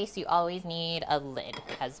stovetop rice, you always need a lid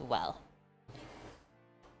as well.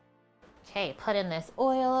 Okay, putting this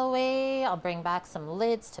oil away. I'll bring back some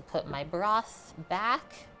lids to put my broth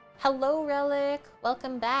back. Hello, Relic.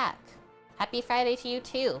 Welcome back. Happy Friday to you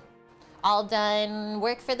too. All done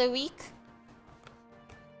work for the week?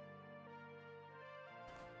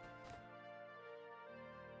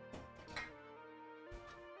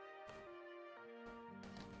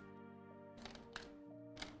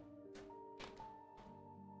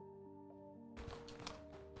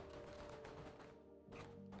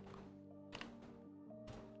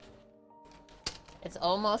 It's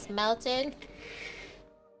almost melted.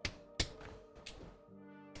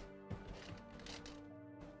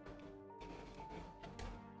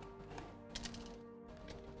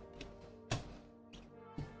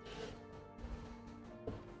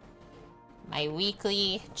 My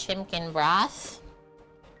weekly chimkin broth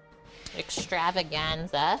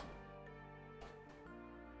extravaganza.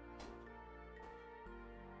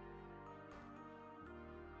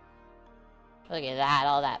 Look at that,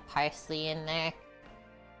 all that parsley in there.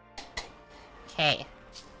 Okay,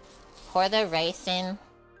 pour the rice in.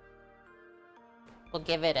 We'll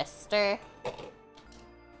give it a stir.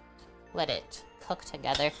 Let it cook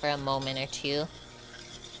together for a moment or two.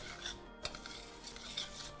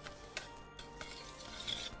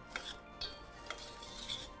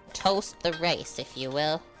 Toast the rice, if you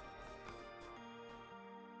will.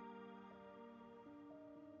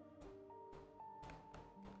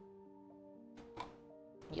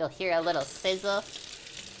 You'll hear a little sizzle.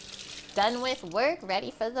 Done with work,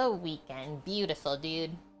 ready for the weekend. Beautiful,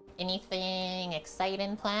 dude. Anything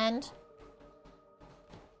exciting planned?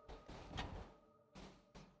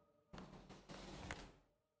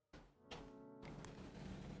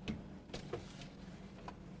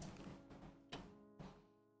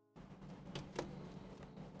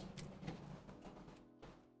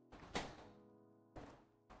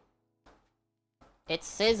 It's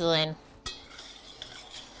sizzling.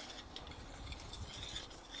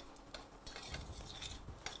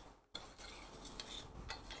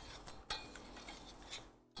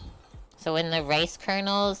 So when the rice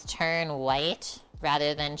kernels turn white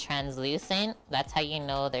rather than translucent, that's how you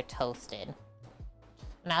know they're toasted.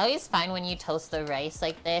 And I always find when you toast the rice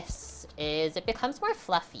like this is it becomes more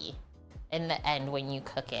fluffy in the end when you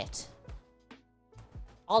cook it.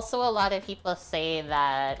 Also, a lot of people say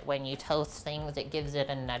that when you toast things, it gives it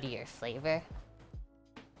a nuttier flavor.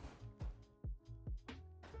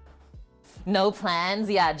 No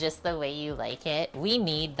plans? Yeah, just the way you like it. We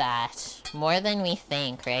need that more than we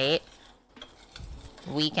think, right?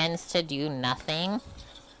 Weekends to do nothing.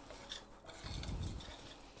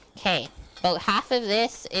 Okay, about half of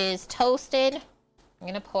this is toasted. I'm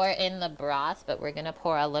gonna pour in the broth, but we're gonna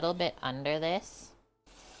pour a little bit under this.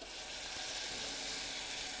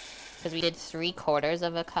 Because we did 3/4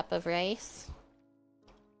 of a cup of rice.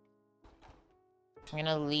 I'm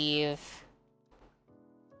gonna leave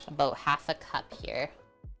about half a cup here.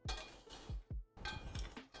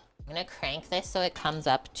 I'm gonna crank this so it comes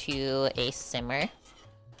up to a simmer.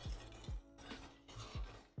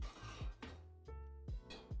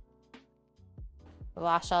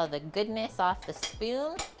 Wash all the goodness off the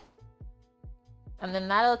spoon. And then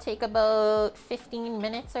that'll take about 15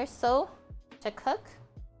 minutes or so to cook.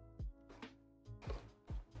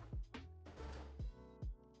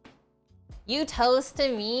 You toast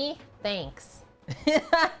to me? Thanks. Okay,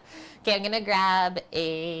 I'm gonna grab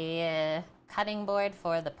a cutting board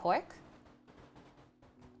for the pork.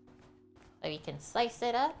 So we can slice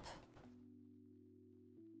it up.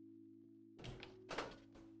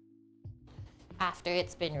 After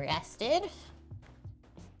it's been rested.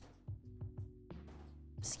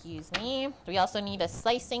 Excuse me. We also need a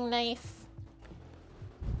slicing knife.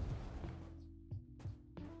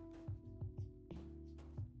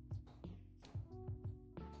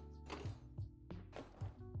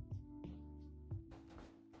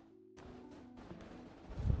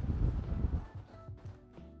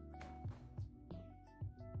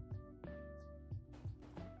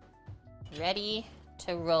 Ready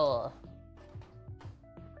to roll.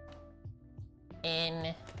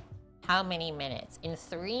 In how many minutes? In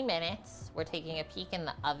 3 minutes, we're taking a peek in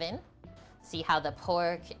the oven, see how the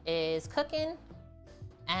pork is cooking,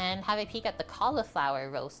 and have a peek at the cauliflower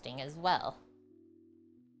roasting as well.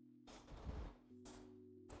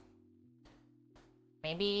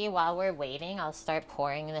 Maybe while we're waiting, I'll start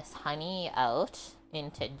pouring this honey out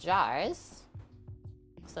into jars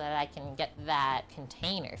so that I can get that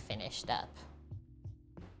container finished up.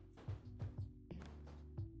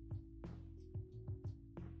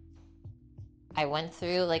 I went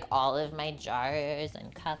through like all of my jars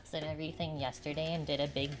and cups and everything yesterday and did a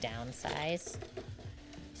big downsize.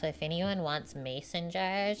 So if anyone wants mason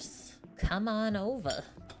jars, come on over.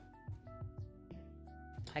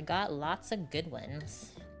 I got lots of good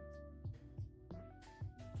ones.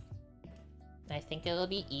 I think it'll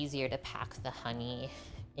be easier to pack the honey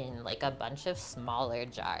in like a bunch of smaller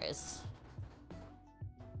jars.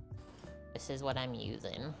 This is what I'm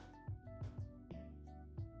using.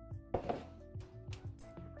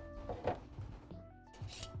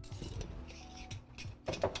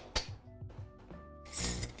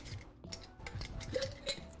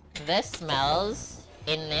 This smells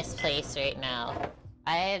in this place right now.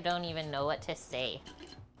 I don't even know what to say.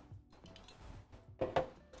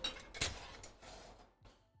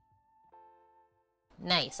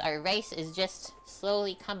 Nice, our rice is just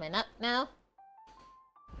slowly coming up now.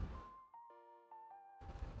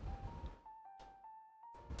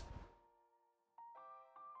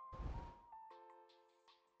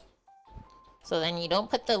 So then you don't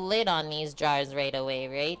put the lid on these jars right away,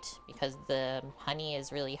 right? Because the honey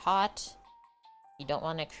is really hot. You don't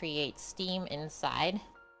want to create steam inside.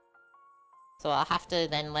 So I'll have to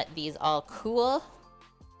then let these all cool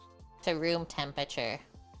to room temperature.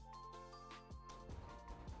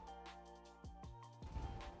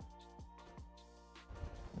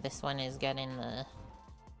 This one is getting the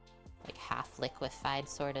like half liquefied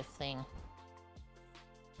sort of thing.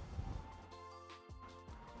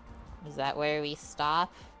 Is that where we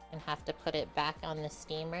stop and have to put it back on the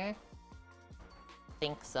steamer?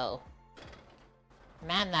 Think so.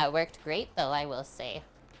 Man, that worked great though, I will say.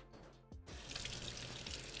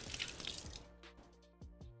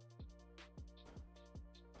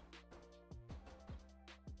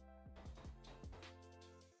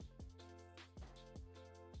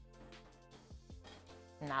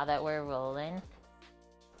 Now that we're rolling,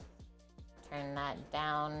 turn that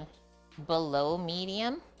down below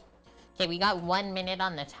medium. Okay, we got 1 minute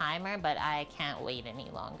on the timer, but I can't wait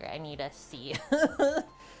any longer. I need to see.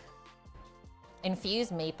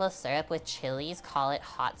 Infuse maple syrup with chilies. Call it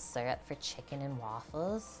hot syrup for chicken and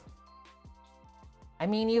waffles. I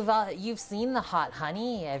mean, you've seen the hot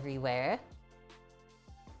honey everywhere.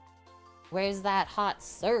 Where's that hot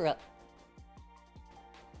syrup?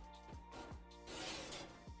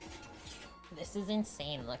 This is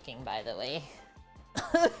insane looking, by the way.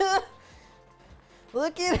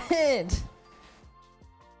 Look at it!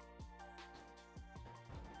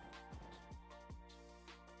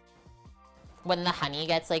 When the honey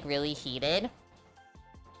gets like really heated.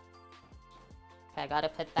 Okay, I gotta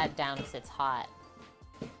put that down because it's hot.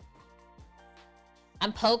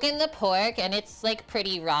 I'm poking the pork and it's like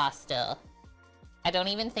pretty raw still. I don't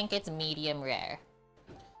even think it's medium rare.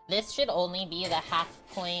 This should only be the half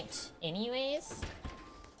point anyways.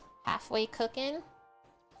 Halfway cooking.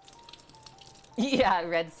 Yeah,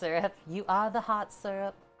 red syrup. You are the hot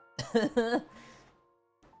syrup.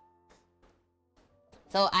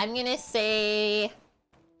 So I'm gonna say...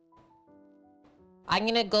 I'm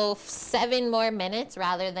gonna go 7 more minutes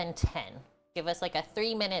rather than 10. Give us like a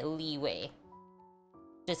 3-minute leeway.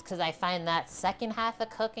 Just because I find that second half of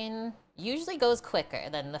cooking usually goes quicker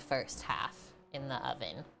than the first half in the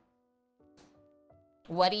oven.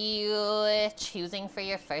 What are you choosing for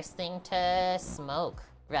your first thing to smoke,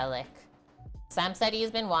 Relic? Sam said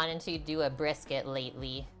he's been wanting to do a brisket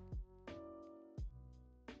lately.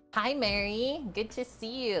 Hi, Mary. Good to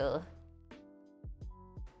see you.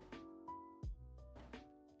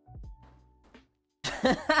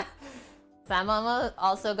 Sam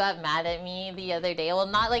also got mad at me the other day. Well,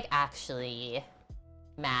 not like actually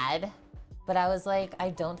mad, but I was like, I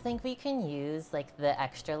don't think we can use like the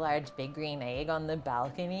extra large big green egg on the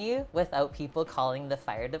balcony without people calling the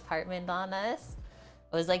fire department on us.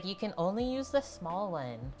 I was like, you can only use the small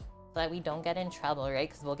one so that we don't get in trouble, right?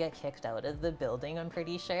 Because we'll get kicked out of the building, I'm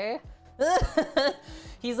pretty sure.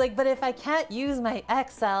 He's like, but if I can't use my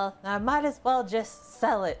XL, I might as well just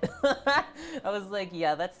sell it. I was like,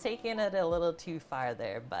 yeah, that's taking it a little too far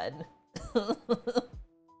there, bud.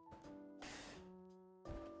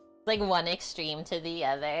 Like one extreme to the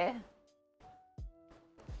other.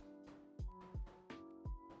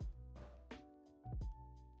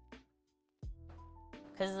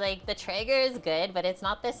 Cause like the Traeger is good, but it's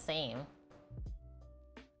not the same.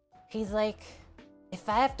 He's like, if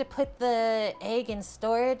I have to put the egg in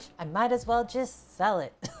storage, I might as well just sell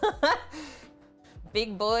it.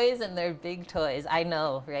 Big boys and their big toys. I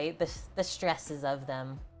know, right? The stresses of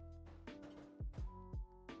them.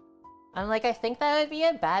 I'm like, I think that would be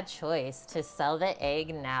a bad choice to sell the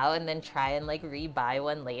egg now and then try and like rebuy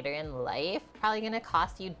one later in life. Probably gonna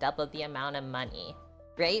cost you double the amount of money.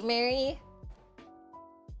 Right, Mary?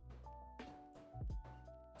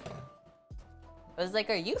 I was like,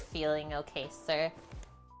 are you feeling okay, sir?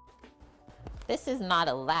 This is not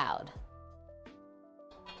allowed.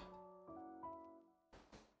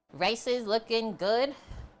 Rice is looking good.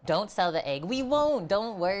 Don't sell the egg. We won't,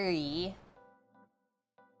 don't worry.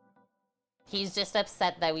 He's just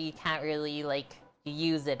upset that we can't really, like,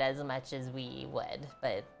 use it as much as we would.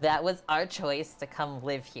 But that was our choice to come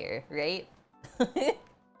live here, right?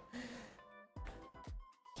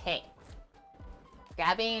 Okay.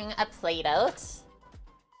 Grabbing a plate out.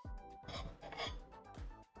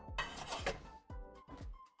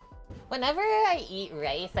 Whenever I eat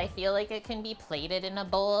rice, I feel like it can be plated in a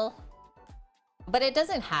bowl. But it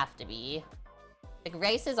doesn't have to be. Like,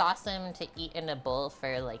 rice is awesome to eat in a bowl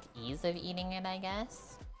for, like, ease of eating it, I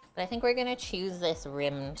guess. But I think we're gonna choose this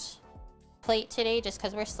rimmed plate today just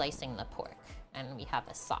because we're slicing the pork and we have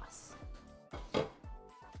a sauce.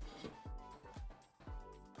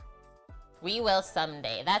 We will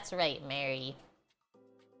someday. That's right, Mary.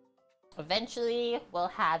 Eventually, we'll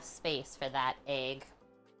have space for that egg.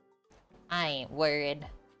 I ain't worried.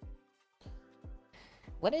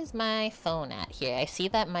 What is my phone at here? I see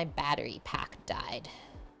that my battery pack died.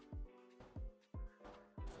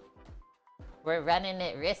 We're running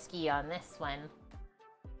it risky on this one.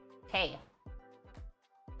 Okay.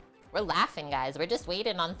 We're laughing, guys. We're just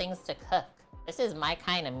waiting on things to cook. This is my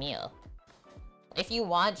kind of meal. If you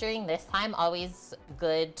want during this time, always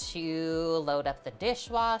good to load up the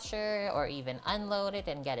dishwasher or even unload it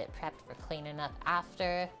and get it prepped for cleaning up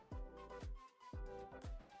after.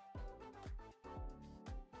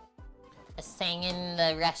 A saying in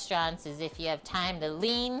the restaurants is if you have time to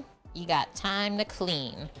lean, you got time to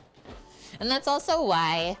clean. And that's also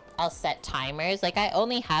why I'll set timers. Like, I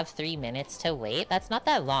only have 3 minutes to wait. That's not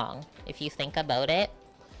that long, if you think about it.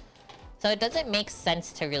 So it doesn't make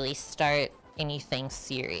sense to really start anything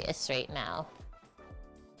serious right now.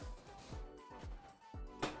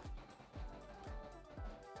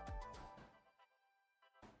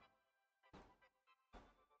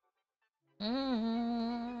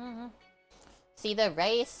 See the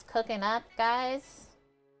rice cooking up, guys?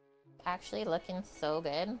 Actually looking so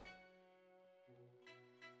good.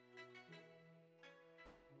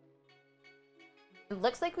 It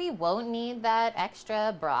looks like we won't need that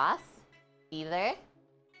extra broth either.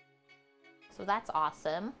 So that's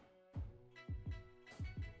awesome.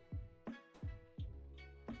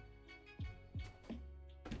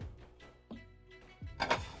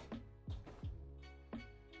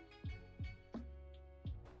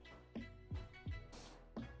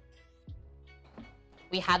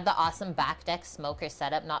 We had the awesome back deck smoker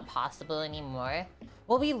setup, not possible anymore.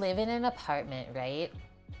 Well, we live in an apartment, right?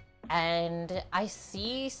 And I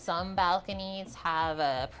see some balconies have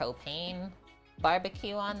a propane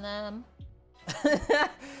barbecue on them.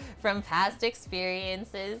 From past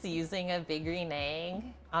experiences using a big green egg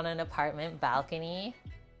on an apartment balcony,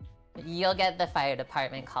 you'll get the fire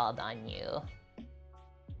department called on you.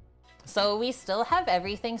 So we still have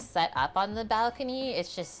everything set up on the balcony.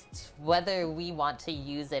 It's just whether we want to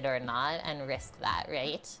use it or not and risk that,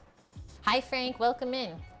 right? Hi, Frank. Welcome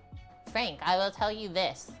in. Frank, I will tell you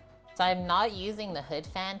this. So I'm not using the hood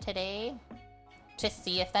fan today to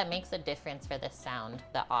see if that makes a difference for the sound,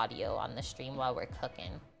 the audio on the stream while we're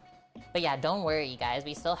cooking. But yeah, don't worry, guys.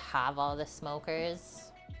 We still have all the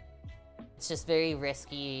smokers. It's just very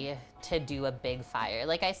risky to do a big fire.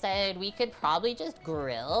 Like I said, we could probably just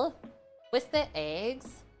grill with the eggs,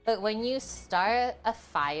 but when you start a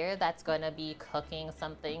fire that's gonna be cooking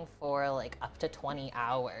something for like up to 20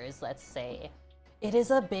 hours, let's say, it is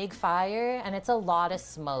a big fire and it's a lot of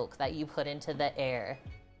smoke that you put into the air.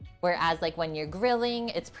 Whereas like when you're grilling,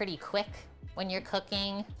 it's pretty quick when you're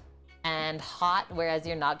cooking and hot, whereas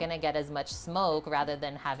you're not gonna get as much smoke rather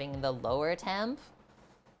than having the lower temp.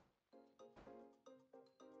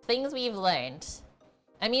 Things we've learned.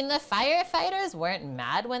 I mean, the firefighters weren't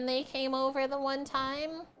mad when they came over the one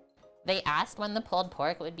time. They asked when the pulled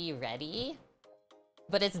pork would be ready,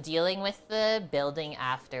 but it's dealing with the building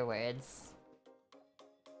afterwards.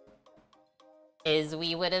 Is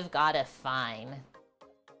we would have got a fine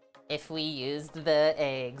if we used the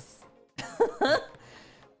eggs.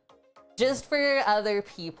 Just for other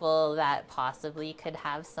people that possibly could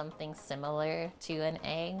have something similar to an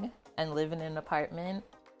egg and live in an apartment.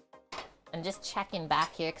 I'm just checking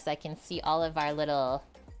back here because I can see all of our little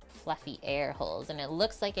fluffy air holes, and it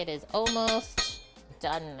looks like it is almost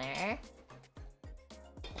done there.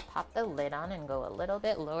 Pop the lid on and go a little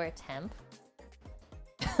bit lower temp.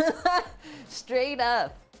 Straight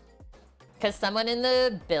up. Because someone in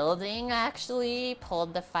the building actually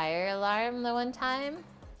pulled the fire alarm the one time.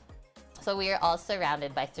 So we are all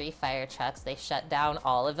surrounded by 3 fire trucks. They shut down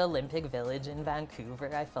all of Olympic Village in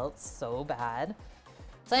Vancouver. I felt so bad.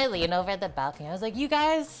 So I lean over at the balcony. I was like, you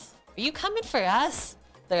guys, are you coming for us?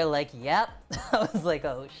 They're like, yep. I was like,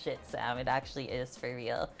 oh shit, Sam, it actually is for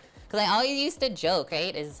real. Because I always used to joke,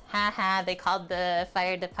 right? Is, haha, they called the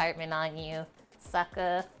fire department on you,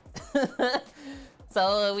 sucker.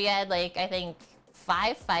 So we had like, I think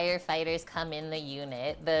 5 firefighters come in the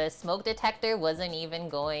unit. The smoke detector wasn't even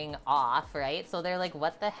going off, right? So they're like,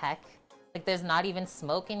 what the heck? Like, there's not even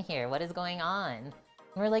smoke in here. What is going on? And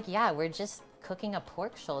we're like, yeah, we're just cooking a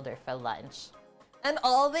pork shoulder for lunch. And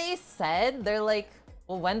all they said, they're like,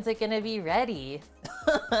 well, when's it gonna be ready?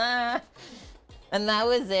 And that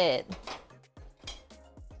was it.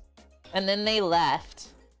 And then they left.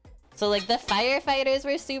 So like the firefighters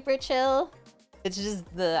were super chill. It's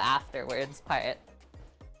just the afterwards part.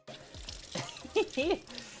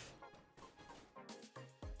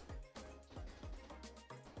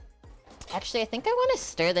 Actually, I think I want to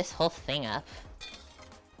stir this whole thing up.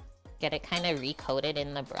 Get it kind of recoated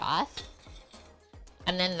in the broth.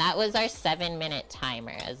 And then that was our 7-minute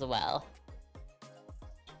timer as well.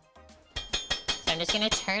 So I'm just gonna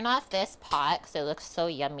turn off this pot because it looks so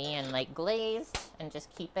yummy and like glazed, and just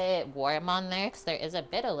keep it warm on there because there is a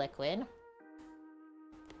bit of liquid.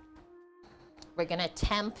 We're gonna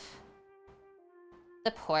temp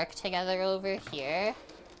the pork together over here.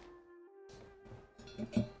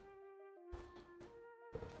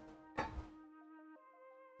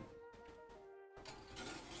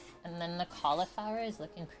 And then the cauliflower is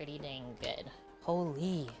looking pretty dang good.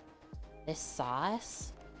 Holy, this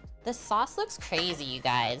sauce. This sauce looks crazy, you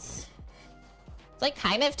guys. It's like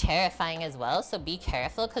kind of terrifying as well, so be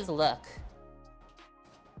careful, because look.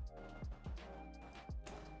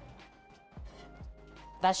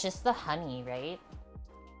 That's just the honey, right?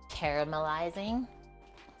 Caramelizing.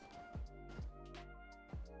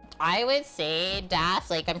 I would say,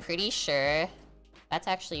 Daff, like I'm pretty sure that's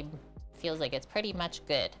actually feels like it's pretty much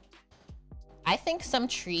good. I think some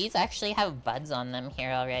trees actually have buds on them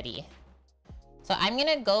here already. So I'm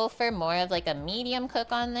gonna go for more of like a medium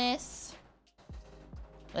cook on this.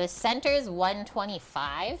 The center is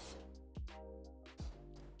 125.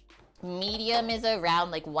 Medium is around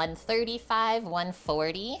like 135,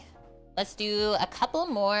 140. Let's do a couple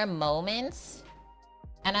more moments.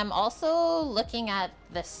 And I'm also looking at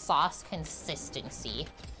the sauce consistency.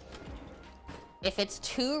 If it's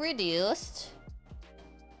too reduced,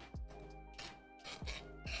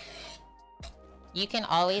 you can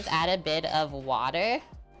always add a bit of water,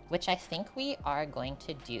 which I think we are going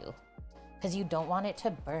to do. Because you don't want it to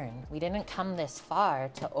burn. We didn't come this far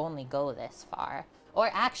to only go this far. Or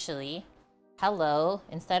actually, hello,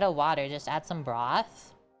 instead of water, just add some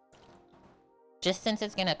broth. Just since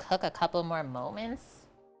it's gonna cook a couple more moments.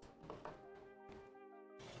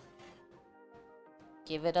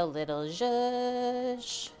 Give it a little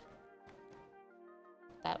zhuzh.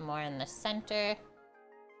 That more in the center.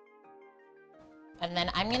 And then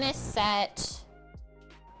I'm gonna set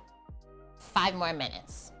 5 more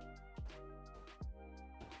minutes.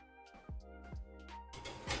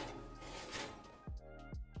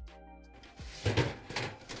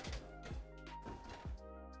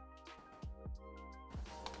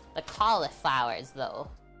 The cauliflowers, though.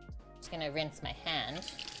 Just gonna rinse my hand.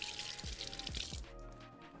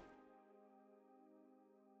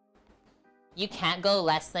 You can't go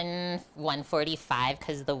less than 145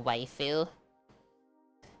 because the waifu.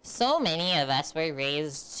 So many of us were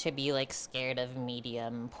raised to be like scared of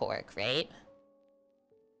medium pork, right?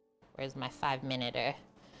 Where's my 5-minuter?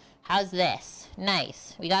 How's this?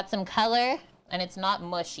 Nice. We got some color and it's not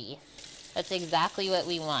mushy. That's exactly what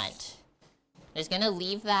we want. Just gonna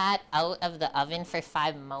leave that out of the oven for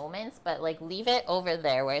 5 moments, but like leave it over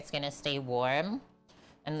there where it's gonna stay warm.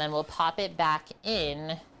 And then we'll pop it back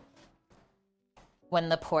in when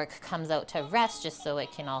the pork comes out to rest, just so it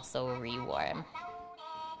can also rewarm.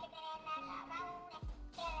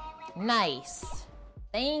 Nice.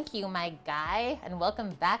 Thank you, my guy, and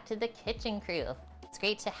welcome back to the kitchen crew. It's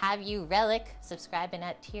great to have you, Relic, subscribing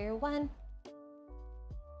at tier 1.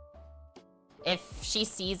 If she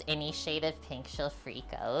sees any shade of pink, she'll freak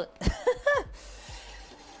out.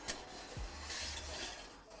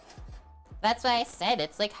 That's why I said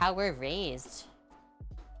it's like how we're raised.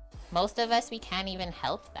 Most of us, we can't even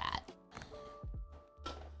help that.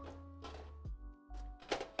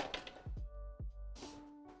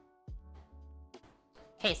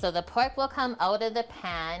 Okay, so the pork will come out of the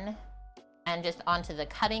pan and just onto the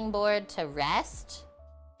cutting board to rest.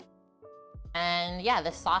 And yeah,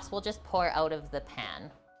 the sauce will just pour out of the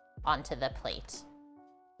pan onto the plate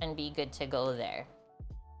and be good to go there.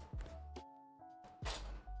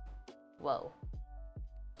 Whoa.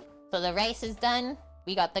 So the rice is done.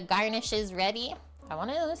 We got the garnishes ready. I want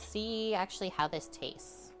to see actually how this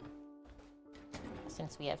tastes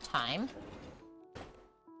since we have time.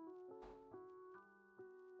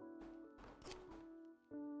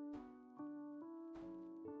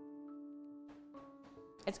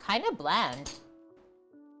 It's kind of bland.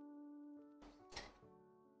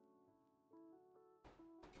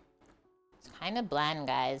 It's kind of bland,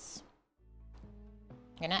 guys.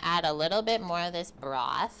 I'm gonna add a little bit more of this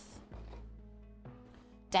broth.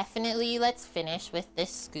 Definitely let's finish with this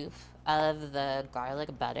scoop of the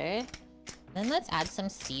garlic butter. Then let's add some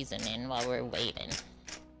seasoning while we're waiting.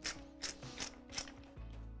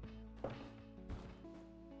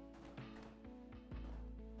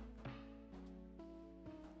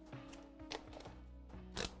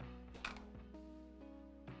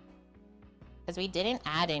 Because we didn't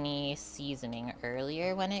add any seasoning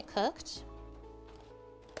earlier when it cooked.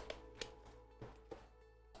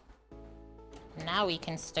 Now we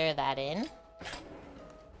can stir that in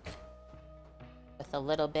with a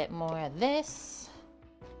little bit more of this.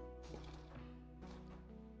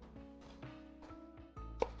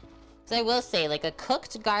 So I will say, like a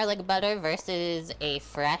cooked garlic butter versus a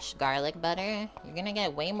fresh garlic butter, you're gonna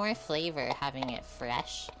get way more flavor having it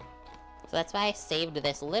fresh. So that's why I saved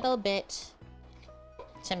this little bit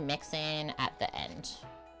to mix in at the end.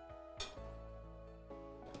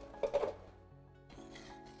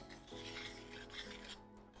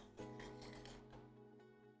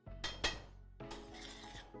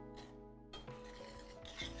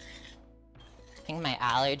 I think my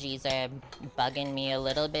allergies are bugging me a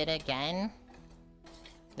little bit again.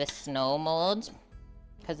 The snow mold,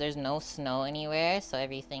 because there's no snow anywhere, so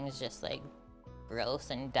everything's just like gross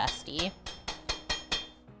and dusty.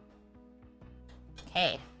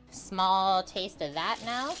 Okay, small taste of that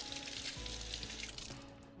now.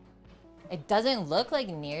 It doesn't look like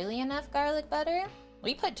nearly enough garlic butter.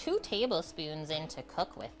 We put 2 tablespoons in to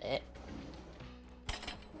cook with it.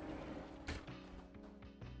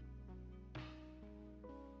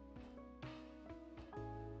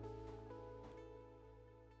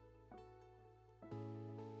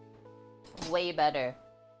 way better.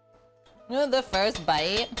 You know, the first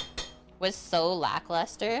bite was so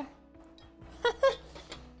lackluster.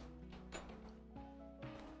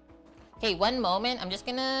 Okay, one moment. I'm just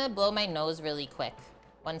gonna blow my nose really quick.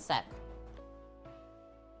 One sec.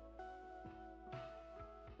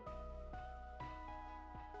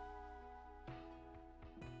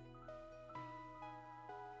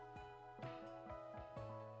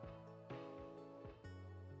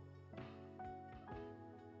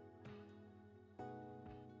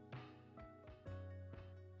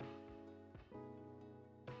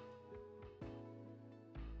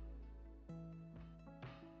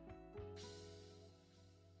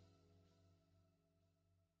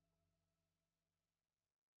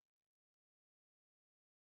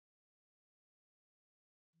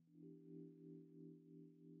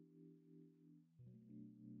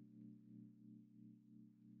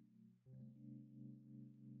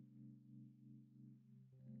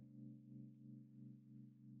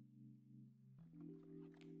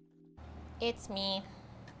 It's me.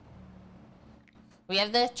 We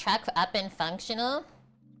have the truck up and functional.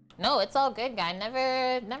 No, it's all good, guy.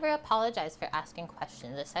 Never apologize for asking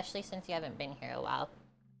questions, especially since you haven't been here a while.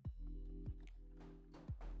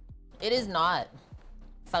 It is not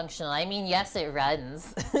functional. I mean, yes, it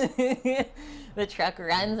runs. The truck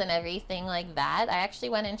runs and everything like that. I actually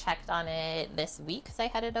went and checked on it this week because I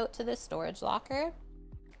headed out to the storage locker.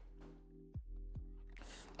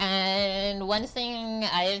 And one thing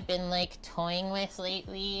I've been like toying with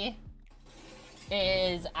lately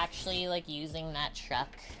is actually like using that truck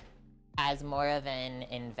as more of an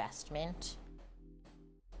investment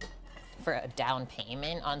for a down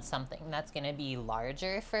payment on something that's gonna be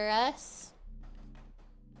larger for us.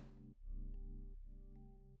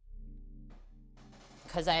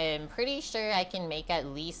 Because I'm pretty sure I can make at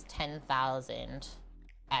least 10,000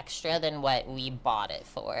 extra than what we bought it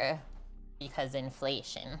for. Because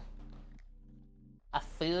inflation. A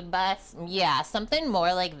food bus? Yeah, something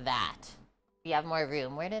more like that. We have more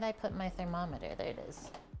room. Where did I put my thermometer? There it is.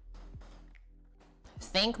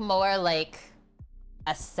 Think more like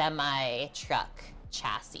a semi-truck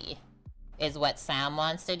chassis is what Sam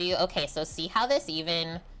wants to do. Okay, so see how this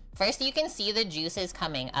even... First, you can see the juices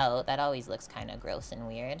coming out. That always looks kind of gross and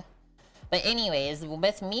weird. But anyways,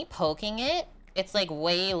 with me poking it, it's like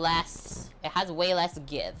way less... It has way less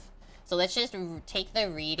give. So let's just take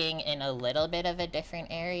the reading in a little bit of a different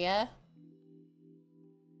area.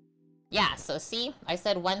 Yeah, so see, I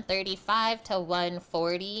said 135 to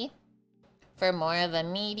 140 for more of a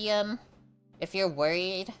medium. If you're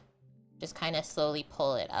worried, just kind of slowly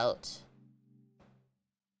pull it out.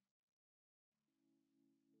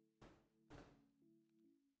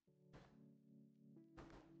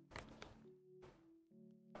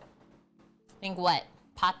 Think what?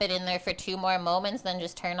 Pop it in there for 2 more moments, then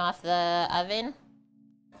just turn off the oven?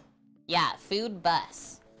 Yeah, food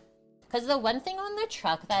bus. Because the one thing on the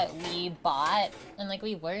truck that we bought, and like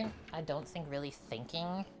we weren't, I don't think, really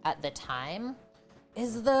thinking at the time,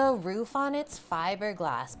 is the roof on it's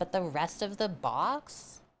fiberglass, but the rest of the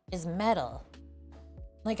box is metal.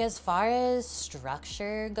 Like as far as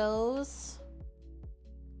structure goes,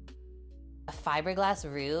 a fiberglass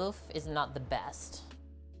roof is not the best.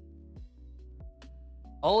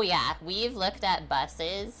 Oh yeah, we've looked at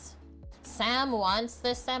buses. Sam wants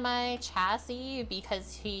the semi-chassis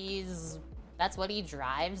because that's what he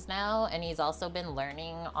drives now, and he's also been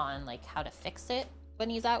learning on like how to fix it when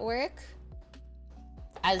he's at work.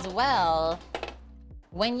 As well,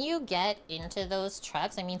 when you get into those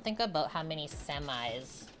trucks, I mean, think about how many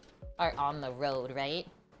semis are on the road, right?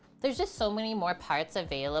 There's just so many more parts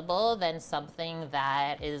available than something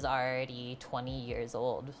that is already 20 years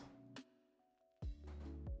old.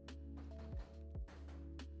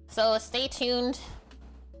 So stay tuned.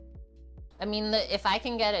 I mean, if I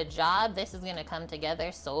can get a job, this is gonna come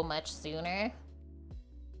together so much sooner.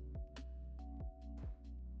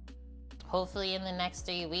 Hopefully in the next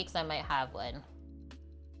 3 weeks, I might have one.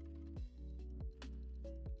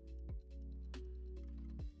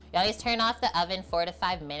 You always turn off the oven 4 to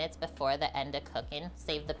 5 minutes before the end of cooking.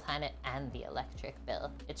 Save the planet and the electric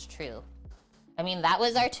bill. It's true. I mean, that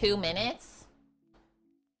was our 2 minutes.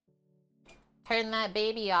 Turn that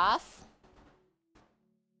baby off.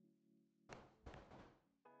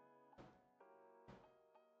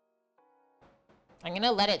 I'm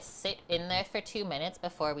gonna let it sit in there for 2 minutes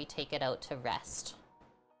before we take it out to rest.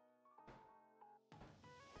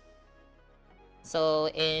 So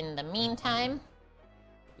in the meantime,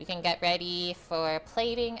 you can get ready for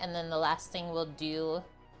plating, and then the last thing we'll do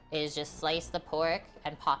is just slice the pork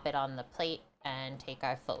and pop it on the plate and take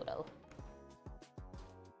our photo.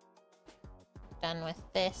 Done with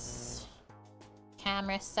this.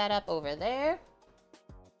 camera setup over there.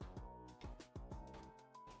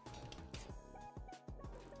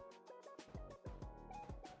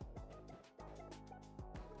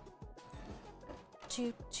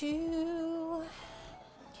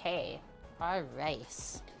 Okay, our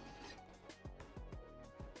rice.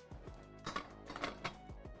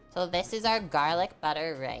 So this is our garlic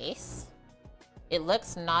butter rice. It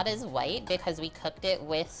looks not as white because we cooked it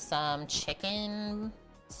with some chicken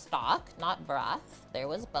stock, not broth. There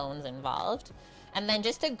was bones involved. And then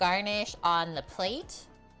just to garnish on the plate,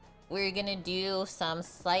 we're gonna do some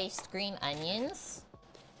sliced green onions.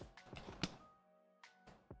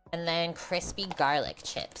 And then crispy garlic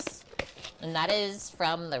chips. And that is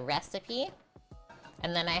from the recipe.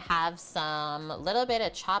 And then I have some little bit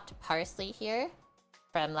of chopped parsley here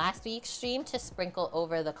from last week's stream to sprinkle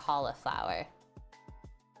over the cauliflower.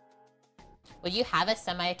 Would you have a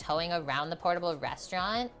semi-towing around the portable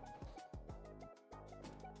restaurant?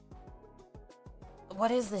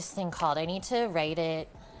 What is this thing called? I need to write it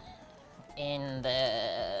in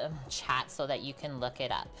the chat so that you can look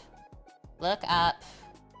it up. Look up.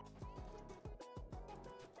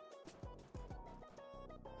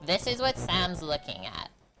 This is what Sam's looking at.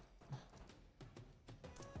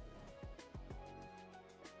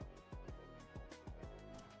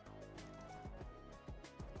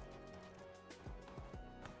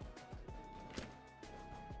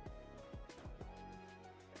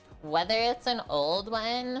 Whether it's an old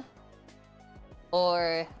one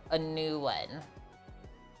or a new one.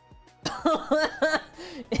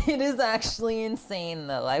 It is actually insane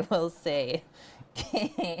though, I will say.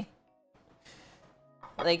 Okay.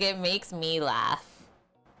 Like, it makes me laugh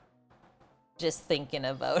just thinking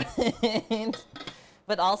about it,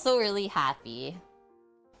 but also really happy.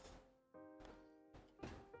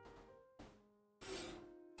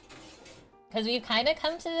 Because we've kind of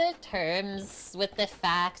come to the terms with the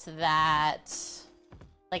fact that,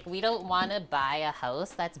 like, we don't want to buy a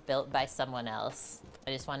house that's built by someone else.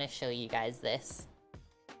 I just want to show you guys this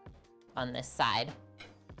on this side.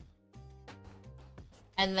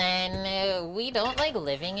 And then we don't like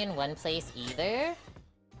living in one place either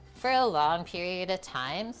for a long period of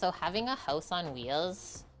time. So having a house on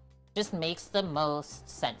wheels just makes the most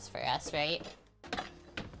sense for us, right?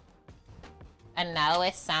 And now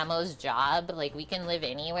with Samo's job, like, we can live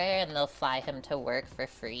anywhere and they'll fly him to work for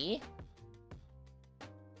free.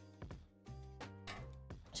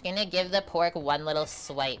 Just gonna give the pork one little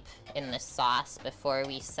swipe in the sauce before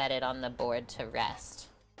we set it on the board to rest.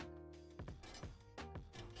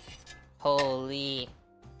 Holy.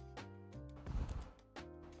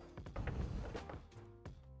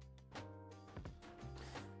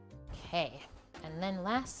 Okay, and then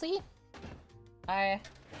lastly, our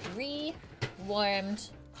re-warmed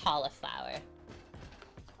cauliflower.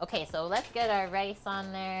 Okay, so let's get our rice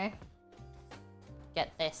on there.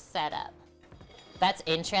 Get this set up. That's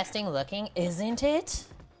interesting looking, isn't it?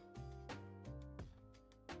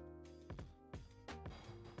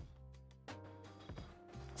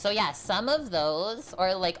 So yeah, some of those,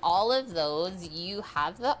 or like all of those, you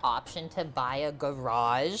have the option to buy a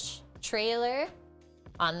garage trailer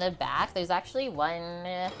on the back. There's actually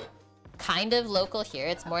one kind of local here.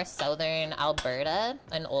 It's more southern Alberta,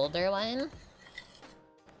 an older one.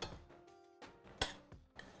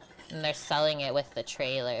 And they're selling it with the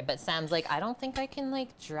trailer. But Sam's like, I don't think I can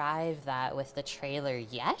like drive that with the trailer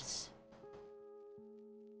yet.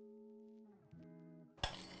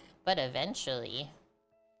 But eventually.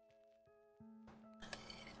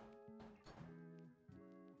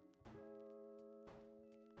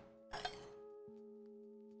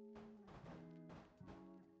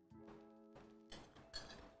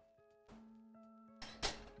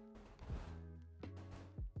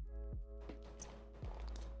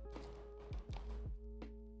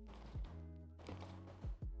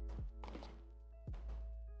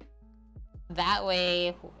 That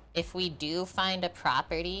way, if we do find a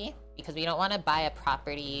property, because we don't want to buy a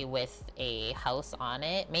property with a house on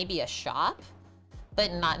it, maybe a shop,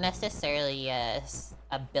 but not necessarily a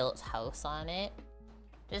built house on it.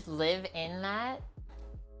 Just live in that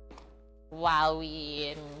while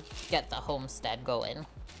we get the homestead going.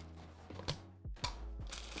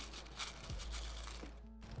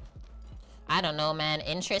 I don't know, man.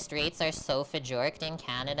 Interest rates are so fajorked in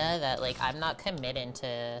Canada that, like, I'm not committing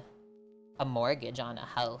to a mortgage on a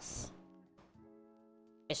house.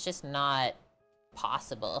 It's just not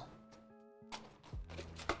possible.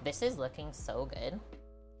 This is looking so good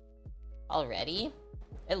already.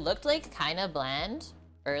 It looked like kind of bland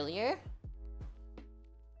earlier,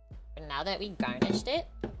 but now that we garnished it,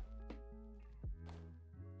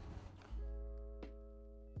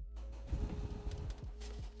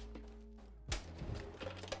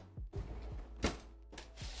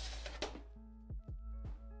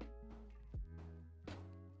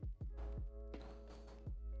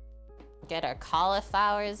 Get our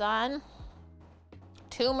cauliflowers on.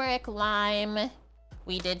 Turmeric, lime.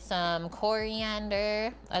 We did some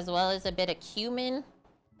coriander, as well as a bit of cumin.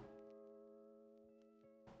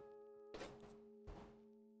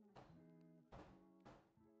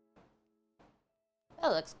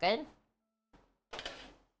 That looks good.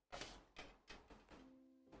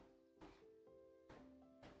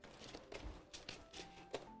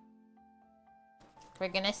 We're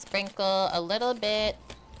gonna sprinkle a little bit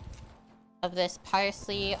of this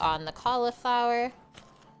parsley on the cauliflower.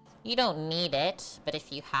 You don't need it, but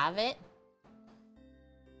if you have it.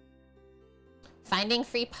 Finding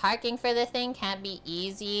free parking for the thing can't be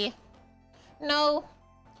easy. No,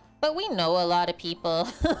 but we know a lot of people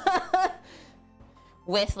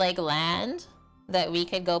with like land that we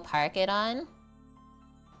could go park it on.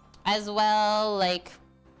 As well, like,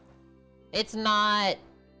 it's not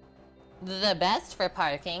the best for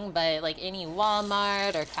parking, but like any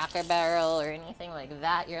Walmart or Cracker Barrel or anything like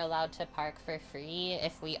that, you're allowed to park for free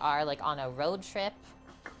if we are like on a road trip.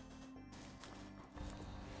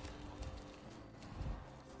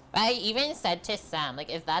 I even said to Sam,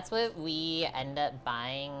 like, if that's what we end up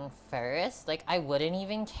buying first, like, I wouldn't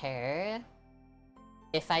even care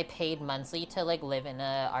if I paid monthly to like live in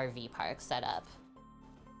a RV park setup.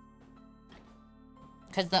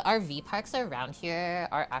 Because the RV parks around here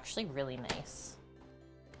are actually really nice.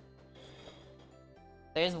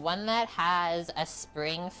 There's one that has a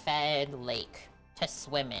spring-fed lake to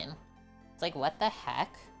swim in. It's like, what the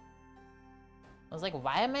heck? I was like,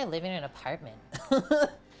 why am I living in an apartment?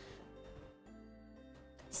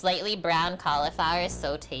 Slightly brown cauliflower is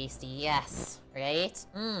so tasty. Yes, right?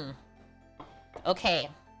 Okay.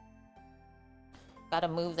 Gotta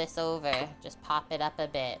move this over. Just pop it up a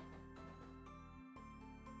bit.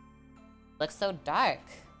 Looks so dark.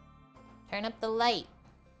 Turn up the light.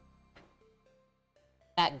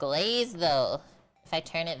 That glaze though, if I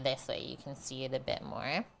turn it this way, you can see it a bit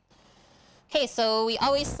more. Okay, so we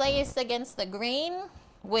always slice against the grain,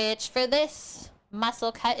 which for this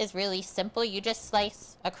mussel cut is really simple. You just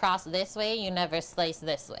slice across this way, you never slice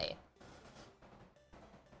this way.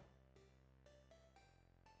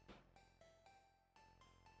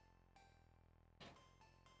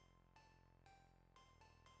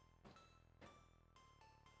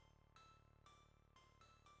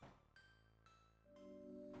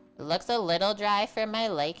 It looks a little dry for my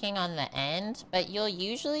liking on the end, but you'll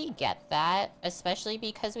usually get that, especially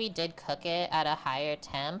because we did cook it at a higher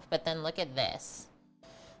temp. But then look at this.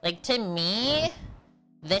 Like, to me,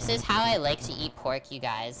 this is how I like to eat pork, you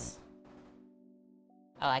guys.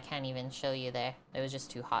 Oh, I can't even show you there. It was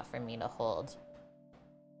just too hot for me to hold.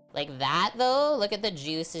 Like that, though, look at the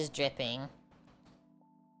juices dripping.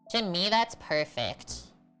 To me, that's perfect.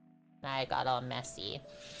 Now I got all messy.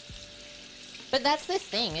 But that's the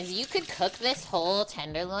thing, is you could cook this whole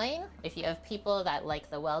tenderloin. If you have people that like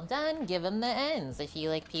the well done, give them the ends. If you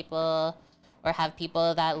like people, or have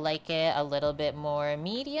people that like it a little bit more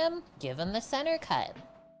medium, give them the center cut.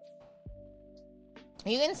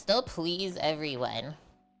 You can still please everyone.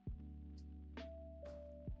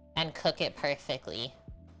 And cook it perfectly.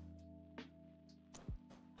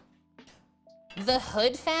 The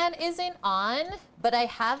hood fan isn't on, but I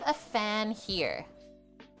have a fan here.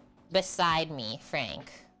 Beside me, Frank.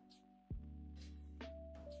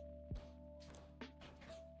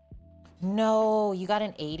 No, you got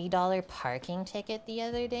an $80 parking ticket the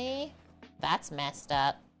other day? That's messed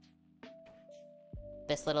up.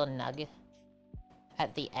 This little nug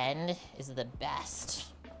at the end is the best.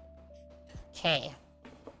 Okay.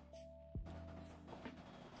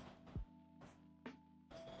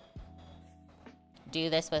 Do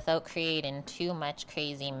this without creating too much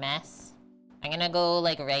crazy mess. I'm gonna go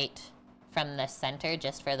like right from the center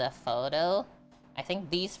just for the photo. I think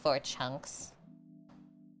these 4 chunks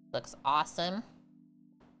looks awesome.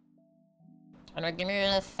 And we're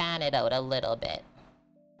gonna fan it out a little bit.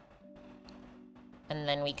 And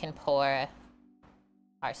then we can pour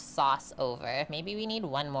our sauce over. Maybe we need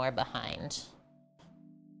one more behind.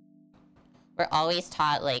 We're always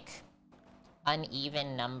taught like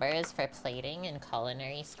uneven numbers for plating in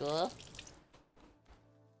culinary school.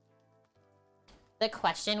 The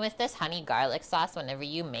question with this honey garlic sauce whenever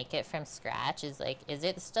you make it from scratch is like, is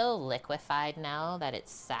it still liquefied now that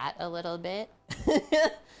it's sat a little bit? You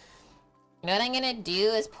know what I'm gonna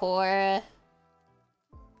do is pour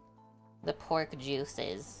the pork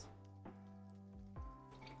juices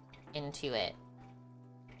into it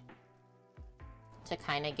to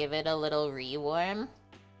kind of give it a little rewarm.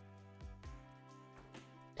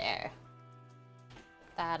 There.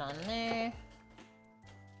 Put that on there.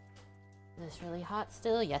 Is this really hot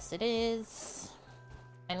still? Yes, it is.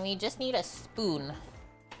 And we just need a spoon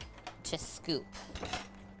to scoop.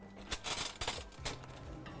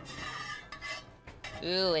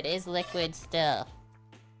 Ooh, it is liquid still.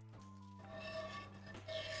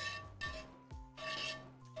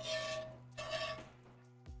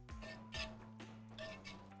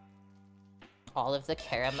 All of the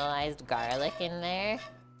caramelized garlic in there.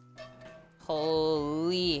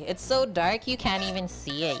 Holy, it's so dark you can't even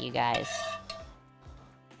see it, you guys.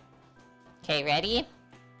 Okay, ready?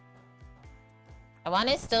 I want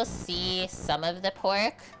to still see some of the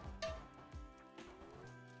pork.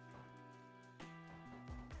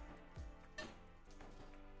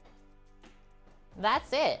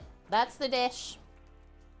 That's it. That's the dish.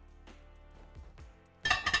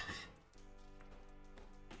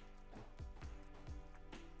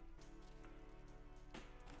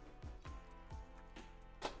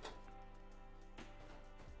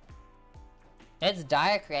 It's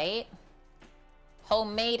dark, right?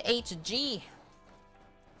 Homemade HG.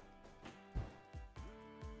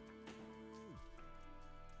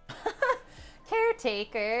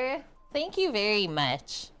 Caretaker, thank you very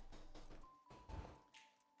much.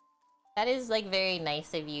 That is like very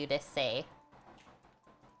nice of you to say.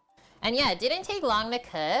 And yeah, it didn't take long to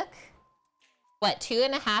cook. What,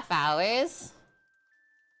 2.5 hours?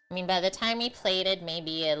 I mean, by the time we plated,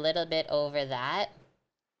 maybe a little bit over that.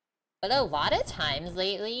 But a lot of times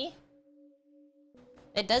lately,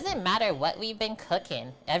 it doesn't matter what we've been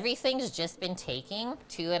cooking. Everything's just been taking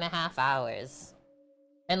 2.5 hours.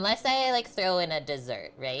 Unless I like throw in a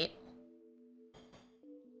dessert, right?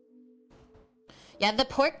 Yeah, the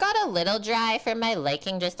pork got a little dry for my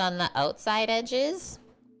liking just on the outside edges.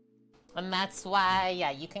 And that's why,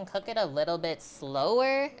 yeah, you can cook it a little bit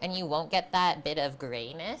slower and you won't get that bit of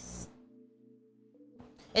grayness.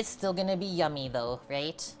 It's still gonna be yummy though,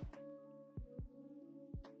 right?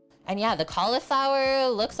 And yeah, the cauliflower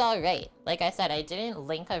looks alright. Like I said, I didn't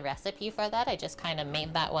link a recipe for that. I just kind of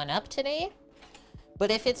made that one up today. But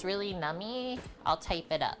if it's really nummy, I'll type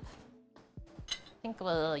it up. I think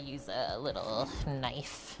we'll use a little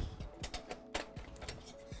knife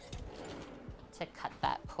to cut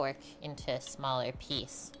that pork into a smaller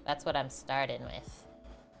piece. That's what I'm starting with.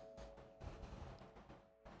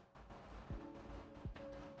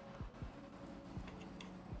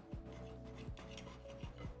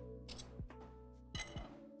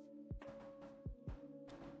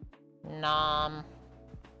 Nom.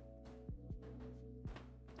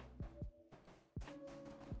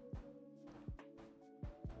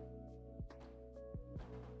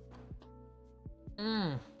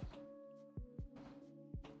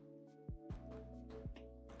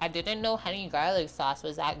 I didn't know honey garlic sauce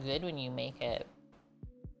was that good when you make it.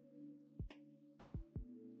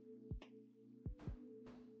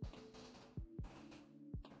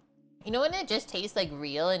 You know when it just tastes like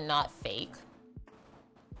real and not fake?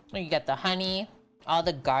 You get the honey, all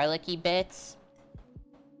the garlicky bits.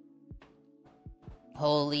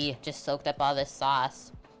 Holy, just soaked up all this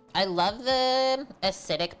sauce. I love the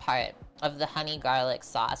acidic part of the honey garlic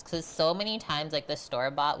sauce because so many times like the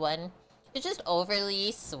store-bought one, it's just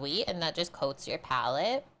overly sweet and that just coats your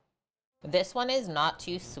palate. This one is not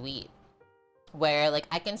too sweet, where like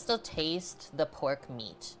I can still taste the pork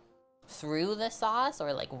meat through the sauce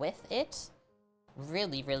or like with it.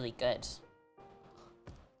 Really, really good.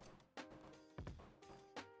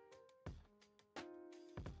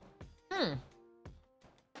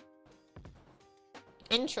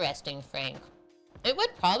 Interesting, Frank. It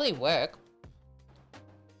would probably work.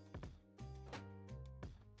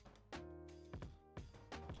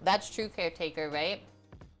 That's true, caretaker, right?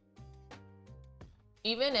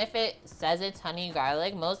 Even if it says it's honey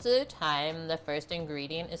garlic, most of the time the first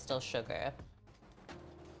ingredient is still sugar.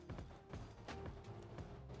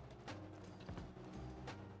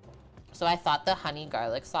 So I thought the honey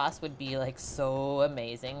garlic sauce would be like so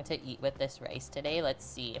amazing to eat with this rice today. Let's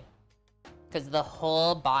see. Because the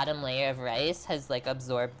whole bottom layer of rice has like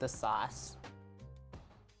absorbed the sauce.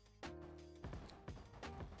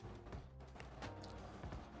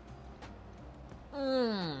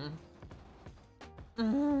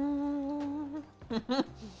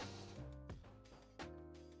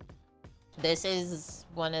 This is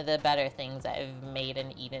one of the better things I've made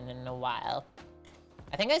and eaten in a while.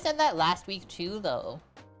 I think I said that last week too, though.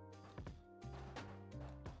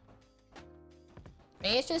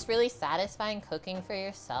 Maybe it's just really satisfying cooking for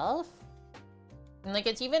yourself. And like,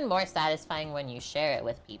 it's even more satisfying when you share it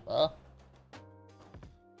with people.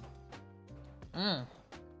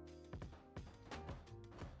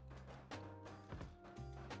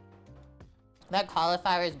 That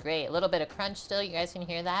cauliflower is great. A little bit of crunch still. You guys can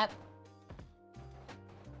hear that?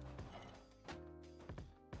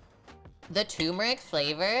 The turmeric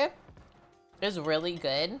flavor is really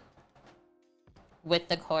good with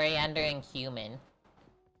the coriander and cumin.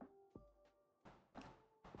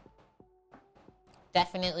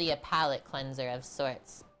 Definitely a palate cleanser of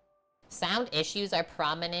sorts. Sound issues are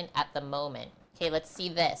prominent at the moment. Okay, let's see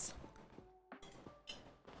this.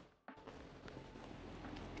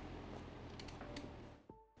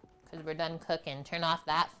 Because we're done cooking. Turn off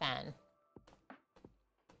that fan.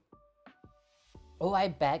 Oh, I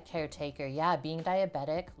bet, caretaker. Yeah, being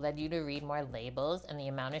diabetic led you to read more labels and the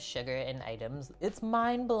amount of sugar in items. It's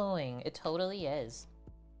mind-blowing. It totally is.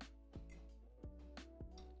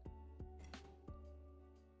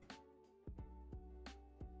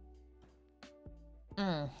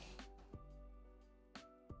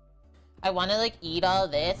 I want to like eat all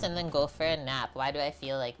this and then go for a nap. Why do I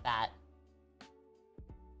feel like that?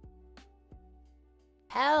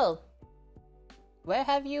 Hell, where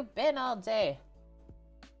have you been all day?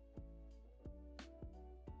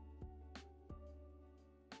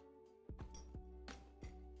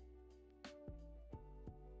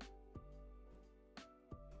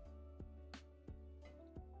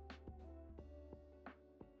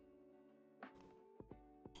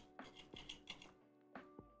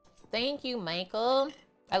 Thank you, Michael.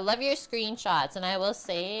 I love your screenshots, and I will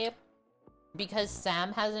say, because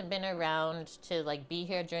Sam hasn't been around to like be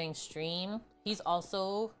here during stream, he's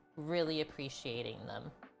also really appreciating them.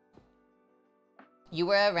 You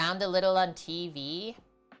were around a little on TV?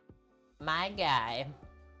 My guy.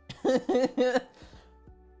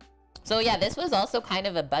 So yeah, this was also kind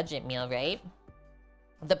of a budget meal, right?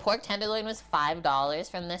 The pork tenderloin was $5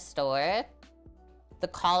 from the store. The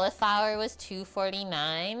cauliflower was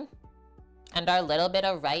 $2.49. And our little bit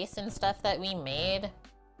of rice and stuff that we made,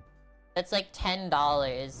 that's like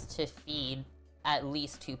 $10 to feed at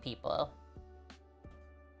least 2 people.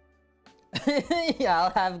 Yeah, I'll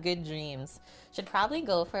have good dreams. Should probably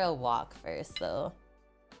go for a walk first, though.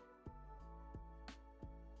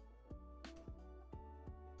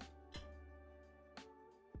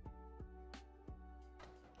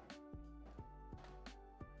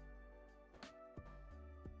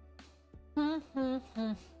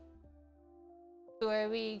 Who are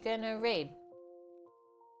we gonna raid?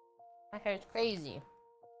 My hair's crazy.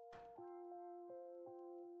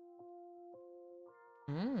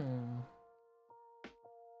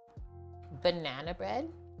 Banana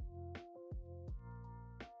bread?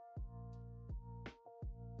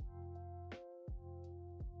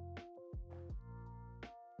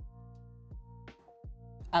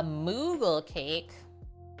 A Moogle cake?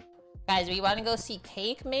 Guys, we want to go see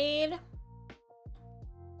Cake Made?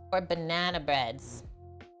 Or banana breads?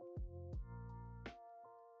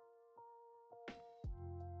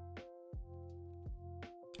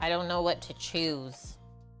 I don't know what to choose.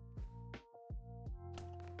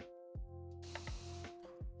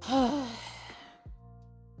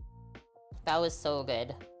 That was so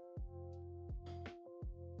good.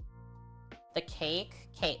 The cake?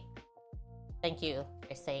 Cake. Thank you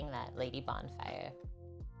for saying that, Lady Bonfire.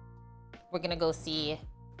 We're gonna go see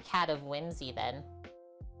Cat of Whimsy then.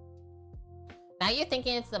 Now you're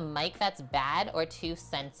thinking it's the mic that's bad or too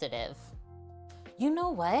sensitive. You know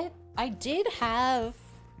what? I did have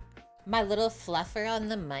my little fluffer on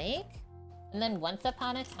the mic, and then once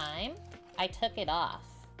upon a time, I took it off.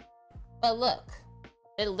 But look,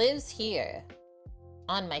 it lives here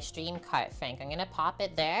on my stream cart, Frank. I'm gonna pop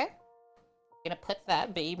it there. I'm gonna put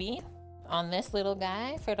that baby on this little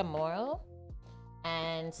guy for tomorrow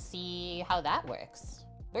and see how that works.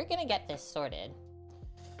 We're gonna get this sorted.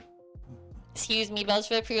 Excuse me, bells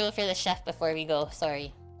for approval for the chef before we go,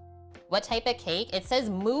 sorry. What type of cake? It says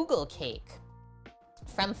Moogle cake.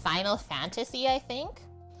 From Final Fantasy, I think.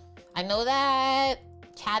 I know that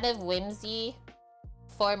Cat of Whimsy,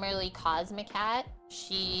 formerly Cosmicat,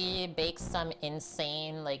 she bakes some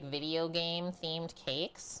insane like video game themed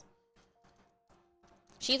cakes.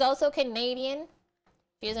 She's also Canadian.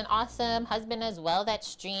 She has an awesome husband as well that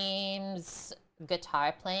streams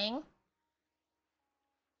guitar playing.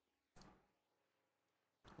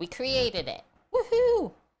 We created it.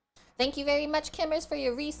 Woohoo! Thank you very much, Kimmers, for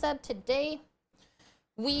your resub today.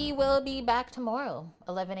 We will be back tomorrow,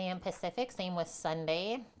 11 a.m. Pacific, same with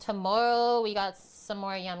Sunday. Tomorrow, we got some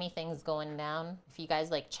more yummy things going down. If you guys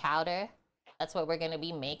like chowder, that's what we're going to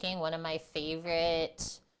be making. One of my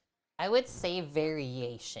favorite, I would say,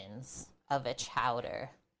 variations of a chowder.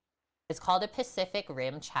 It's called a Pacific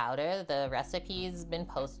Rim chowder. The recipe's been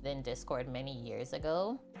posted in Discord many years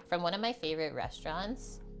ago from one of my favorite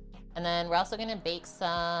restaurants. And then we're also gonna bake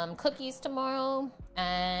some cookies tomorrow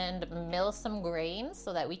and mill some grains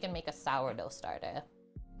so that we can make a sourdough starter.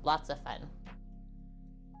 Lots of fun.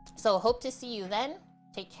 So hope to see you then.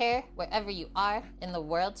 Take care wherever you are in the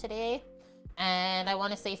world today. And I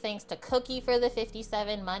want to say thanks to Cookie for the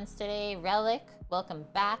 57 months today. Relic, welcome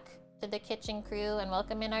back to the kitchen crew, and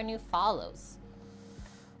welcome in our new follows.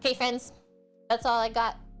 Okay, friends, that's all I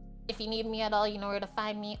got. If you need me at all, you know where to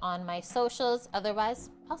find me on my socials. Otherwise,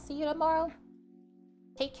 I'll see you tomorrow.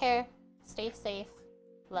 Take care. Stay safe.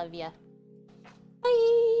 Love ya.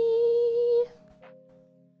 Bye.